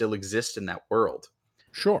escapism still exists in that world.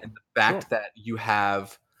 Sure. And the fact that you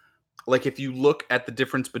have, like, if you look at the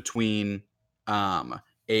difference between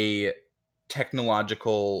a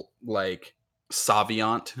technological like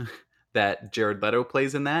savant that Jared Leto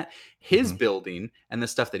plays in that, his building and the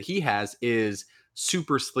stuff that he has is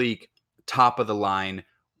super sleek, top of the line,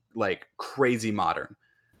 like crazy modern.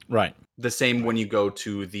 Right. The same when you go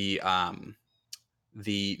to the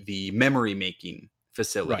memory making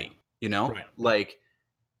facility, like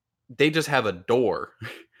they just have a door,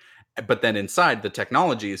 but then inside the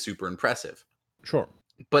technology is super impressive. Sure.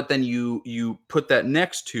 But then you put that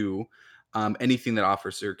next to anything that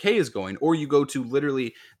Officer K is going, or you go to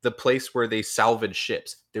literally the place where they salvage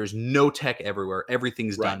ships. There's no tech everywhere.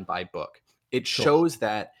 Everything's done by book. It shows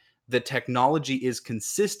that the technology is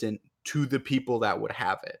consistent to the people that would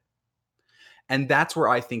have it. And that's where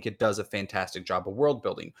I think it does a fantastic job of world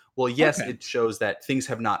building. Well, yes, Okay. it shows that things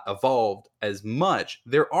have not evolved as much.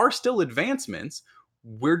 There are still advancements.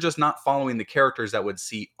 We're just not following the characters that would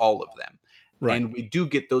see all of them. Right. And we do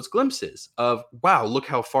get those glimpses of, wow, look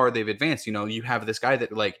how far they've advanced. You know, you have this guy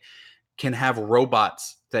that like can have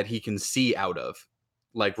robots that he can see out of,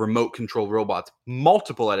 like remote control robots,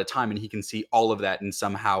 multiple at a time, and he can see all of that, and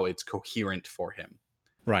somehow it's coherent for him.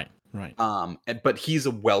 Right. Right. But he's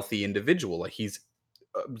a wealthy individual. Like he's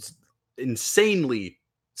insanely,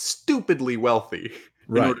 stupidly wealthy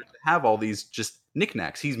in Right. order to have all these just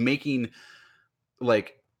knickknacks. He's making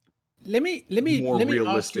like Let me more ask you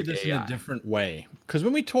realistic this in AI. a different way, because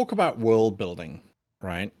when we talk about world building,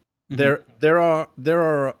 right, Mhm. there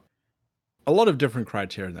are a lot of different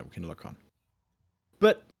criteria that we can look on.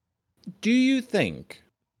 But do you think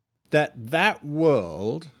that that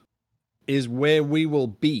world is where we will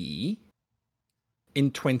be in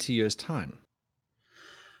 20 years' time?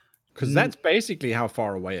 Because that's basically how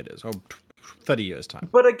far away it is, or 30 years' time.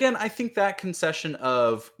 But again, I think that concession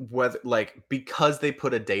of whether, like, because they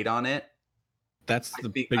put a date on it, That's I the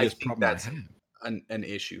think biggest problem I that's have. an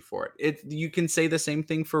issue for it. You can say the same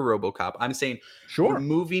thing for RoboCop. I'm saying Sure.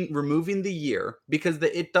 removing the year, because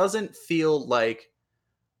it doesn't feel like,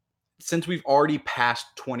 since we've already passed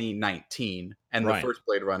 2019 and the Right. first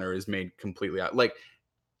Blade Runner is made completely out, like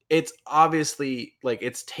it's obviously like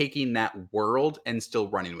it's taking that world and still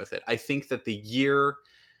running with it. I think that the year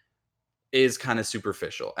is kind of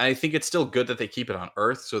superficial. And I think it's still good that they keep it on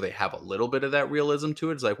Earth so they have a little bit of that realism to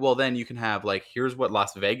it. It's like, well, then you can have like, here's what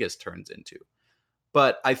Las Vegas turns into.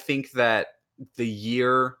 But I think that the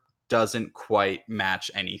year doesn't quite match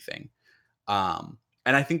anything. And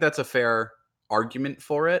I think that's a fair argument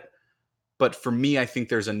for it. But for me, I think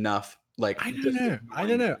there's enough like I don't just know. I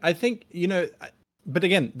don't know. I think, but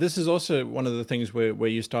again, this is also one of the things where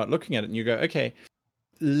you start looking at it and you go, okay,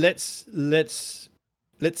 let's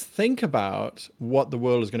think about what the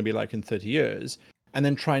world is going to be like in 30 years and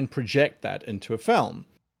then try and project that into a film.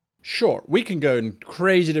 Sure, we can go in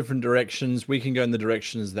crazy different directions. We can go in the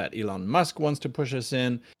directions that Elon Musk wants to push us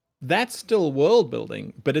in. That's still world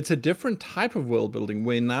building, but it's a different type of world building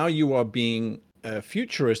where now you are being a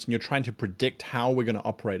futurist and you're trying to predict how we're going to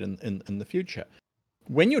operate in the future.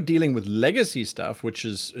 When you're dealing with legacy stuff, which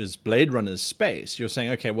is Blade Runner's space, you're saying,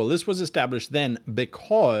 okay, well, this was established then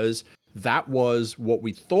because that was what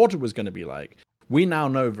we thought it was going to be like. We now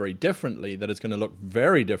know very differently that it's going to look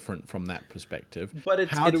very different from that perspective. But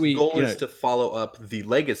its goal is to follow up the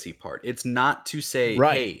legacy part. It's not to say,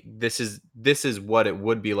 Right. hey, this is what it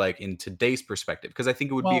would be like in today's perspective, because I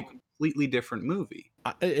think it would be a completely different movie.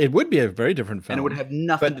 It would be a very different film. And it would have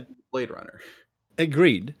nothing to do with Blade Runner.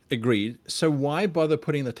 Agreed. So why bother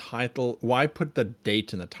putting the title? Why put the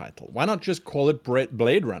date in the title? Why not just call it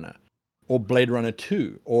Blade Runner or Blade Runner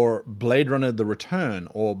 2 or Blade Runner The Return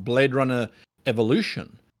or Blade Runner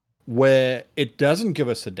Evolution, where it doesn't give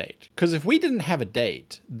us a date? Because if we didn't have a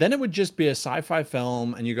date, then it would just be a sci-fi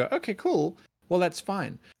film and you go, okay, cool. Well, that's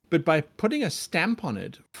fine. But by putting a stamp on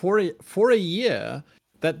it for a year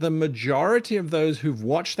that the majority of those who've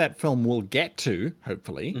watched that film will get to,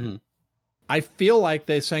 hopefully, I feel like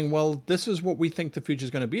they're saying, well, this is what we think the future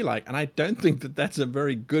is going to be like. And I don't think that that's a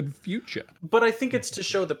very good future. But I think it's to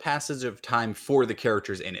show the passage of time for the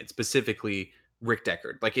characters in it, specifically Rick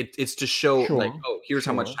Deckard. Like it's to show like, oh, here's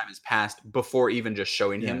how much time has passed before even just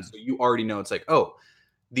showing him. So you already know it's like, oh,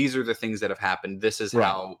 these are the things that have happened. This is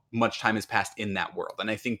how much time has passed in that world.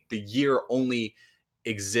 And I think the year only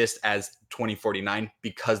exists as 2049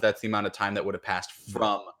 because that's the amount of time that would have passed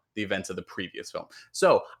from the events of the previous film.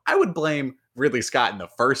 So I would blame Ridley Scott in the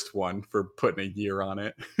first one for putting a year on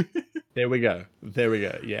it. There we go.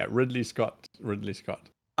 Yeah, Ridley Scott.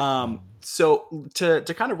 So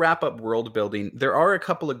to kind of wrap up world building, there are a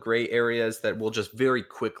couple of gray areas that we'll just very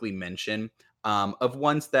quickly mention, of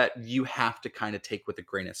ones that you have to kind of take with a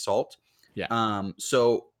grain of salt. Yeah.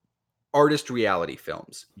 So artist reality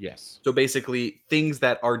films. Yes. So basically things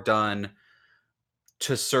that are done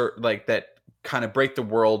to like that kind of break the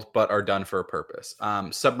world but are done for a purpose.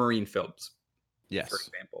 Submarine films. Yes. For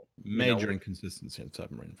example. Major inconsistency in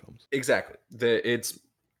submarine films. Exactly.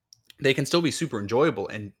 They can still be super enjoyable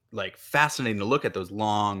and like fascinating to look at, those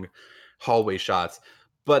long hallway shots,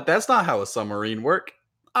 but that's not how a submarine work.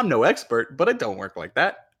 I'm no expert, but it don't work like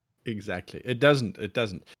that. Exactly. It doesn't.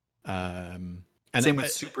 And same with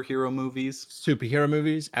superhero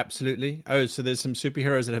movies. Absolutely. Oh, so there's some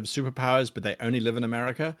superheroes that have superpowers, but they only live in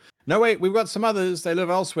America. No, wait, we've got some others. They live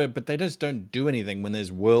elsewhere, but they just don't do anything when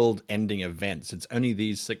there's world-ending events. It's only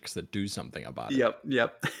these 6 that do something about it. Yep. Yeah.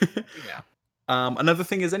 Another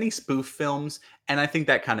thing is any spoof films, and I think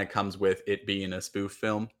that kind of comes with it being a spoof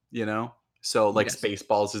film, you know? So like Yes.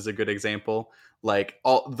 Spaceballs is a good example. Like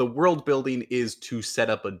all the world building is to set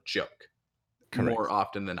up a joke Correct. more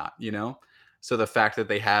often than not, you know? So the fact that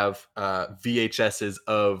they have VHSs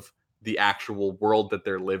of the actual world that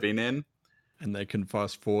they're living in. And they can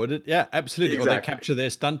fast forward it. Yeah, absolutely. Or they capture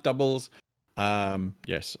their stunt doubles.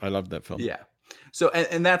 Yes, I love that film. Yeah. So,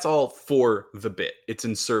 and that's all for the bit. It's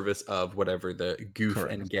in service of whatever the goof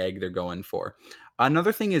Correct. and gag they're going for.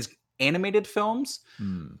 Another thing is animated films.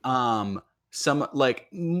 Some like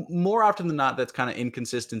more often than not, that's kind of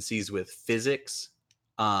inconsistencies with physics.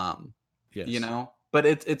 Yes. You know, but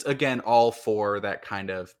it's again all for that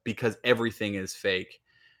kind of, because everything is fake.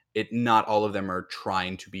 Not all of them are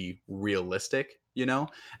trying to be realistic, you know,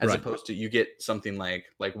 as opposed to you get something like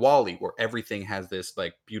Wall-E, where everything has this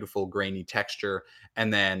like beautiful grainy texture,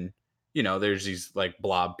 and then you know there's these like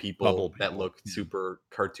blob people that look super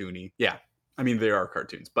cartoony. Yeah, I mean they are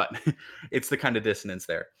cartoons, but it's the kind of dissonance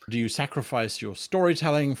there. Do you sacrifice your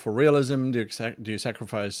storytelling for realism? Do you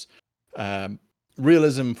sacrifice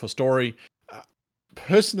realism for story?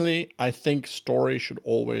 Personally, I think story should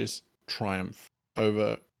always triumph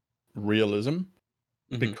over realism,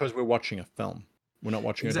 because we're watching a film. We're not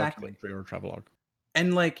watching a documentary or a travelogue.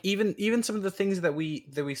 And like even some of the things that we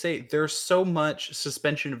say, there's so much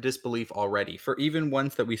suspension of disbelief already for even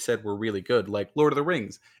ones that we said were really good, like Lord of the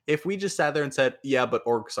Rings. If we just sat there and said, yeah, but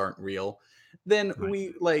orcs aren't real, then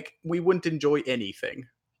we wouldn't enjoy anything,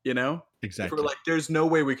 you know? Exactly. If we're like, there's no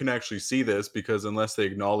way we can actually see this because unless they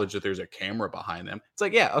acknowledge that there's a camera behind them, it's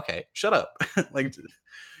like, yeah, okay, shut up. Like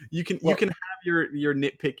you can have your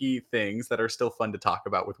nitpicky things that are still fun to talk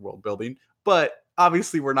about with world building, but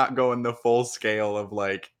obviously we're not going the full scale of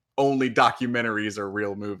like only documentaries are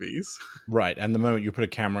real movies. Right. And the moment you put a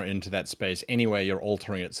camera into that space anyway, you're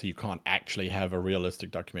altering it so you can't actually have a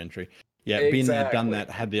realistic documentary. Yeah, been there, done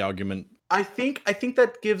that, had the argument. I think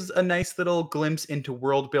that gives a nice little glimpse into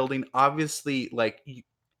world building. Obviously, like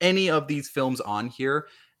any of these films on here,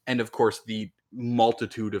 and of course the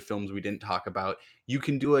multitude of films we didn't talk about, you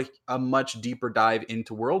can do a much deeper dive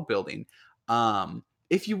into world building.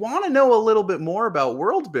 If you want to know a little bit more about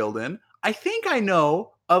world building, I think I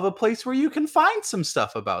know of a place where you can find some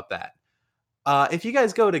stuff about that. If you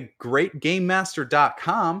guys go to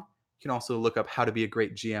greatgamemaster.com, you can also look up How to Be a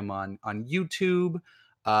Great GM on YouTube.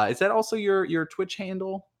 Is that also your Twitch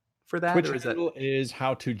handle for that? Twitch or is handle is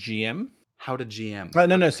HowToGM. How to GM.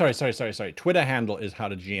 No, sorry. Twitter handle is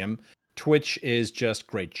HowToGM. Twitch is just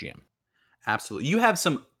Great GM. Absolutely. You have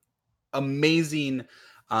some amazing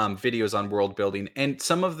videos on world building, and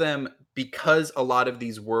some of them, because a lot of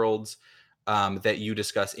these worlds that you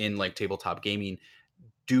discuss in like tabletop gaming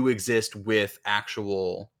do exist with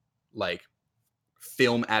actual like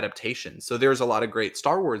film adaptations. So there's a lot of great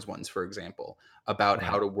Star Wars ones, for example, about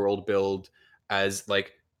how to world build as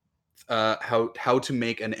like how to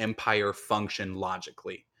make an empire function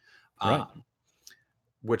logically.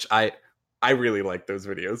 Which I really like those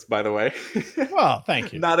videos, by the way. Well,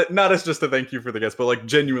 thank you. Not as just a thank you for the guest, but like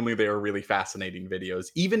genuinely they are really fascinating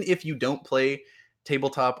videos. Even if you don't play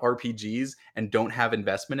tabletop RPGs and don't have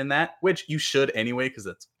investment in that, which you should anyway, because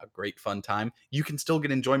it's a great fun time, you can still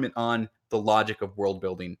get enjoyment on the logic of world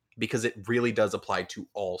building, because it really does apply to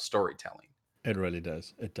all storytelling. It really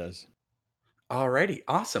does. It does. Alrighty,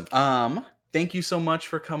 awesome. Thank you so much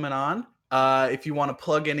for coming on. If you want to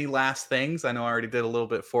plug any last things, I know I already did a little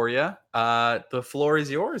bit for you. The floor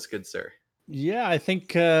is yours, good sir. Yeah, I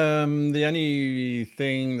think the only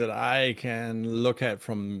thing that I can look at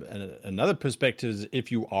from another perspective is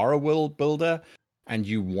if you are a world builder and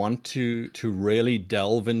you want to really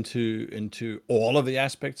delve into all of the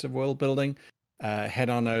aspects of world building, head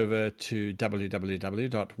on over to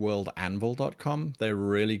www.worldanvil.com. They're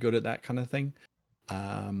really good at that kind of thing.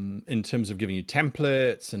 In terms of giving you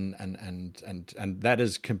templates and that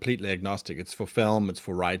is completely agnostic. It's for film, it's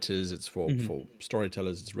for writers, it's for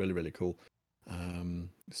storytellers. It's really, really cool.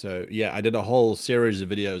 So yeah, I did a whole series of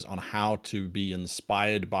videos on how to be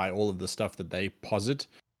inspired by all of the stuff that they posit.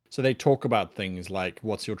 So they talk about things like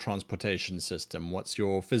what's your transportation system, what's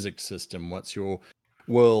your physics system, what's your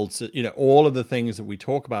world, all of the things that we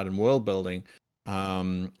talk about in world building.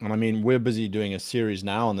 And I mean, we're busy doing a series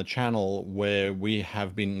now on the channel where we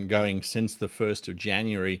have been going since the 1st of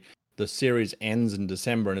January. The series ends in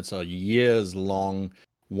December, and it's a years long,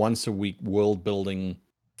 once a week world building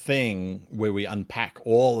thing where we unpack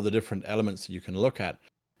all of the different elements that you can look at.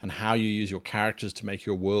 and how you use your characters to make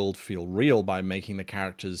your world feel real by making the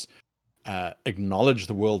characters acknowledge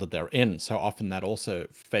the world that they're in. So often that also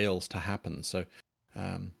fails to happen. So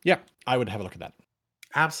yeah, I would have a look at that.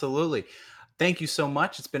 Absolutely. Thank you so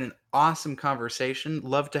much. It's been an awesome conversation.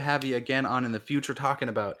 Love to have you again on in the future talking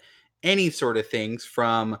about any sort of things,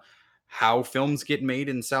 from how films get made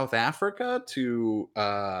in South Africa to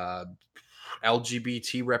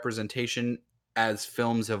LGBT representation as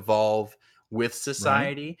films evolve with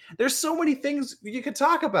society. Right. There's so many things you could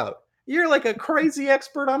talk about. You're like a crazy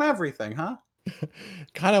expert on everything, huh?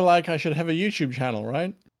 Kind of like I should have a YouTube channel,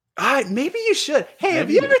 right? Maybe you should. Hey,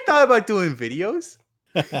 have you ever thought about doing videos?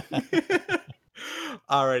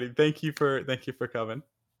 Alrighty, thank you for coming.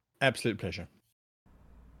 Absolute pleasure.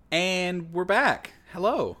 And we're back.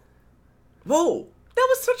 Hello. Whoa, that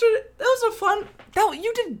was a fun.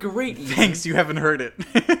 You did great, Ethan. Thanks. You haven't heard it.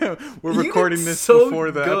 We're recording this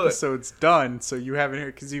before the episode's done, so you haven't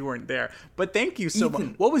heard because you weren't there. But thank you so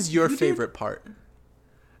much. What was your favorite part?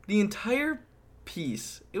 The entire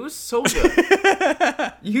piece. It was so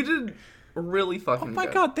good. You did really fucking good. Oh my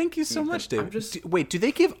god, thank you so much, David. Wait, do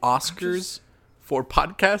they give Oscars for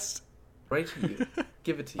podcasts? Right to you.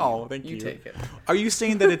 Give it to you. Oh, thank you. You take it. Are you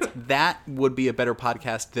saying that that would be a better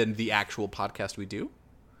podcast than the actual podcast we do?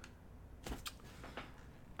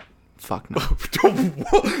 Fuck no.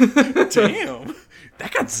 Damn.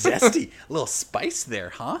 That got zesty. A little spice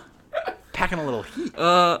there, huh? Packing a little heat.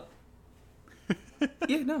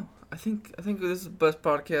 Yeah, no. I think this is the best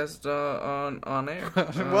podcast on air.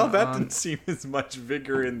 Well, that didn't seem as much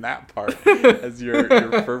vigor in that part as your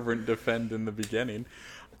fervent defend in the beginning.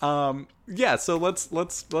 Yeah, so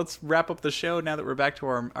let's wrap up the show now that we're back to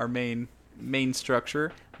our main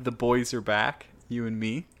structure. The boys are back. You and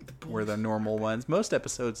me. We're the normal ones. Most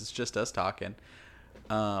episodes it's just us talking.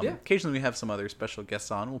 Yeah. Occasionally we have some other special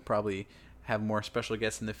guests on. We'll probably have more special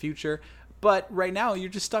guests in the future. But right now you're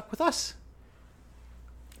just stuck with us.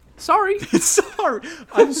 Sorry. Sorry.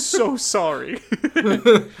 I'm so sorry.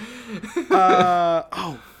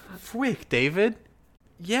 Frick, David.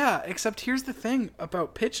 Yeah, except here's the thing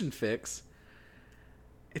about Pitch and Fix.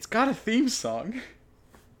 It's got a theme song.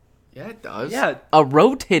 Yeah, it does. Yeah. A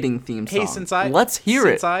rotating theme song. Hey, let's hear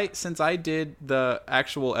it. Since I did the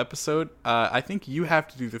actual episode, I think you have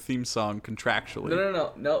to do the theme song contractually.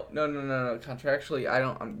 No. Contractually, I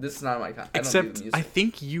don't. This is not my contract. Except I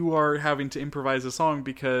think you are having to improvise a song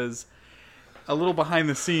because a little behind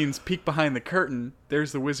the scenes, peek behind the curtain.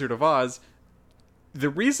 There's the Wizard of Oz. The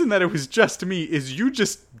reason that it was just me is you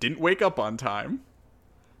just didn't wake up on time.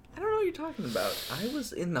 I don't know what you're talking about. I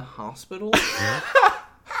was in the hospital.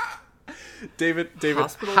 David,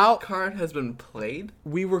 hospital card has been played.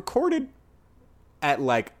 We recorded at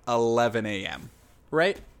like 11 a.m.,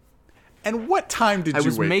 right? And what time did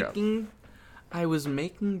you wake up? I was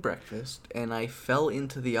making breakfast, and I fell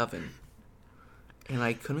into the oven, and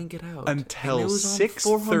I couldn't get out until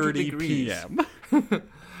 6:30 p.m.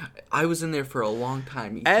 I was in there for a long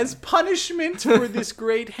time. Ethan. As punishment for this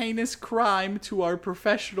great heinous crime to our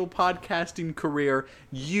professional podcasting career,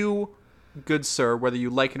 you, good sir, whether you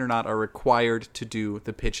like it or not, are required to do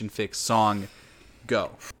the Pitch and Fix song.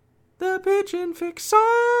 Go. The Pitch and Fix song.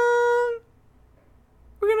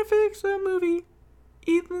 We're gonna fix a movie.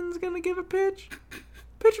 Ethan's gonna give a pitch.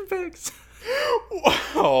 Pitch and Fix.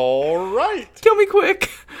 All right. Kill me quick.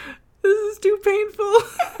 This is too painful.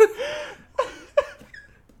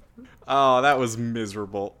 Oh, that was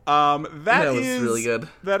miserable. That was really good.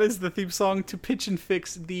 That is the theme song to Pitch and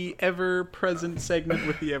Fix, the ever-present segment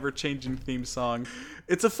with the ever-changing theme song.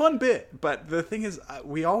 It's a fun bit, but the thing is,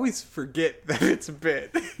 we always forget that it's a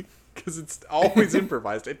bit because it's always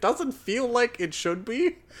improvised. It doesn't feel like it should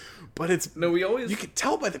be, but it's. No, You can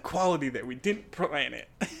tell by the quality that we didn't plan it.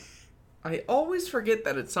 I always forget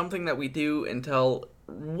that it's something that we do until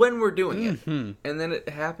when we're doing it, and then it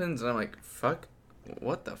happens, and I'm like, "Fuck."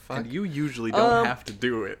 What the fuck? And you usually don't have to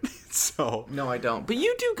do it, so. No, I don't. But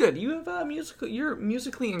you do good. You have you're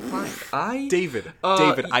musically inclined. David,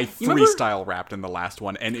 I freestyle rapped in the last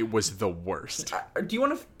one, and it was the worst. Do you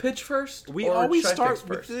want to pitch first? We always start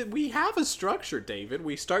with we have a structure, David.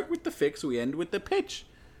 We start with the fix, we end with the pitch.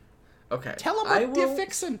 Okay. Tell them what you're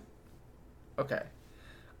fixing. Okay.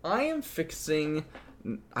 I am fixing.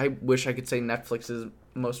 I wish I could say Netflix's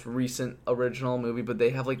most recent original movie, but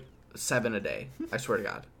they have like 7 a day. I swear to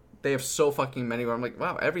God, they have so fucking many. Where I'm like,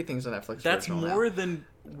 wow, everything's a Netflix. That's original more now. than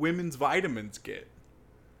women's vitamins get.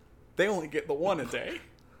 They only get the 1 a day.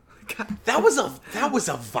 God, that was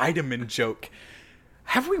a vitamin joke.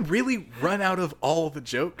 Have we really run out of all the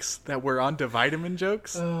jokes that were onto vitamin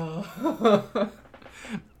jokes?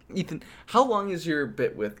 Ethan, how long is your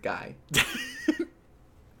bit with Guy?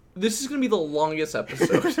 This is going to be the longest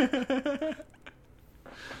episode.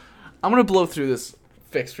 I'm going to blow through this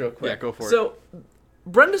fix real quick. Yeah, go for it. So,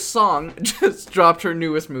 Brenda Song just dropped her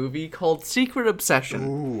newest movie called Secret Obsession.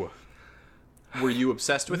 Ooh. Were you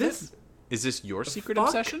obsessed with this? Is this your secret fuck?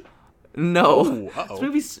 obsession? No. Ooh, uh-oh. This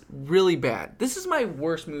movie's really bad. This is my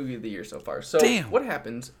worst movie of the year so far. So, Damn. what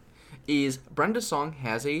happens is Brenda Song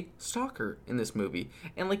has a stalker in this movie.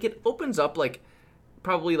 And, like, it opens up, like,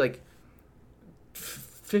 probably, like,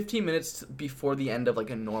 15 minutes before the end of, like,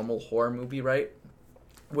 a normal horror movie, right?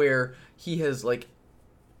 Where he has, like,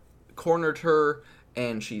 cornered her,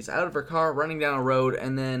 and she's out of her car, running down a road,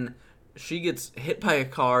 and then she gets hit by a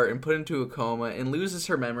car and put into a coma and loses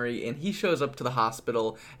her memory, and he shows up to the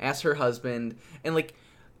hospital, asks her husband, and, like,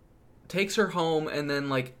 takes her home, and then,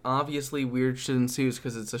 like, obviously weird shit ensues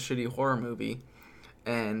because it's a shitty horror movie,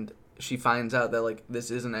 and she finds out that, like,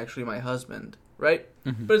 this isn't actually my husband, right?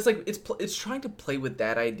 Mm-hmm. But it's, like, it's trying to play with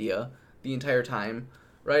that idea the entire time,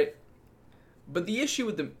 right? But the issue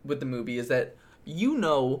with the movie is that you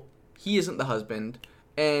know he isn't the husband,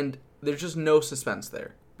 and there's just no suspense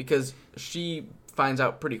there, because she finds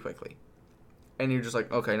out pretty quickly. And you're just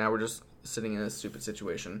like, okay, now we're just sitting in a stupid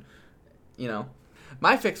situation, you know?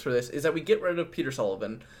 My fix for this is that we get rid of Peter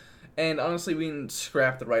Sullivan, and honestly, we can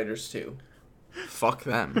scrap the writers too. Fuck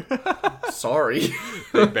them. Sorry.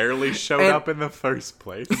 They barely showed up in the first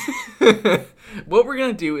place. What we're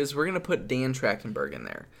going to do is we're going to put Dan Trachtenberg in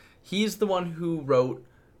there. He's the one who wrote,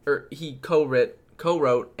 or he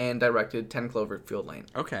co-wrote and directed 10 Cloverfield Lane.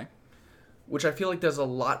 Okay. Which I feel like does a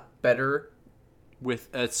lot better. With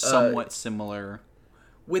a somewhat similar...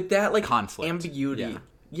 With that, like, conflict. Ambiguity. Yeah.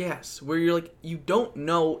 Yes, where you're like, you don't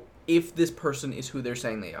know if this person is who they're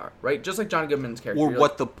saying they are, right? Just like John Goodman's character. Or you're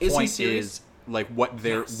what like, the point is, like, what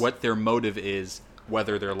their motive is,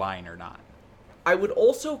 whether they're lying or not. I would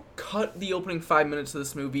also cut the opening 5 minutes of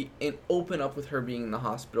this movie and open up with her being in the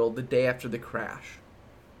hospital the day after the crash.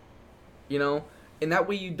 You know? And that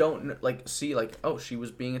way you don't, like, see, like, oh, she was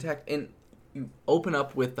being attacked. And you open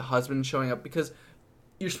up with the husband showing up because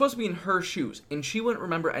you're supposed to be in her shoes. And she wouldn't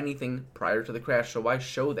remember anything prior to the crash, so why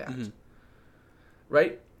show that? Mm-hmm.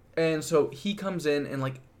 Right? And so he comes in and,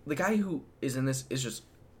 like, the guy who is in this is just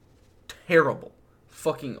terrible.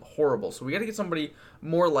 Fucking horrible. So we gotta get somebody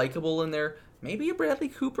more likable in there. Maybe a Bradley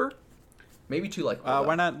Cooper. Maybe too likable.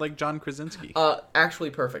 Why not, like, John Krasinski?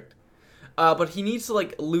 Actually perfect. But he needs to,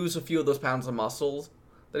 like, lose a few of those pounds of muscles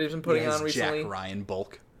that he's been putting on recently. Jack Ryan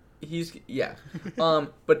bulk. Yeah.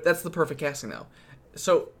 But that's the perfect casting, though.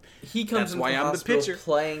 So he comes into the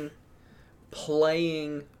hospital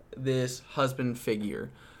playing this husband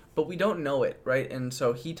figure. But we don't know it, right? And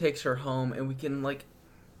so he takes her home, and we can, like,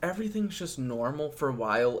 everything's just normal for a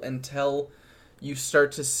while until you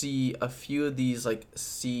start to see a few of these, like,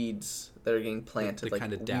 seeds that are getting planted, like,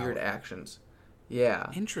 kind of weird actions. Yeah.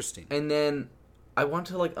 Interesting. And then I want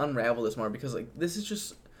to, like, unravel this more because, like, this is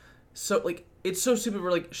just so, like, it's so stupid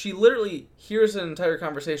where, like, she literally hears an entire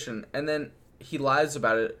conversation and then he lies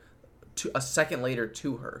about it a second later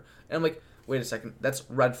to her. And I'm like, wait a second, that's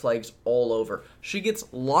red flags all over. She gets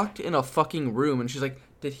locked in a fucking room and she's like,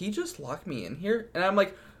 did he just lock me in here? And I'm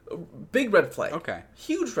like, big red flag. Okay.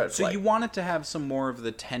 Huge red flag. So you wanted to have some more of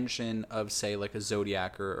the tension of, say, like a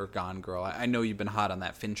Zodiac or Gone Girl. I know you've been hot on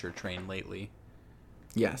that Fincher train lately.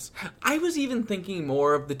 Yes. I was even thinking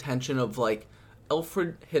more of the tension of, like,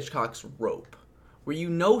 Alfred Hitchcock's Rope, where you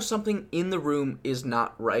know something in the room is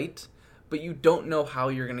not right, but you don't know how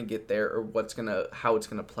you're going to get there or how it's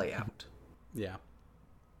going to play out. Yeah.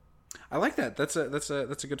 I like that. That's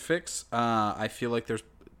a good fix. I feel like there's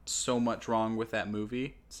so much wrong with that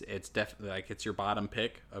movie. It's definitely, like, it's your bottom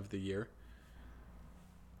pick of the year.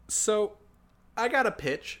 So, I got a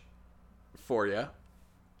pitch for you.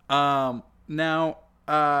 Now,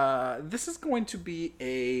 this is going to be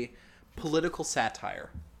a political satire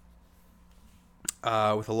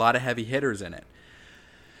with a lot of heavy hitters in it.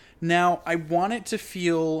 Now, I want it to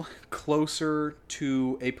feel closer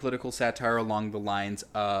to a political satire along the lines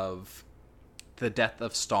of the death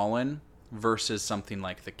of Stalin versus something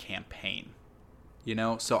like The Campaign. You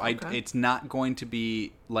know? So okay. It's not going to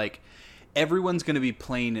be like everyone's going to be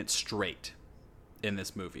playing it straight in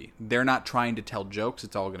this movie. They're not trying to tell jokes.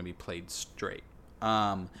 It's all going to be played straight.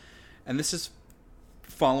 And this is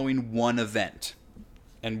following one event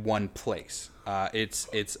and one place.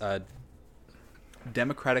 It's a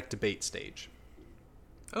Democratic debate stage.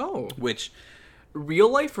 Oh. Which real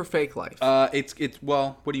life or fake life? It's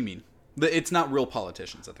well, what do you mean? It's not real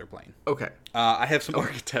politicians that they're playing. Okay. I have some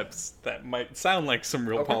archetypes that might sound like some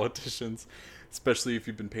real politicians, especially if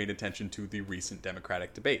you've been paying attention to the recent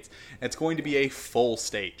Democratic debates. It's going to be a full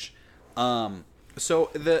stage. So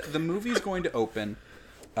the movie is going to open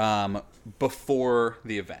before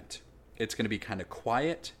the event. It's going to be kind of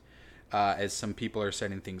quiet as some people are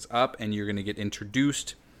setting things up, and you're going to get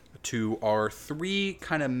introduced to our three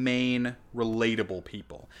kind of main relatable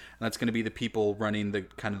people. And that's going to be the people running the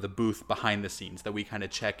kind of the booth behind the scenes that we kind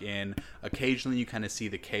of check in. Occasionally you kind of see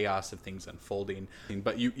the chaos of things unfolding,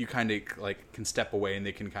 but you kind of like can step away and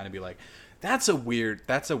they can kind of be like, that's a weird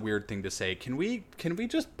thing to say. Can we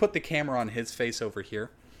just put the camera on his face over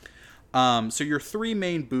here? So your three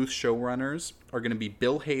main booth showrunners are going to be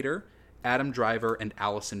Bill Hader, Adam Driver, and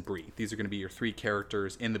Allison Brie. These are going to be your three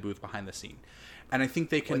characters in the booth behind the scene. And I think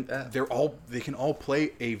they can they can all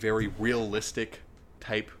play a very realistic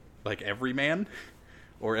type, like everyman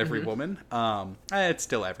or every woman. It's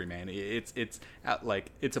still everyman. It's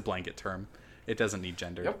like it's a blanket term. It doesn't need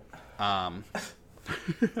gender. Yep.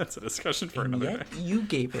 That's a discussion for another day. You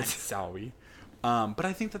gave it. Sorry. But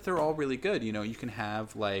I think that they're all really good. You know, you can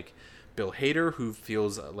have like Bill Hader, who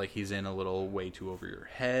feels like he's in a little way too over your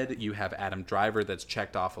head. You have Adam Driver that's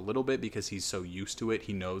checked off a little bit because he's so used to it.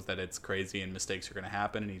 He knows that it's crazy and mistakes are going to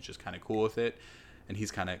happen, and he's just kind of cool with it. And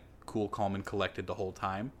he's kind of cool, calm, and collected the whole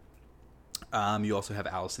time. You also have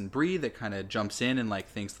Allison Brie that kind of jumps in and like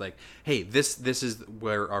thinks like, hey, this is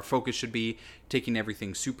where our focus should be, taking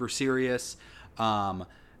everything super serious.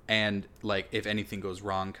 And like if anything goes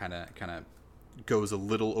wrong, kind of goes a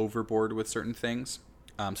little overboard with certain things.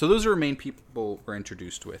 So those are main people we're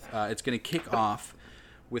introduced with. It's going to kick off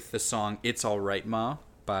with the song "It's All Right, Ma"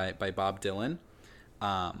 by Bob Dylan.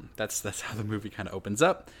 That's how the movie kind of opens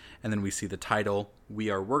up, and then we see the title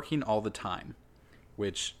 "We Are Working All the Time,"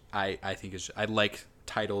 which I think is, I like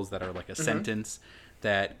titles that are like a sentence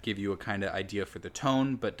that give you a kind of idea for the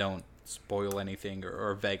tone, but don't spoil anything or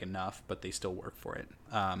are vague enough, but they still work for it.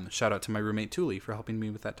 Shout out to my roommate Thule for helping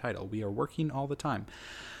me with that title. We are working all the time.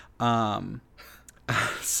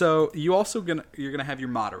 So you're gonna have your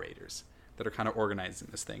moderators that are kind of organizing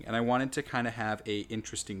this thing, and I wanted to kind of have a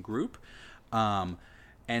interesting group, and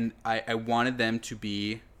I wanted them to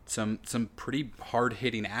be some pretty hard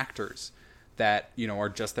hitting actors that, you know, are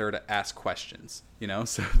just there to ask questions, you know,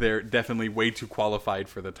 so they're definitely way too qualified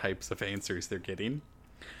for the types of answers they're getting.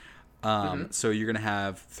 So you're gonna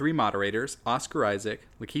have three moderators: Oscar Isaac,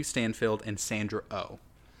 Lakeith Stanfield, and Sandra Oh.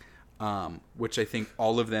 Which I think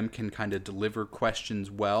all of them can kind of deliver questions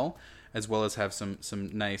well as have some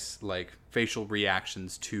nice like facial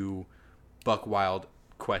reactions to buck wild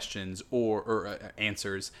questions or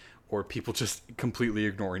answers, or people just completely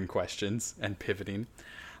ignoring questions and pivoting.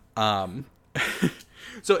 So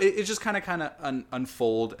it just kind of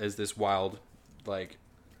unfold as this wild, like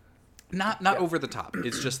not over the top.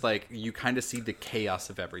 It's just like you kind of see the chaos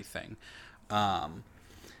of everything.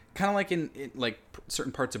 Kind of like in like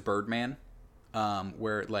certain parts of Birdman,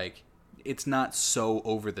 where like it's not so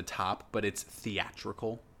over the top, but it's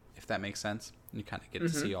theatrical, if that makes sense. You kind of get to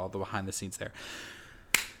see all the behind the scenes there.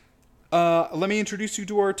 Let me introduce you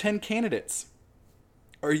to our 10 candidates.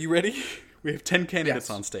 Are you ready? We have 10 candidates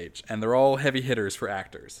on stage, and they're all heavy hitters for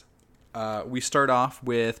actors. We start off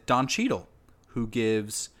with Don Cheadle, who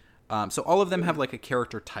gives... so all of them have like a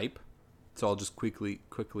character type. So I'll just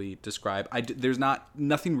quickly describe. There's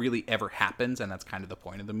nothing really ever happens, and that's kind of the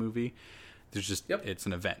point of the movie. There's just it's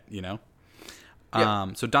an event, you know.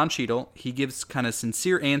 So Don Cheadle, he gives kind of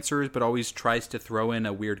sincere answers, but always tries to throw in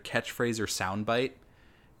a weird catchphrase or soundbite.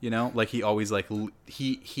 You know, like he always like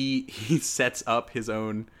he sets up his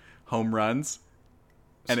own home runs,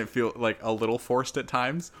 and it feels like a little forced at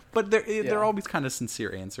times, but they're always kind of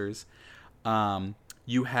sincere answers.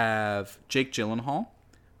 You have Jake Gyllenhaal,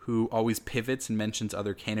 who always pivots and mentions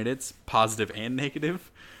other candidates, positive and negative,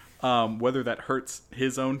 whether that hurts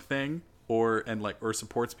his own thing or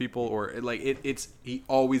supports people, or like he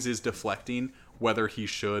always is deflecting whether he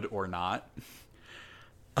should or not.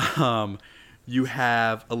 You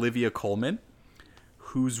have Olivia Colman,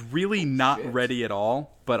 who's really not ready at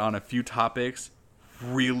all, but on a few topics,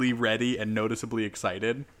 really ready and noticeably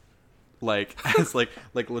excited. Like, as like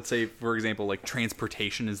let's say, for example, like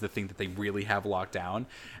transportation is the thing that they really have locked down.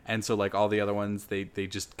 And so like all the other ones, they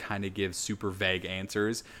just kind of give super vague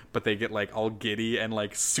answers, but they get like all giddy and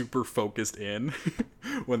like super focused in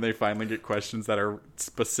when they finally get questions that are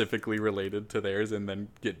specifically related to theirs, and then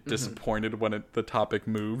get disappointed when the topic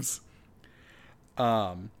moves.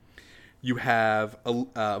 You have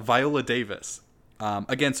Viola Davis.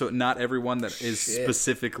 Again, so not everyone that is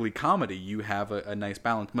specifically comedy. You have a nice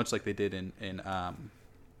balance, much like they did in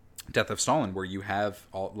Death of Stalin, where you have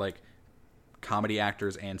all like comedy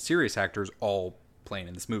actors and serious actors all playing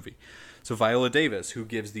in this movie. So Viola Davis, who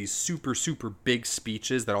gives these super, super big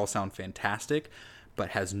speeches that all sound fantastic, but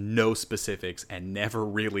has no specifics and never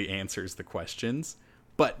really answers the questions.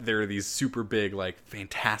 But there are these super big, like,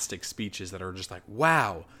 fantastic speeches that are just like,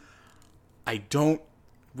 wow, I don't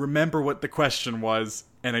remember what the question was,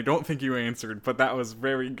 and I don't think you answered, but that was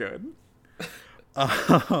very good.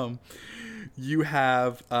 You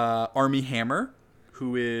have Armie Hammer,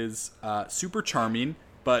 who is super charming,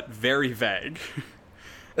 but very vague,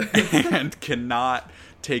 and cannot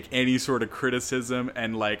take any sort of criticism,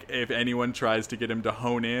 and, like, if anyone tries to get him to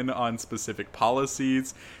hone in on specific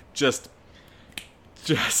policies, just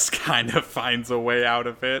kind of finds a way out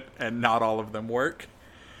of it, and not all of them work.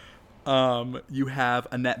 You have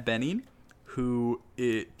Annette Bening, who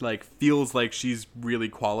feels like she's really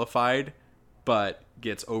qualified, but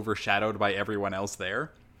gets overshadowed by everyone else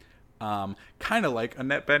there. Kind of like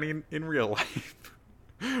Annette Bening in real life,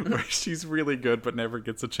 where she's really good but never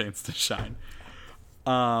gets a chance to shine.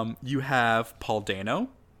 You have Paul Dano,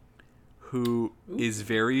 who is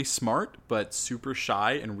very smart but super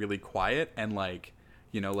shy and really quiet, and like,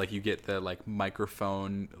 you know, like, you get the, like,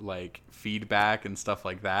 microphone, like, feedback and stuff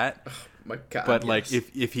like that. Oh my God, but, yes. like,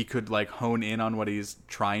 if he could, like, hone in on what he's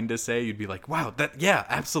trying to say, you'd be like, wow, yeah,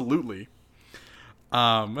 absolutely.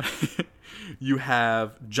 You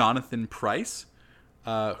have Jonathan Pryce,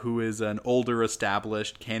 who is an older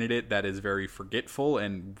established candidate that is very forgetful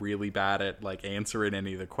and really bad at, like, answering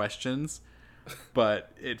any of the questions.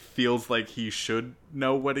 But it feels like he should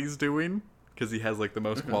know what he's doing because he has, like, the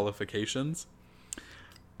most qualifications.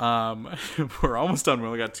 We're almost done. We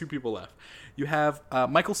only got 2 people left. You have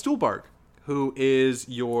Michael Stuhlbarg, who is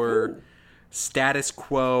your status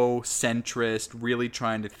quo centrist, really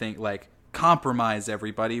trying to think, like, compromise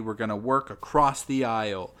everybody. We're going to work across the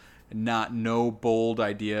aisle. No bold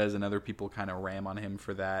ideas, and other people kind of ram on him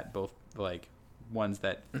for that, both, like, ones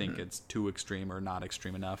that think it's too extreme or not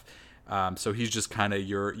extreme enough. So he's just kind of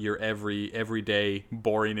your everyday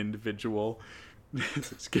boring individual.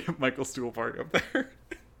 Just get Michael Stuhlbarg up there.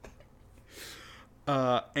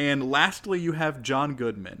 And lastly, you have John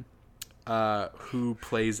Goodman, who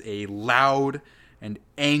plays a loud and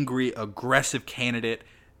angry, aggressive candidate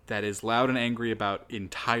that is loud and angry about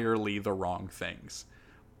entirely the wrong things.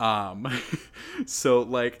 So,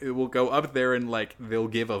 like, it will go up there and, like, they'll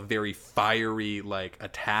give a very fiery, like,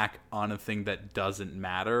 attack on a thing that doesn't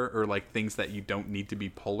matter, or, like, things that you don't need to be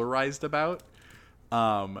polarized about.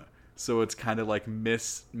 So it's kind of like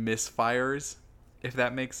misfires, if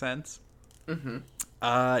that makes sense.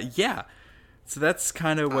 Yeah. So that's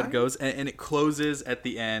kind of what goes, and it closes at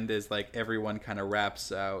the end as, like, everyone kind of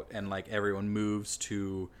wraps out, and, like, everyone moves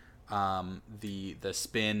to the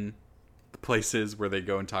spin places where they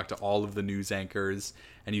go and talk to all of the news anchors,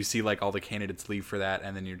 and you see, like, all the candidates leave for that,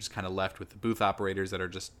 and then you're just kind of left with the booth operators that are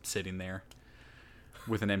just sitting there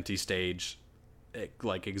with an empty stage,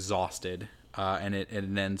 like, exhausted. And it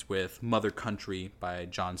ends with Mother Country by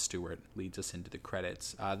Jon Stewart leads us into the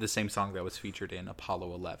credits. The same song that was featured in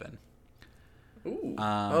Apollo 11.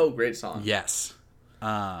 Ooh. Great song. Yes.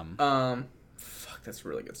 Fuck, that's a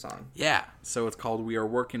really good song. Yeah. So it's called We Are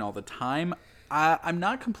Working All the Time. I'm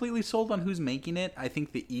not completely sold on who's making it. I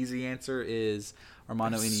think the easy answer is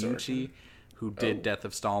Armando Iannucci, who did Death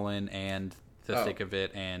of Stalin and The Thick of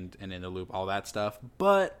It and In the Loop, all that stuff.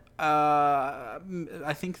 But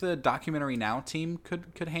I think the Documentary Now team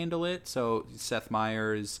could handle it. So Seth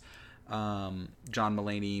Meyers, John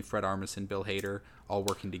Mulaney, Fred Armisen, Bill Hader, all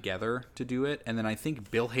working together to do it. And then I think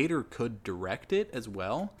Bill Hader could direct it as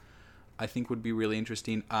well. I think would be really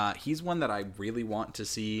interesting. He's one that I really want to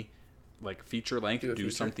see, like, feature length,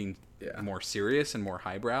 do something more serious and more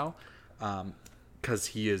highbrow, because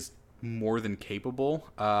he is more than capable.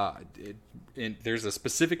 There's a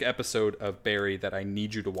specific episode of Barry that I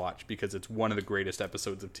need you to watch because it's one of the greatest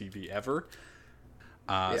episodes of TV ever.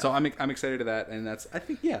 So I'm excited to that, and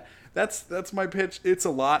that's my pitch. It's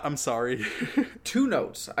a lot. I'm sorry. 2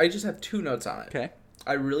 notes. I just have 2 notes on it. Okay.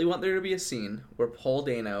 I really want there to be a scene where Paul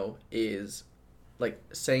Dano is, like,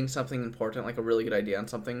 saying something important, like a really good idea on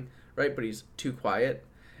something, right? But he's too quiet,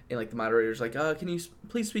 and, like, the moderator's like, can you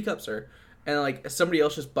please speak up, sir? And, like, somebody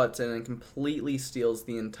else just butts in and completely steals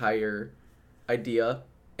the entire idea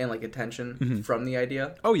and, like, attention from the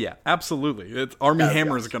idea. Oh yeah, absolutely. Armie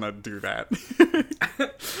Hammer's gonna do that.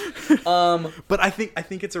 But I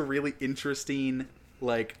think it's a really interesting,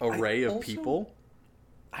 like, array of people.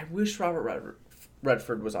 I wish Robert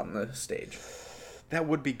Redford was on the stage. That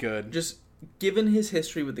would be good. Just given his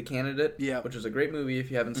history with The Candidate, which is a great movie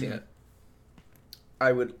if you haven't seen it,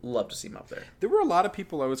 I would love to see him up there. There were a lot of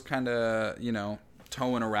people I was kind of,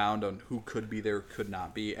 towing around on who could be there, could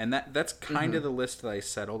not be. And that's kind of the list that I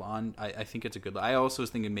settled on. I think it's a good... I also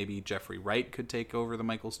was thinking maybe Jeffrey Wright could take over the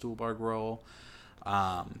Michael Stuhlbarg role.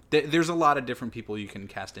 There's a lot of different people you can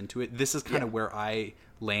cast into it. This is kind of where I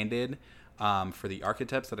landed for the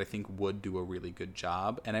archetypes that I think would do a really good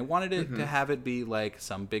job. And I wanted it to have it be like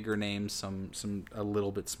some bigger names, some a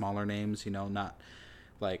little bit smaller names, you know, not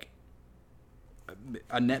like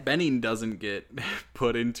Annette Bening doesn't get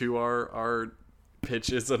put into our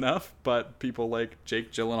pitches enough, but people like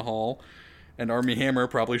Jake Gyllenhaal and Armie Hammer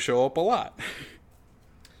probably show up a lot.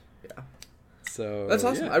 Yeah. So that's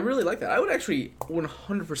awesome. I really like that. I would actually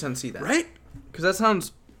 100% see that. Right? Because that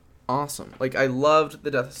sounds awesome. Like, I loved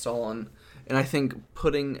The Death of Stalin, and I think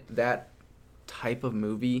putting that type of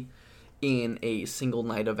movie in a single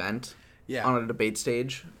night event on a debate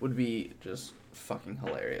stage would be just fucking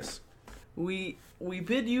hilarious. We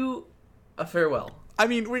bid you a farewell. I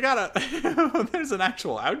mean, we gotta. There's an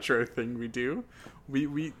actual outro thing we do.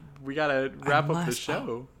 We gotta wrap up the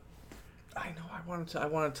show. I know. I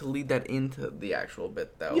wanted to lead that into the actual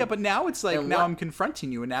bit, though. Yeah, but now it's like I'm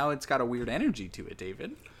confronting you, and now it's got a weird energy to it,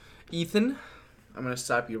 David. Ethan, I'm gonna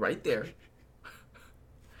stop you right there.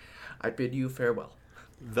 I bid you farewell.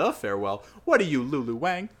 The farewell. What are you, Lulu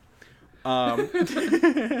Wang?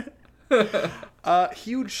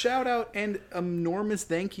 Huge shout out and enormous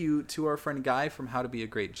thank you to our friend Guy from How to Be a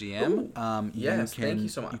Great GM. Yes, thank you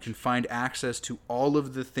so much. You can find access to all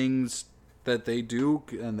of the things that they do,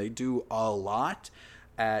 and they do a lot,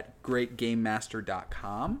 at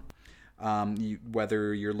greatgamemaster.com.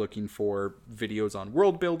 Whether you're looking for videos on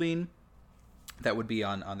world building, that would be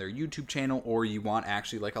on their YouTube channel, or you want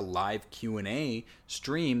actually like a live Q&A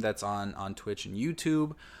stream that's on Twitch and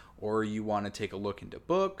YouTube, or you want to take a look into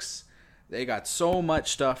books. They got so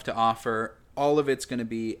much stuff to offer. All of it's going to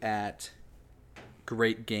be at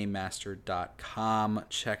greatgamemaster.com.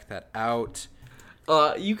 Check that out.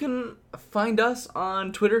 You can find us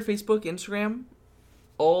on Twitter, Facebook, Instagram,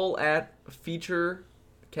 all at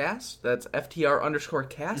FeatureCast. That's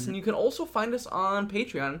FTR_cast. And you can also find us on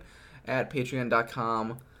Patreon at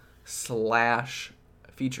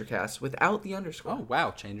patreon.com/FeatureCast without the underscore. Oh,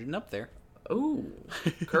 wow. Changing up there. Ooh,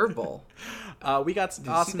 curveball. We got some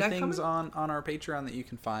awesome things on our Patreon that you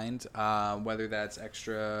can find, whether that's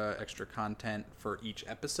extra content for each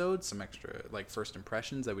episode, some extra like first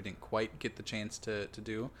impressions that we didn't quite get the chance to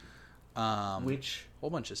do, which whole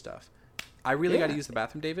bunch of stuff. I really got to use the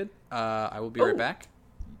bathroom, David. I will be right back.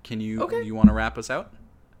 Can you you want to wrap us out?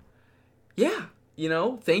 Yeah.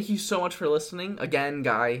 Thank you so much for listening. Again,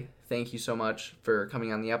 Guy, thank you so much for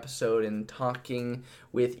coming on the episode and talking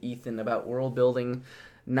with Ethan about world building,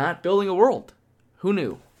 not building a world. Who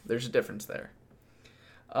knew? There's a difference there.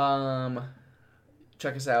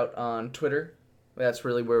 Check us out on Twitter. That's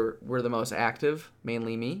really where we're the most active,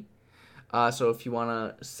 mainly me. So if you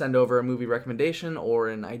want to send over a movie recommendation or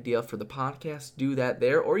an idea for the podcast, do that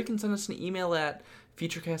there. Or you can send us an email at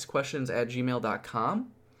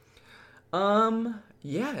featurecastquestions@gmail.com.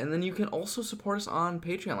 Yeah, and then you can also support us on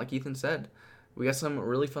Patreon, like Ethan said. We got some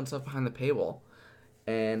really fun stuff behind the paywall.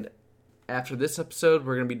 And after this episode,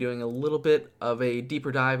 we're going to be doing a little bit of a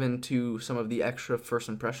deeper dive into some of the extra first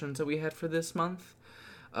impressions that we had for this month.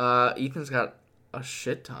 Ethan's got a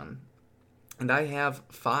shit ton. And I have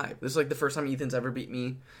 5. This is like the first time Ethan's ever beat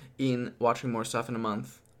me in watching more stuff in a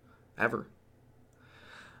month. Ever.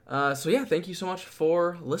 So yeah, thank you so much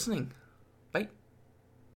for listening.